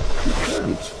 You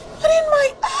can't. But in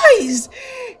my eyes,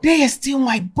 they are still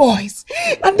my boys.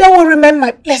 And they will remain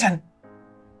my... Listen,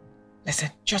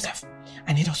 Joseph,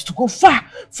 I need us to go far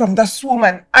from this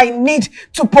woman. I need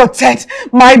to protect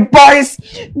my boys.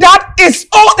 That is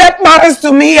all that matters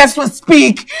to me as we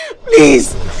speak.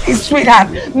 Please,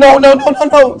 sweetheart. No,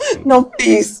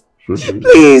 please. Sweetie,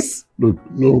 please. Look,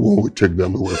 no one will take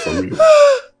them away from you.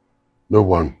 No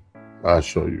one. I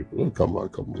assure you. Oh, come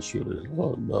on, sweetie.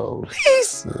 Oh, no.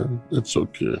 Please. It's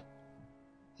okay.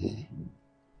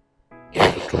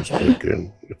 Trust me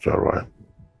again. It's all right.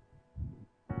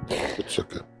 It's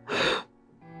okay.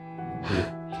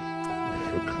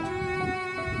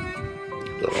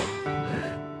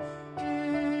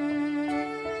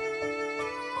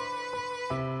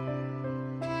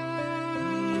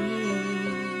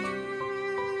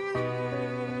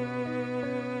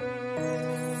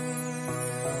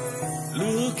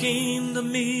 Look in the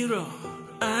mirror,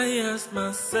 I ask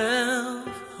myself,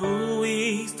 who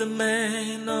is the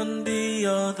man on the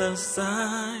other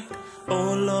side?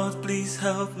 Oh Lord, please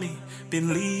help me,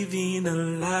 been living a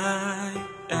lie.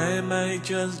 Am I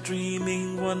just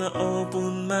dreaming, wanna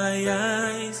open my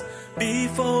eyes?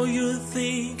 Before you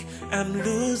think I'm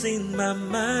losing my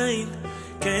mind,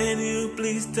 can you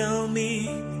please tell me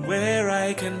where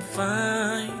I can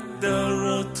find the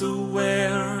road to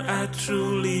where I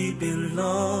truly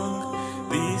belong?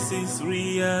 This is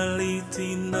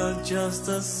reality, not just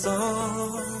a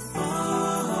song.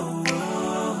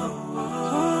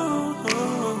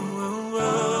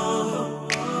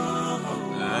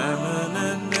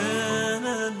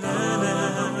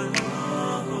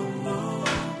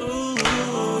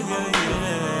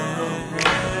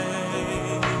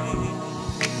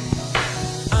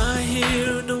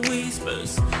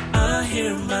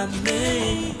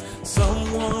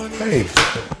 Hey,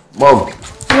 Mom.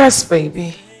 Yes,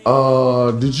 baby.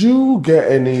 Did you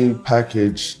get any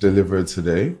package delivered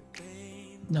today?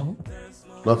 No.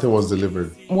 Nothing was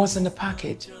delivered? What's in the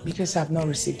package? Because I've not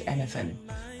received anything.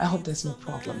 I hope there's no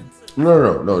problem.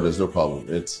 No, there's no problem.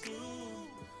 It's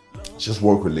just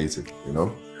work related, you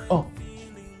know? Oh,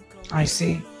 I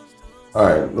see.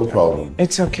 Alright, no problem.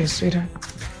 It's okay, sweetheart.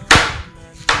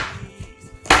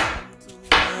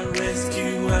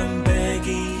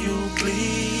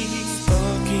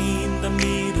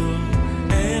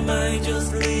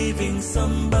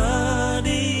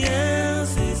 Somebody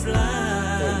else's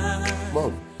life.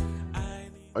 Mom,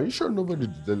 are you sure nobody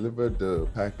delivered the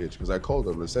package? Because I called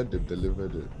them, they said they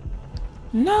delivered it.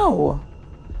 No.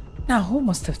 Now, who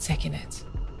must have taken it?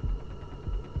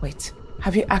 Wait,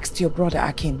 have you asked your brother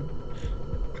Akin?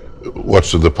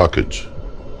 What's in the package?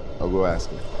 I'll go ask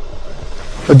him.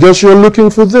 I guess you're looking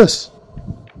for this.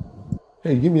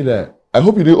 Hey, give me that. I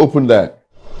hope you didn't open that.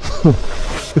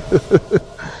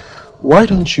 Why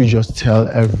don't you just tell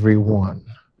everyone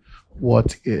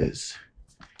what is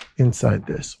inside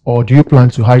this? Or do you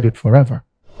plan to hide it forever?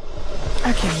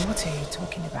 Akin, what are you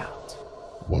talking about?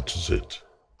 What is it?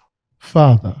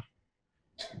 Father,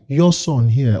 your son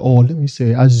here, or let me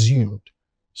say assumed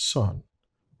son,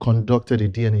 conducted a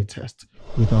DNA test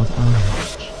without our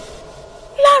knowledge.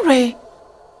 Larry,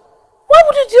 why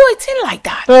would you do a thing like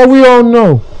that? We all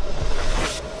know.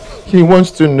 He wants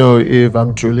to know if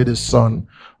I'm truly the son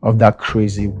of that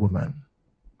crazy woman.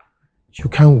 You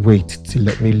can't wait to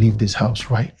let me leave this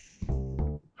house, right?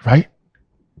 Right?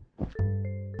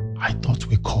 I thought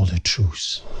we called a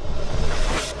truce.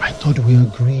 I thought we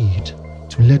agreed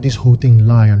to let this whole thing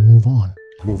lie and move on.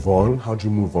 Move on? How'd you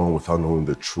move on without knowing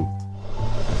the truth?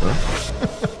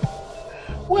 Huh?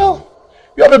 Well,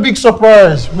 you have a big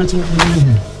surprise waiting for you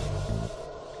here.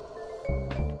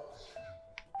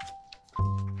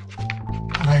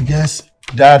 I guess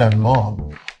Dad and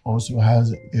Mom also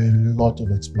has a lot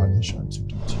of explanation to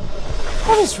do too.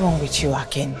 What is wrong with you,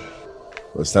 Akin?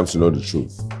 Well, it's time to know the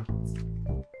truth.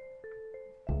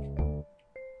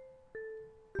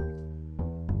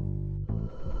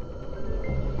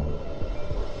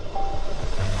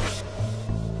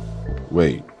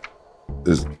 Wait,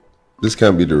 this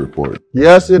can't be the report.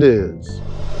 Yes, it is.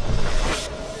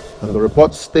 And the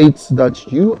report states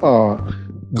that you are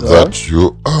That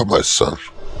you are my son.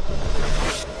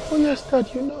 Oh yes, Dad,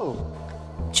 you know.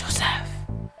 Joseph,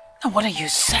 now what are you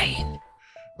saying?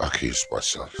 Aki is my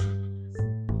son.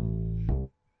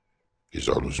 He's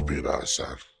always been our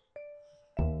son.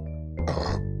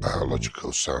 Our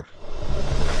biological son.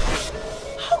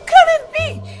 How can it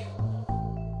be?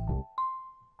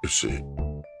 You see,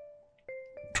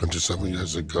 27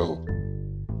 years ago,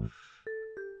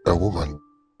 a woman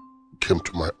came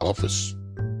to my office.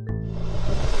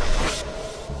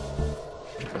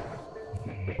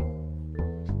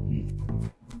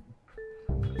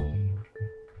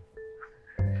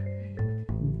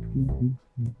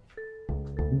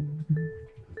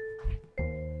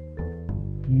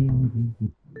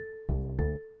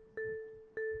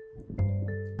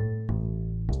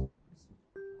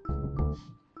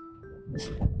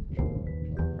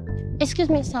 Excuse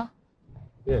me, sir.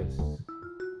 Yes.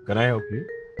 Can I help you?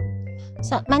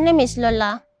 Sir, my name is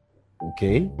Lola.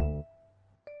 Okay.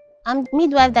 I'm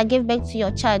midwife that gave birth to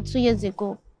your child 2 years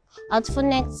ago at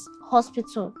Phoenix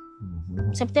Hospital.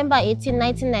 September 18,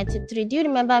 1993. Do you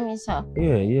remember me, sir?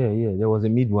 Yeah. There was a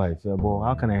midwife. But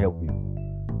how can I help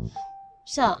you?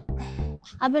 Sir,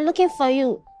 I've been looking for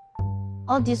you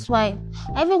all this while.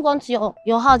 I even gone to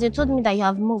your house. You told me that you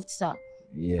have moved, sir.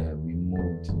 Yeah, we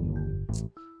moved.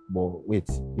 But wait,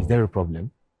 is there a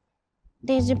problem?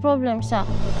 There is a problem, sir.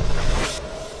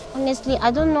 Honestly,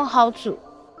 I don't know how to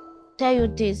tell you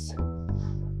this.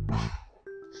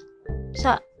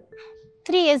 Sir,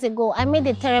 3 years ago, I made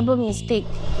a terrible mistake.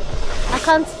 I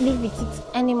can't live with it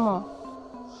anymore.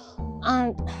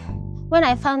 And when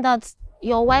I found out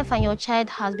your wife and your child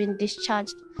has been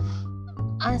discharged,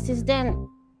 and since then,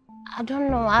 I don't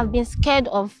know, I've been scared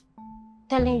of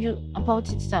telling you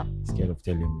about it, sir. Scared of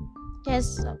telling me? Yes,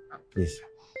 sir. Please.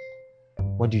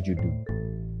 What did you do?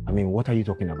 I mean, what are you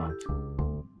talking about?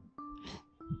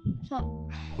 Sir.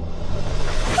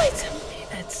 Wait a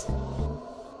minute.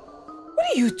 What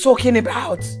are you talking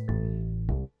about?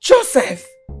 Joseph!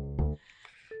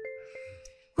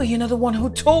 Well, you're not the one who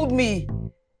told me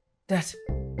that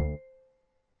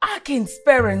Akin's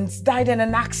parents died in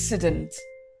an accident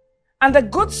and the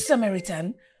Good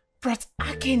Samaritan brought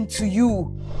Akin to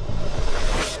you.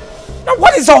 Now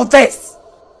what is all this?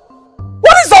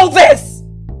 What is all this?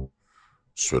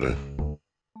 Sweetie,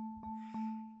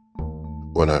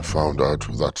 when I found out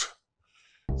that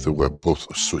they were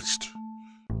both switched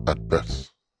at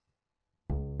birth,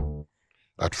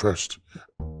 at first,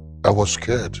 I was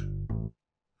scared.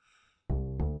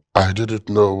 I didn't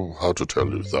know how to tell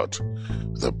you that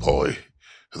the boy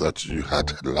that you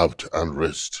had loved and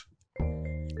raised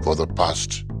for the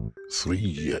past 3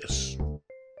 years,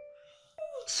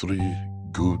 3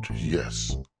 good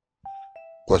years,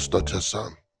 was not your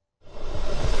son.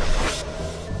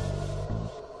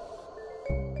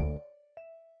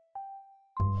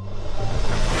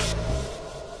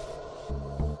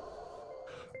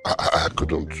 I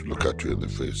couldn't look at you in the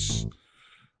face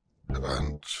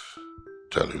and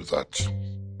tell you that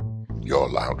your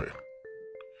Lowry,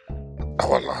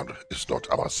 our Lowry, is not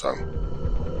our son.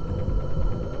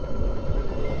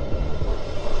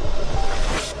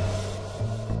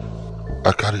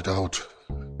 I carried out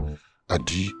a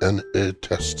DNA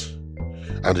test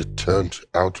and it turned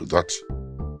out that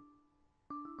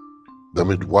the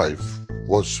midwife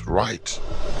was right.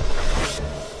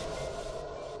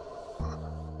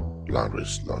 Lowry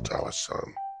is not our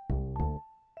son.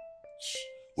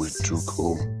 We took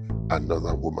home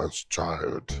another woman's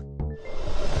child.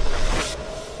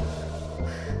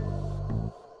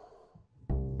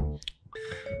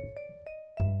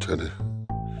 Teddy,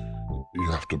 you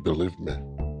have to believe me.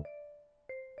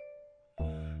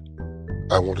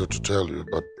 I wanted to tell you,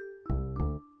 but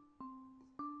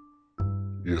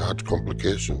you had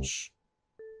complications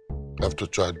after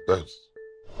childbirth.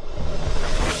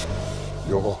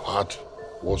 Your heart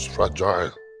was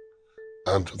fragile,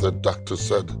 and the doctor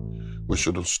said we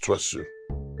shouldn't stress you.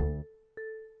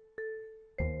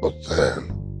 But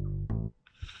then,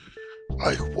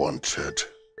 I wanted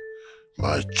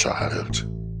my child,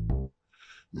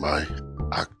 my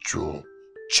actual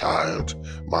child,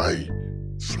 my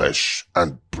flesh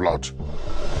and blood.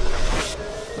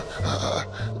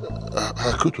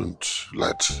 I couldn't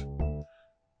let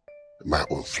my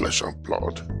own flesh and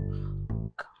blood,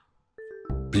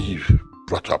 be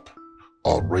brought up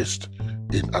or raised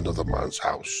in another man's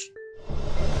house.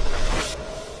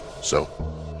 So,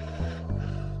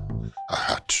 I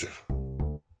had to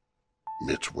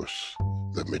meet with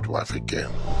the midwife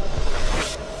again.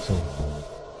 So,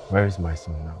 where is my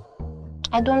son now?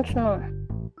 I don't know.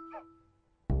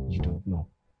 You don't know?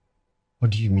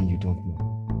 What do you mean you don't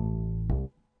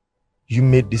know? You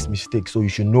made this mistake, so you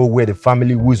should know where the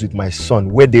family who is with my son,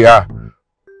 where they are.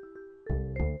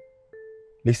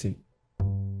 Listen,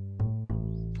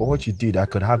 for what you did, I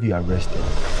could have you arrested,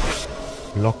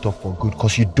 locked up for good,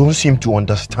 because you don't seem to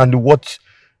understand what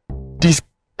this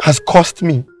has cost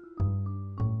me.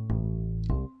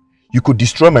 You could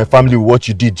destroy my family with what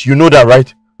you did. You know that,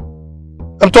 right?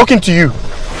 I'm talking to you.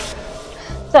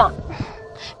 Sir,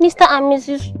 Mr. and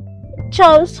Mrs.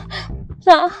 Charles,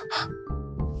 sir,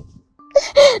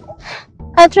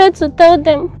 I tried to tell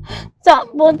them, sir,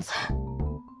 but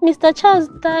Mr. Charles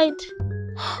died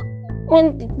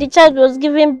when the child was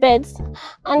giving birth,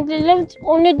 and they left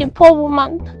only the poor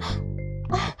woman.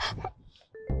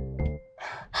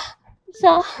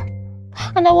 Sir,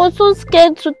 and I was so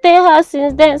scared to tell her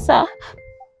since then, sir.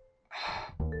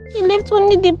 He left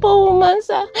only the poor woman,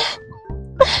 sir.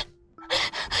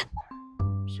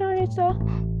 Sorry, sir.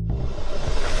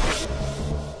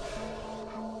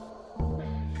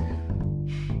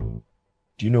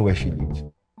 Do you know where she lives?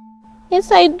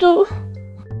 Yes, I do.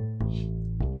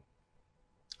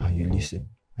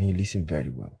 And you listen very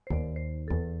well.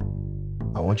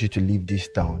 I want you to leave this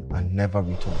town and never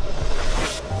return.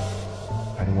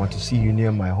 I don't want to see you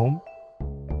near my home.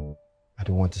 I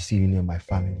don't want to see you near my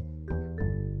family.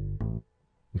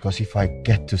 Because if I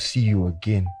get to see you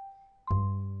again,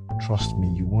 trust me,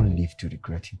 you won't live to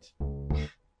regret it.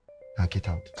 Now get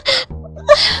out.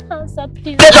 Sir,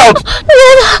 please. Get out!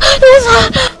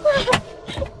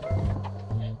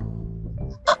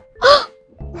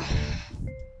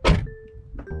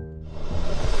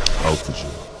 How could you?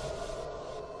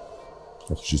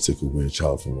 How could you take away a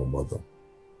child from a mother?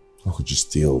 How could you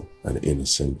steal an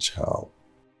innocent child?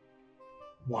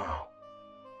 Wow.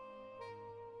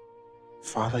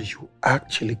 Father, you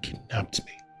actually kidnapped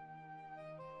me.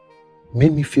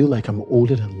 Made me feel like I'm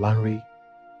older than Larry.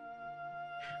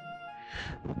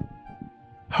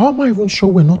 How am I even sure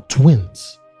we're not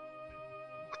twins?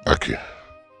 Aki,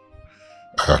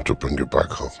 I have to bring you back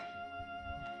home.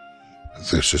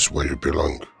 This is where you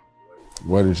belong.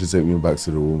 Why didn't you take me back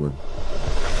to the woman?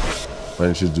 Why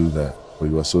didn't you do that? But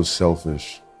you are so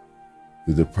selfish.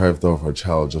 You deprived her of her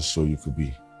child just so you could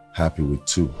be happy with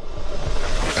two.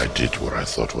 I did what I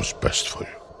thought was best for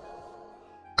you.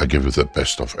 I gave you the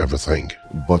best of everything.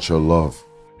 But your love.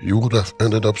 You would have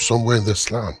ended up somewhere in the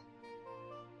slum.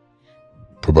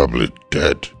 Probably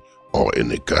dead or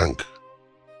in a gang.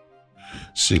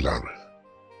 See, Larry,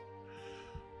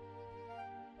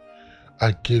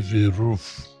 I gave you a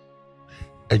roof,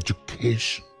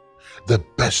 education, the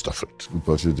best of it.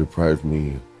 But you deprived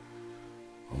me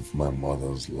of my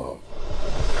mother's love.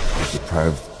 You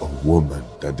deprived a woman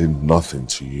that did nothing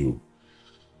to you.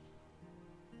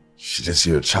 She just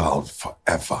your child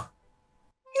forever.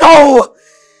 No!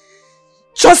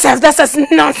 Joseph, this is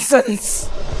nonsense.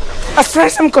 As far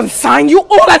as I'm concerned, you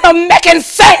all are not making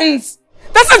sense.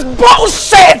 This is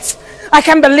bullshit. I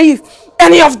can't believe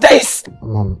any of this.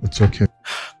 Mom, it's okay.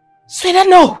 Sweetheart,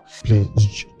 no.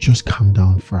 Please, just calm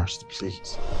down first,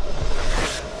 please.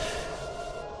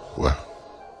 Well,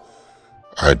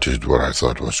 I did what I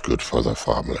thought was good for the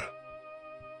family.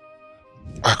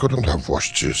 I couldn't have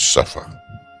watched you suffer.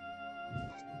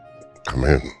 I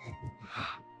mean,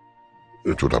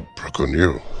 it would have broken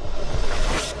you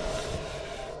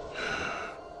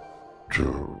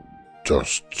to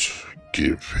just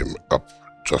give him up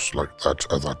just like that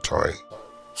at that time.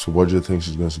 So what do you think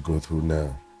she's going to go through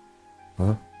now?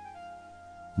 Huh?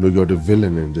 No, you're the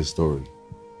villain in this story.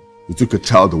 You took a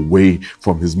child away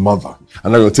from his mother,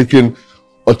 and now you're taking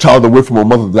a child away from a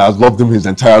mother that has loved him his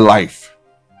entire life.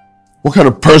 What kind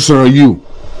of person are you?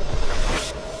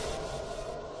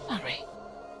 Larry,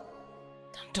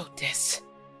 don't do this.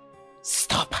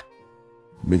 Stop.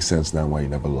 Makes sense now why you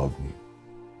never loved me.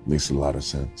 Makes a lot of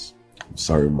sense. I'm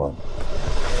sorry, Mom.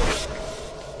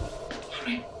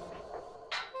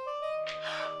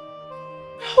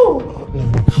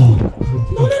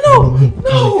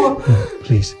 No.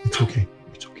 Please, it's okay.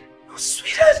 It's okay.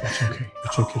 Sweetheart. It's okay.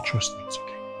 It's okay. Trust me. It's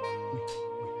okay.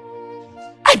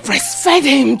 I breastfed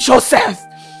him, Joseph.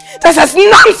 This is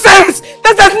nonsense.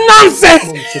 This is nonsense.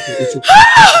 Mom, it's okay. It's okay.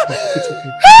 It's okay.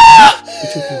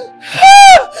 It's okay.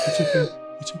 It's okay.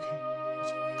 It's okay.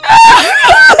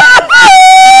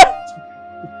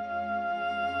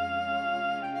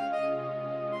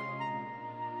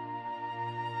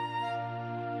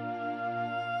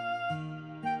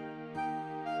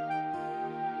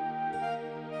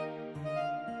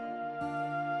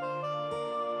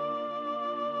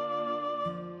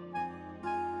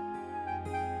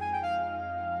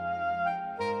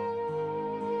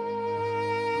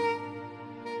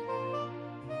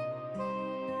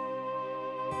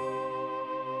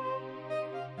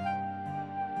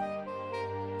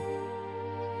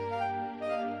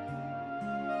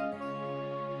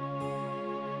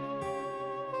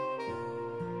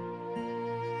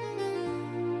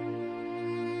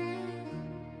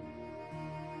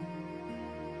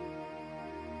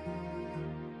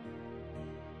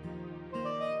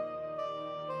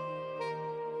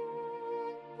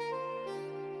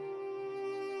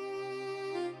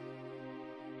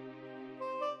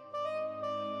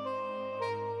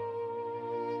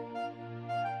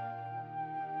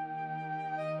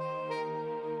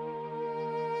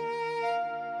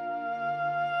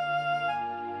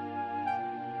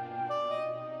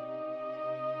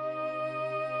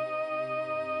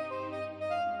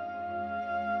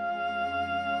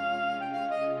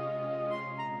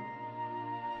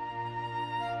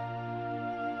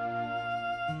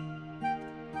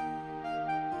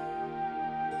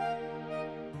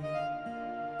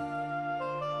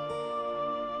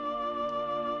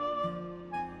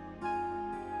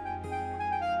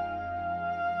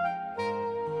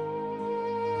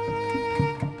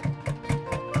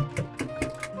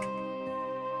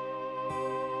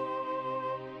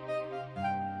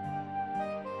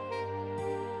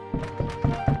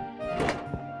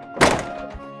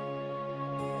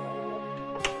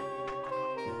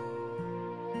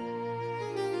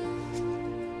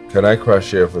 Can I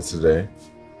crash here for today?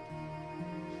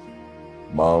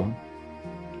 Mom?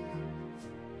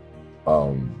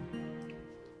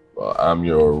 Well, I'm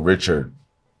your Richard.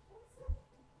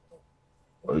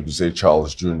 Or you could say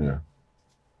Charles Jr.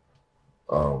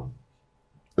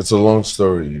 It's a long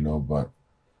story, you know, but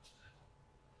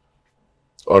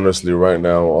honestly, right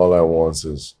now, all I want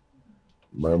is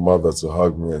my mother to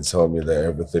hug me and tell me that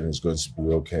everything is going to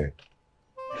be okay.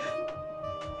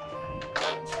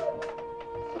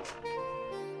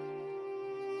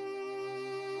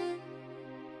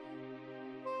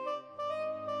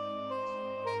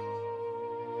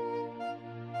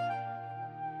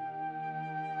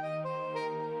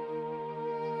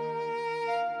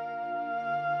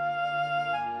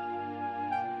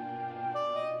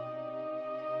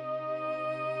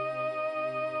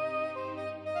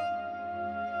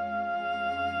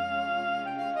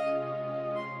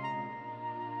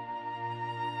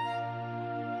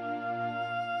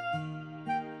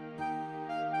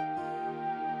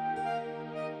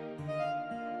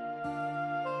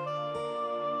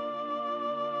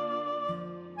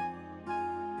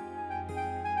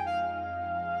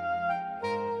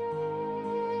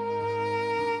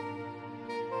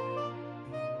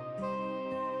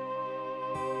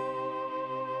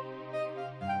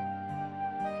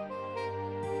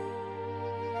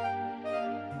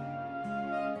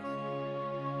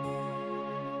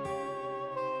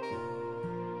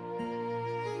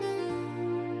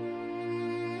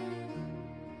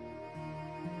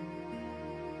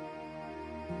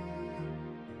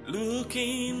 Look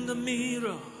in the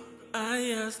mirror,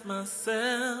 I ask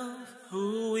myself,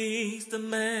 who is the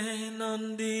man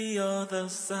on the other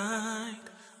side?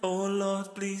 Oh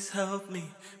Lord, please help me,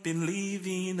 been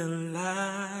living a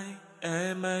lie.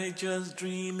 Am I just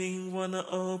dreaming, wanna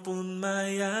open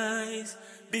my eyes?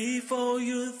 Before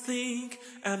you think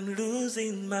I'm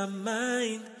losing my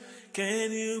mind,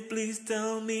 can you please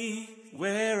tell me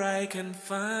where I can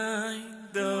find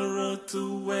the road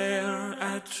to where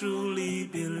I truly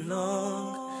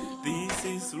belong? This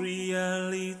is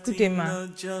reality, Good day, ma.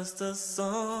 not just a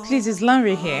song. Please, is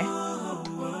Lanre here?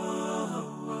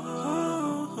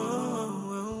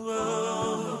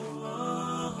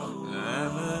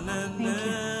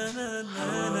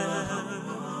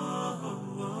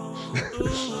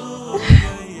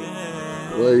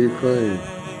 Why are you crying?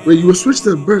 Wait, you were switched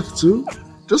at birth too?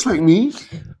 Just like me?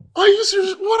 Are you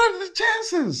serious? What are the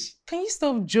chances? Can you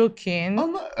stop joking?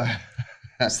 I'm not.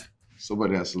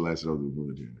 Somebody has to lighten up the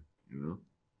mood here, you know?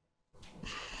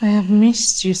 I have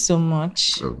missed you so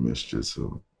much. I've missed you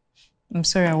too. I'm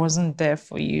sorry I wasn't there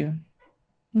for you.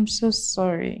 I'm so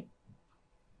sorry.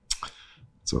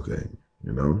 It's okay,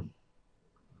 you know?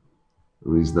 At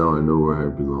least now I know where I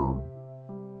belong.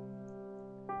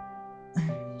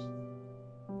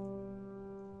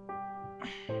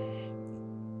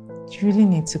 You really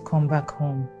need to come back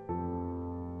home.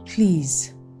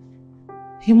 Please.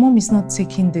 Your mom is not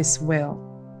taking this well.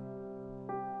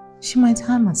 She might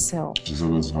harm herself. She's not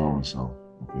going to harm herself,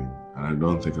 okay? And I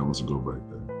don't think I want to go back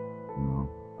there, you know?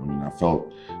 I mean, I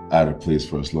felt out of place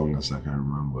for as long as I can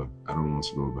remember. I don't want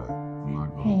to go back. I'm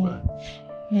not going back.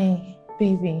 Hey,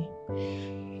 baby.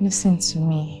 Listen to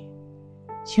me.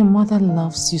 Your mother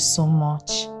loves you so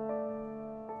much.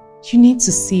 You need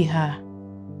to see her.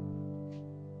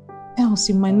 Else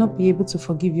you might not be able to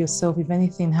forgive yourself if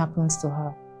anything happens to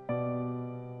her.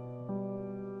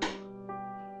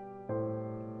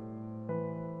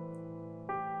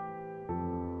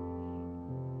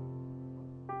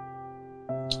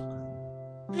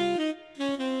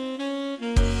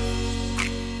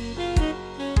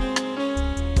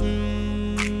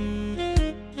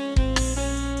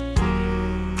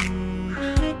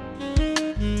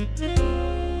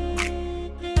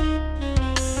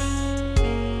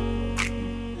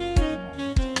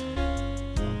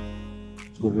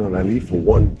 I leave for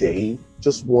one day,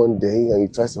 just one day, and you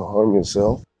try to harm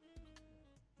yourself?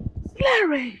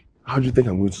 Larry! How do you think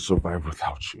I'm going to survive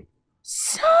without you?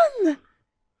 Son! Yes.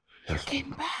 You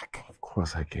came back. Of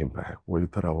course I came back. Well, you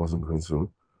thought I wasn't going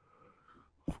to?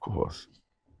 Of course.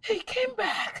 He came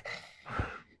back.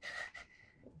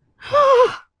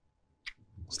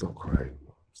 Stop crying.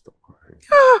 Stop crying.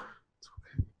 It's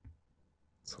okay.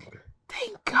 It's okay.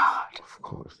 Thank God. Of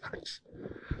course.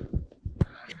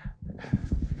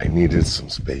 I needed some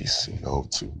space, you know,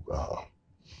 to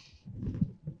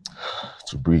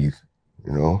breathe,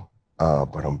 you know.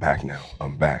 But I'm back now.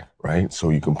 I'm back, right?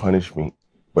 So you can punish me,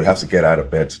 but you have to get out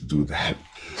of bed to do that.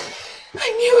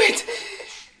 I knew it.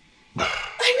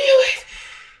 I knew it.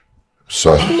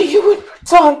 son. You would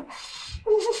return.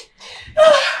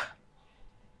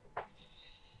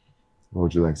 What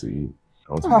would you like to eat?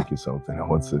 I want to make you something. I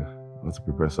want to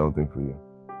prepare something for you.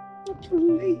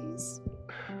 Please.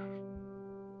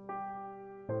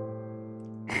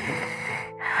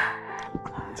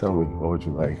 Tell me, what would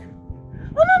you like?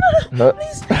 No.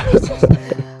 Please.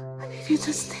 I need you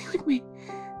to stay with me.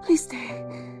 Please stay.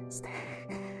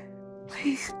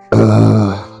 Please.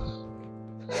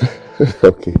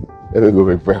 Okay. Let me go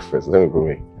make breakfast. Let me go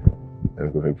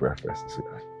make breakfast.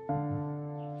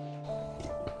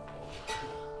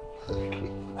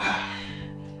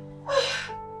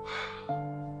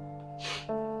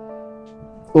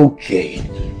 Okay.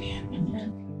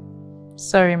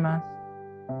 Sorry, ma.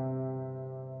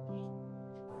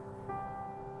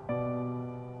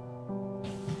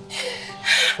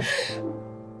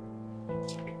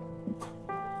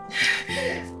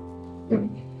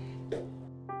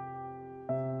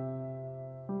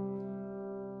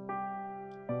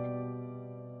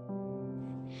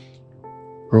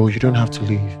 Bro, you don't have to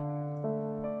leave.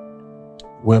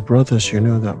 We're brothers, you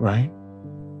know that, right?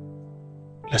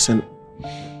 Listen,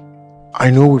 I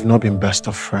know we've not been best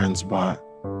of friends, but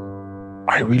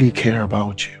I really care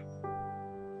about you.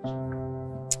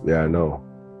 Yeah, I know.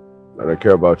 And I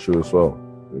care about you as well,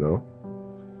 you know?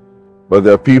 But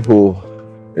there are people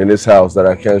in this house that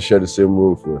I can't share the same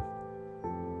roof with,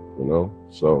 you know?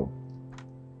 So,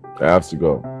 I have to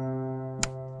go.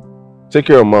 Take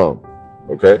care of Mom,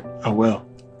 okay? I will.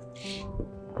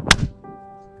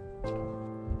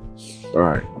 All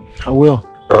right. I will.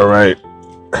 All right.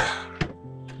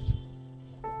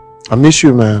 I miss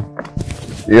you, man.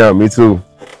 Yeah, me too.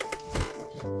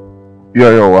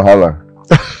 Yo, wahala.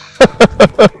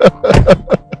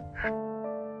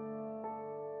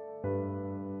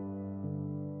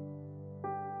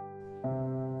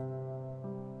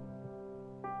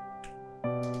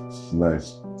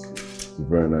 Nice.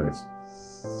 Very nice.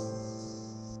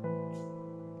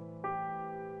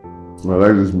 I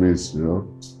like this meat, you know.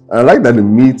 I like that the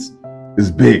meat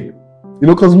is big. You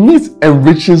know, because meat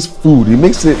enriches food. It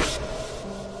makes it...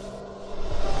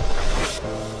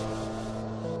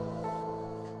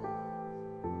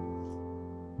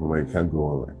 Mama, you can't go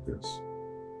on like this.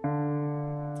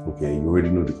 Okay, you already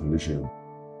know the condition.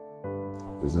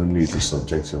 There's no need to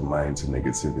subject your mind to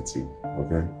negativity,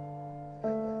 okay?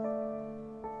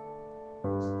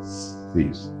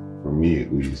 Please, for me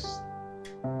at least.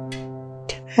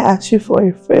 Can I ask you for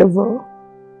a favor?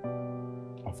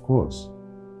 Of course.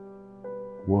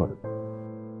 What?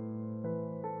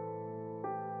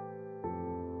 I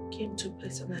came to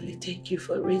personally thank you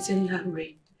for raising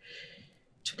Larry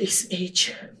to this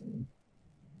age.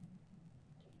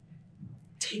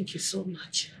 Thank you so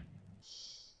much.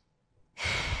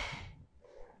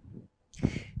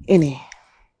 Ini,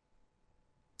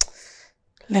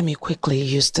 let me quickly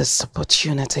use this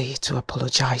opportunity to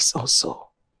apologize also.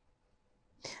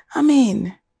 I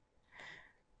mean,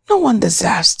 no one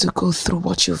deserves to go through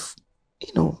what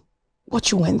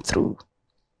what you went through.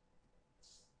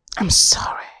 I'm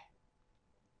sorry.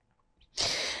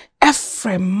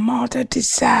 Every mother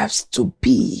deserves to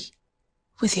be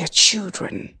with their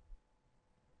children.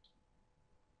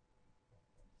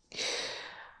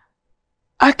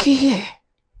 Aki here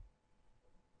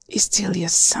is still your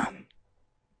son.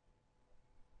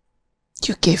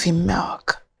 You gave him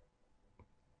milk.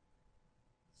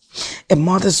 A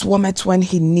mother's vomit when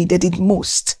he needed it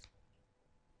most.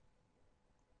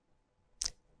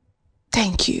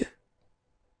 Thank you.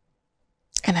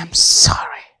 And I'm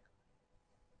sorry.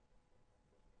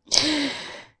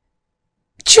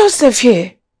 Joseph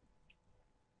here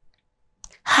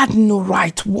had no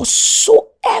right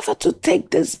whatsoever to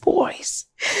take these boys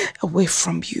away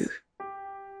from you.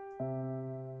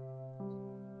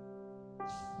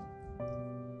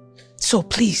 So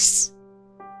please,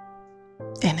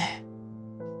 Ene,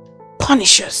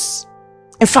 punish us.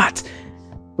 In fact,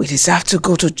 we deserve to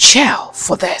go to jail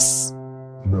for this.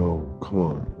 No, come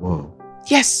on, Mom.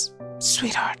 Yes,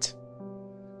 sweetheart.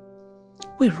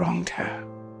 We wronged her.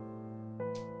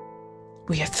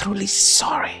 We are truly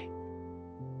sorry.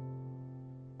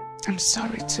 I'm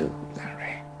sorry too,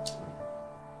 Larry.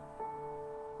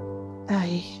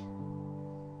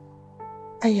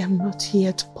 I am not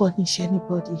here to punish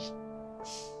anybody.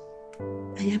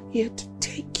 I am here to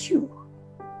thank you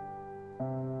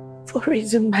for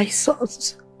raising my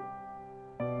sons.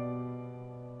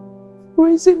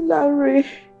 Raising Larry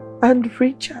and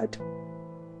Richard.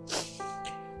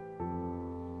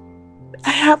 I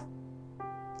have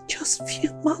just a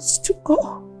few months to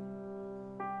go.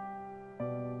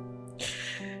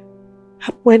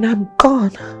 And when I'm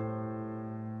gone,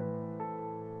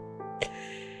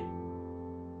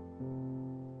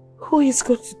 Who is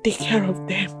going to take care of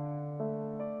them?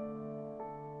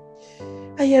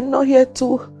 I am not here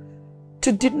to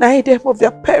deny them of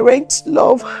their parents'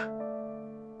 love.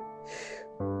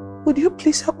 Would you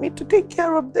please help me to take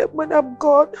care of them when I'm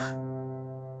gone?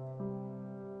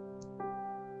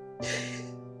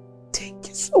 Thank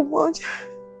you so much.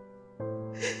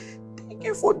 Thank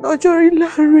you for nurturing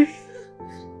Larry.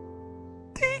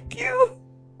 Thank you.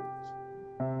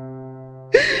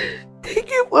 Thank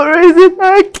you for raising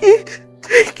Aki.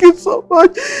 Thank you so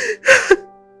much.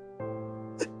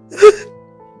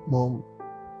 Mom,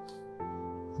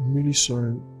 I'm really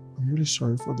sorry. I'm really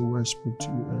sorry for the way I spoke to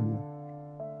you earlier.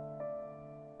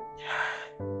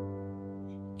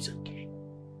 It's okay.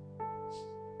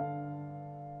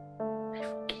 I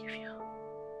forgive you.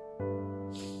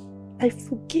 I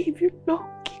forgave you long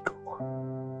ago.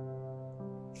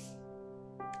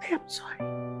 I am sorry.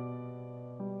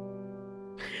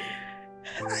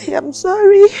 I am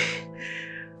sorry.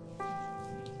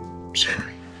 I'm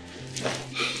sorry.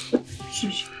 So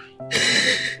sorry.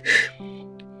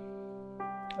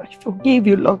 I forgave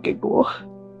you long ago.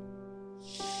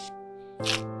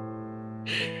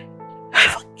 I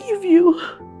forgive you.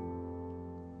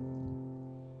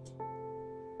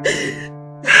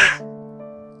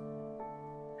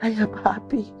 I am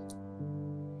happy.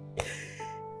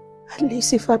 At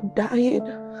least if I'm dying,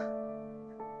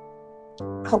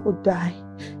 I will die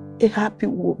a happy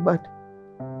woman.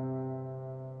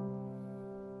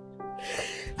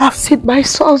 I've seen my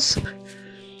sons.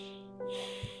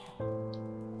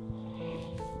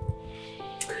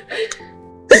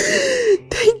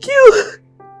 Thank you.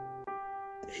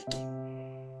 Thank you.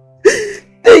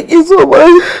 Thank you so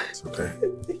much. It's okay.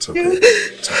 It's okay.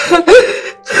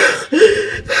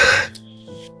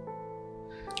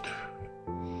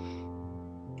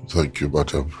 Thank you,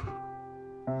 madam.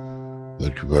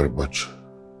 Thank you very much.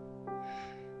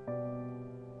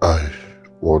 I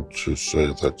want to say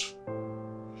that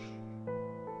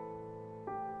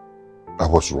I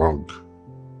was wrong.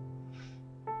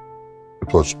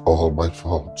 It was all my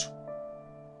fault.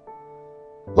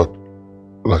 But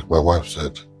like my wife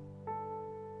said,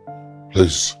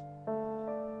 please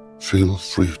feel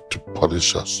free to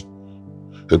punish us.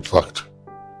 In fact,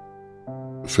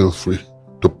 feel free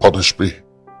to punish me.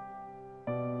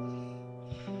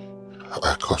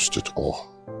 I caused it all.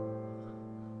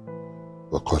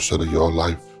 But concerning your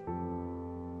life,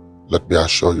 let me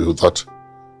assure you that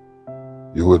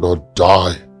you will not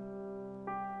die.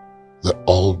 The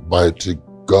Almighty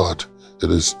God, in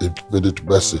His infinite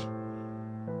mercy,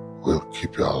 will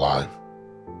keep you alive.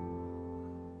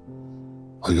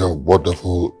 For your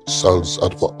wonderful sons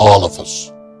and for all of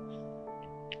us.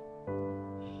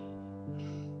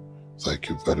 Thank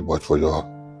you very much for your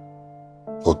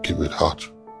forgiving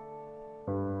heart,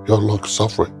 your long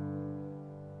suffering,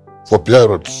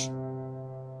 forbearance.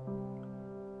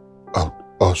 I would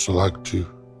also like to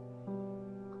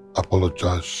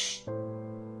apologize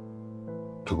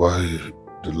to my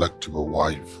delectable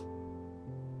wife.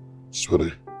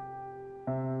 Sweetie,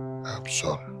 I'm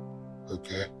sorry,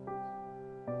 okay?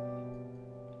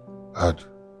 And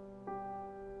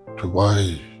to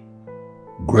my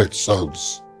great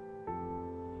sons,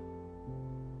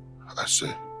 I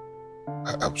say,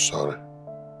 I'm sorry.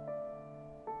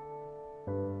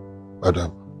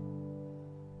 Madam,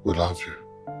 we love you.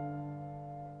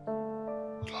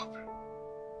 We love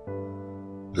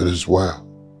you. It is well.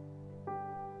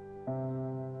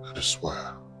 It is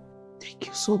well. Thank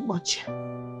you so much.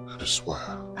 It is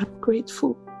well. I'm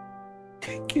grateful.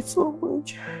 Thank you so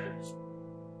much.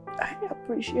 I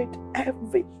appreciate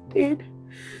everything.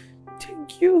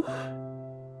 Thank you.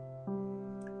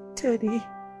 Teddy,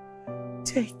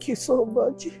 thank you so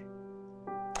much.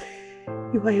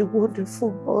 You are a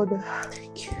wonderful mother.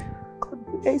 Thank you. God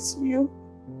bless you.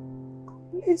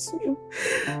 God bless you.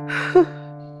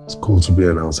 It's cool to be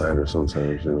an outsider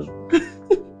sometimes, you know.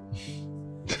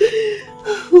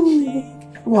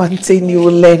 One thing you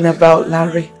will learn about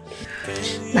Larry.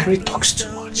 Larry talks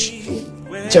too much.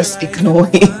 Just ignore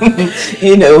him.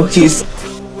 You know, he's...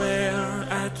 Where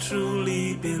I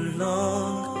truly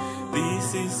belong.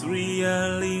 This is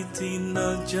reality,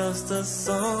 not just a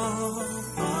song.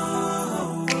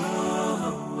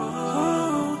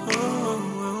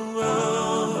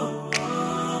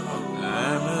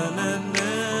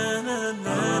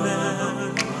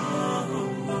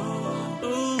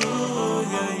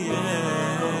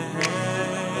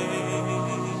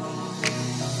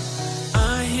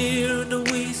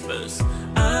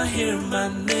 I hear my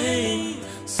name,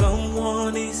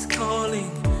 someone is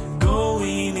calling,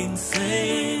 going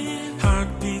insane.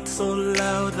 Heartbeat so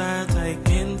loud that I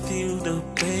can feel the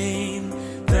pain.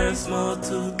 There's more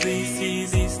to this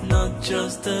not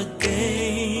just a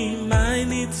game. I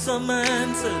need some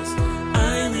answers,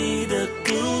 I need a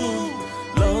clue.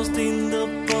 Lost in the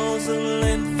puzzle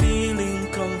and feeling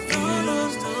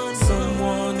confused.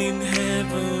 Someone in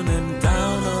heaven and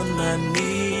down on my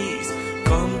knees.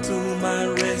 Come to my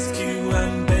rescue,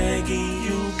 I'm begging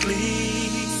you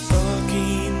please. Stuck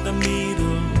in the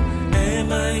middle,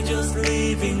 am I just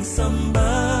leaving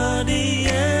somebody?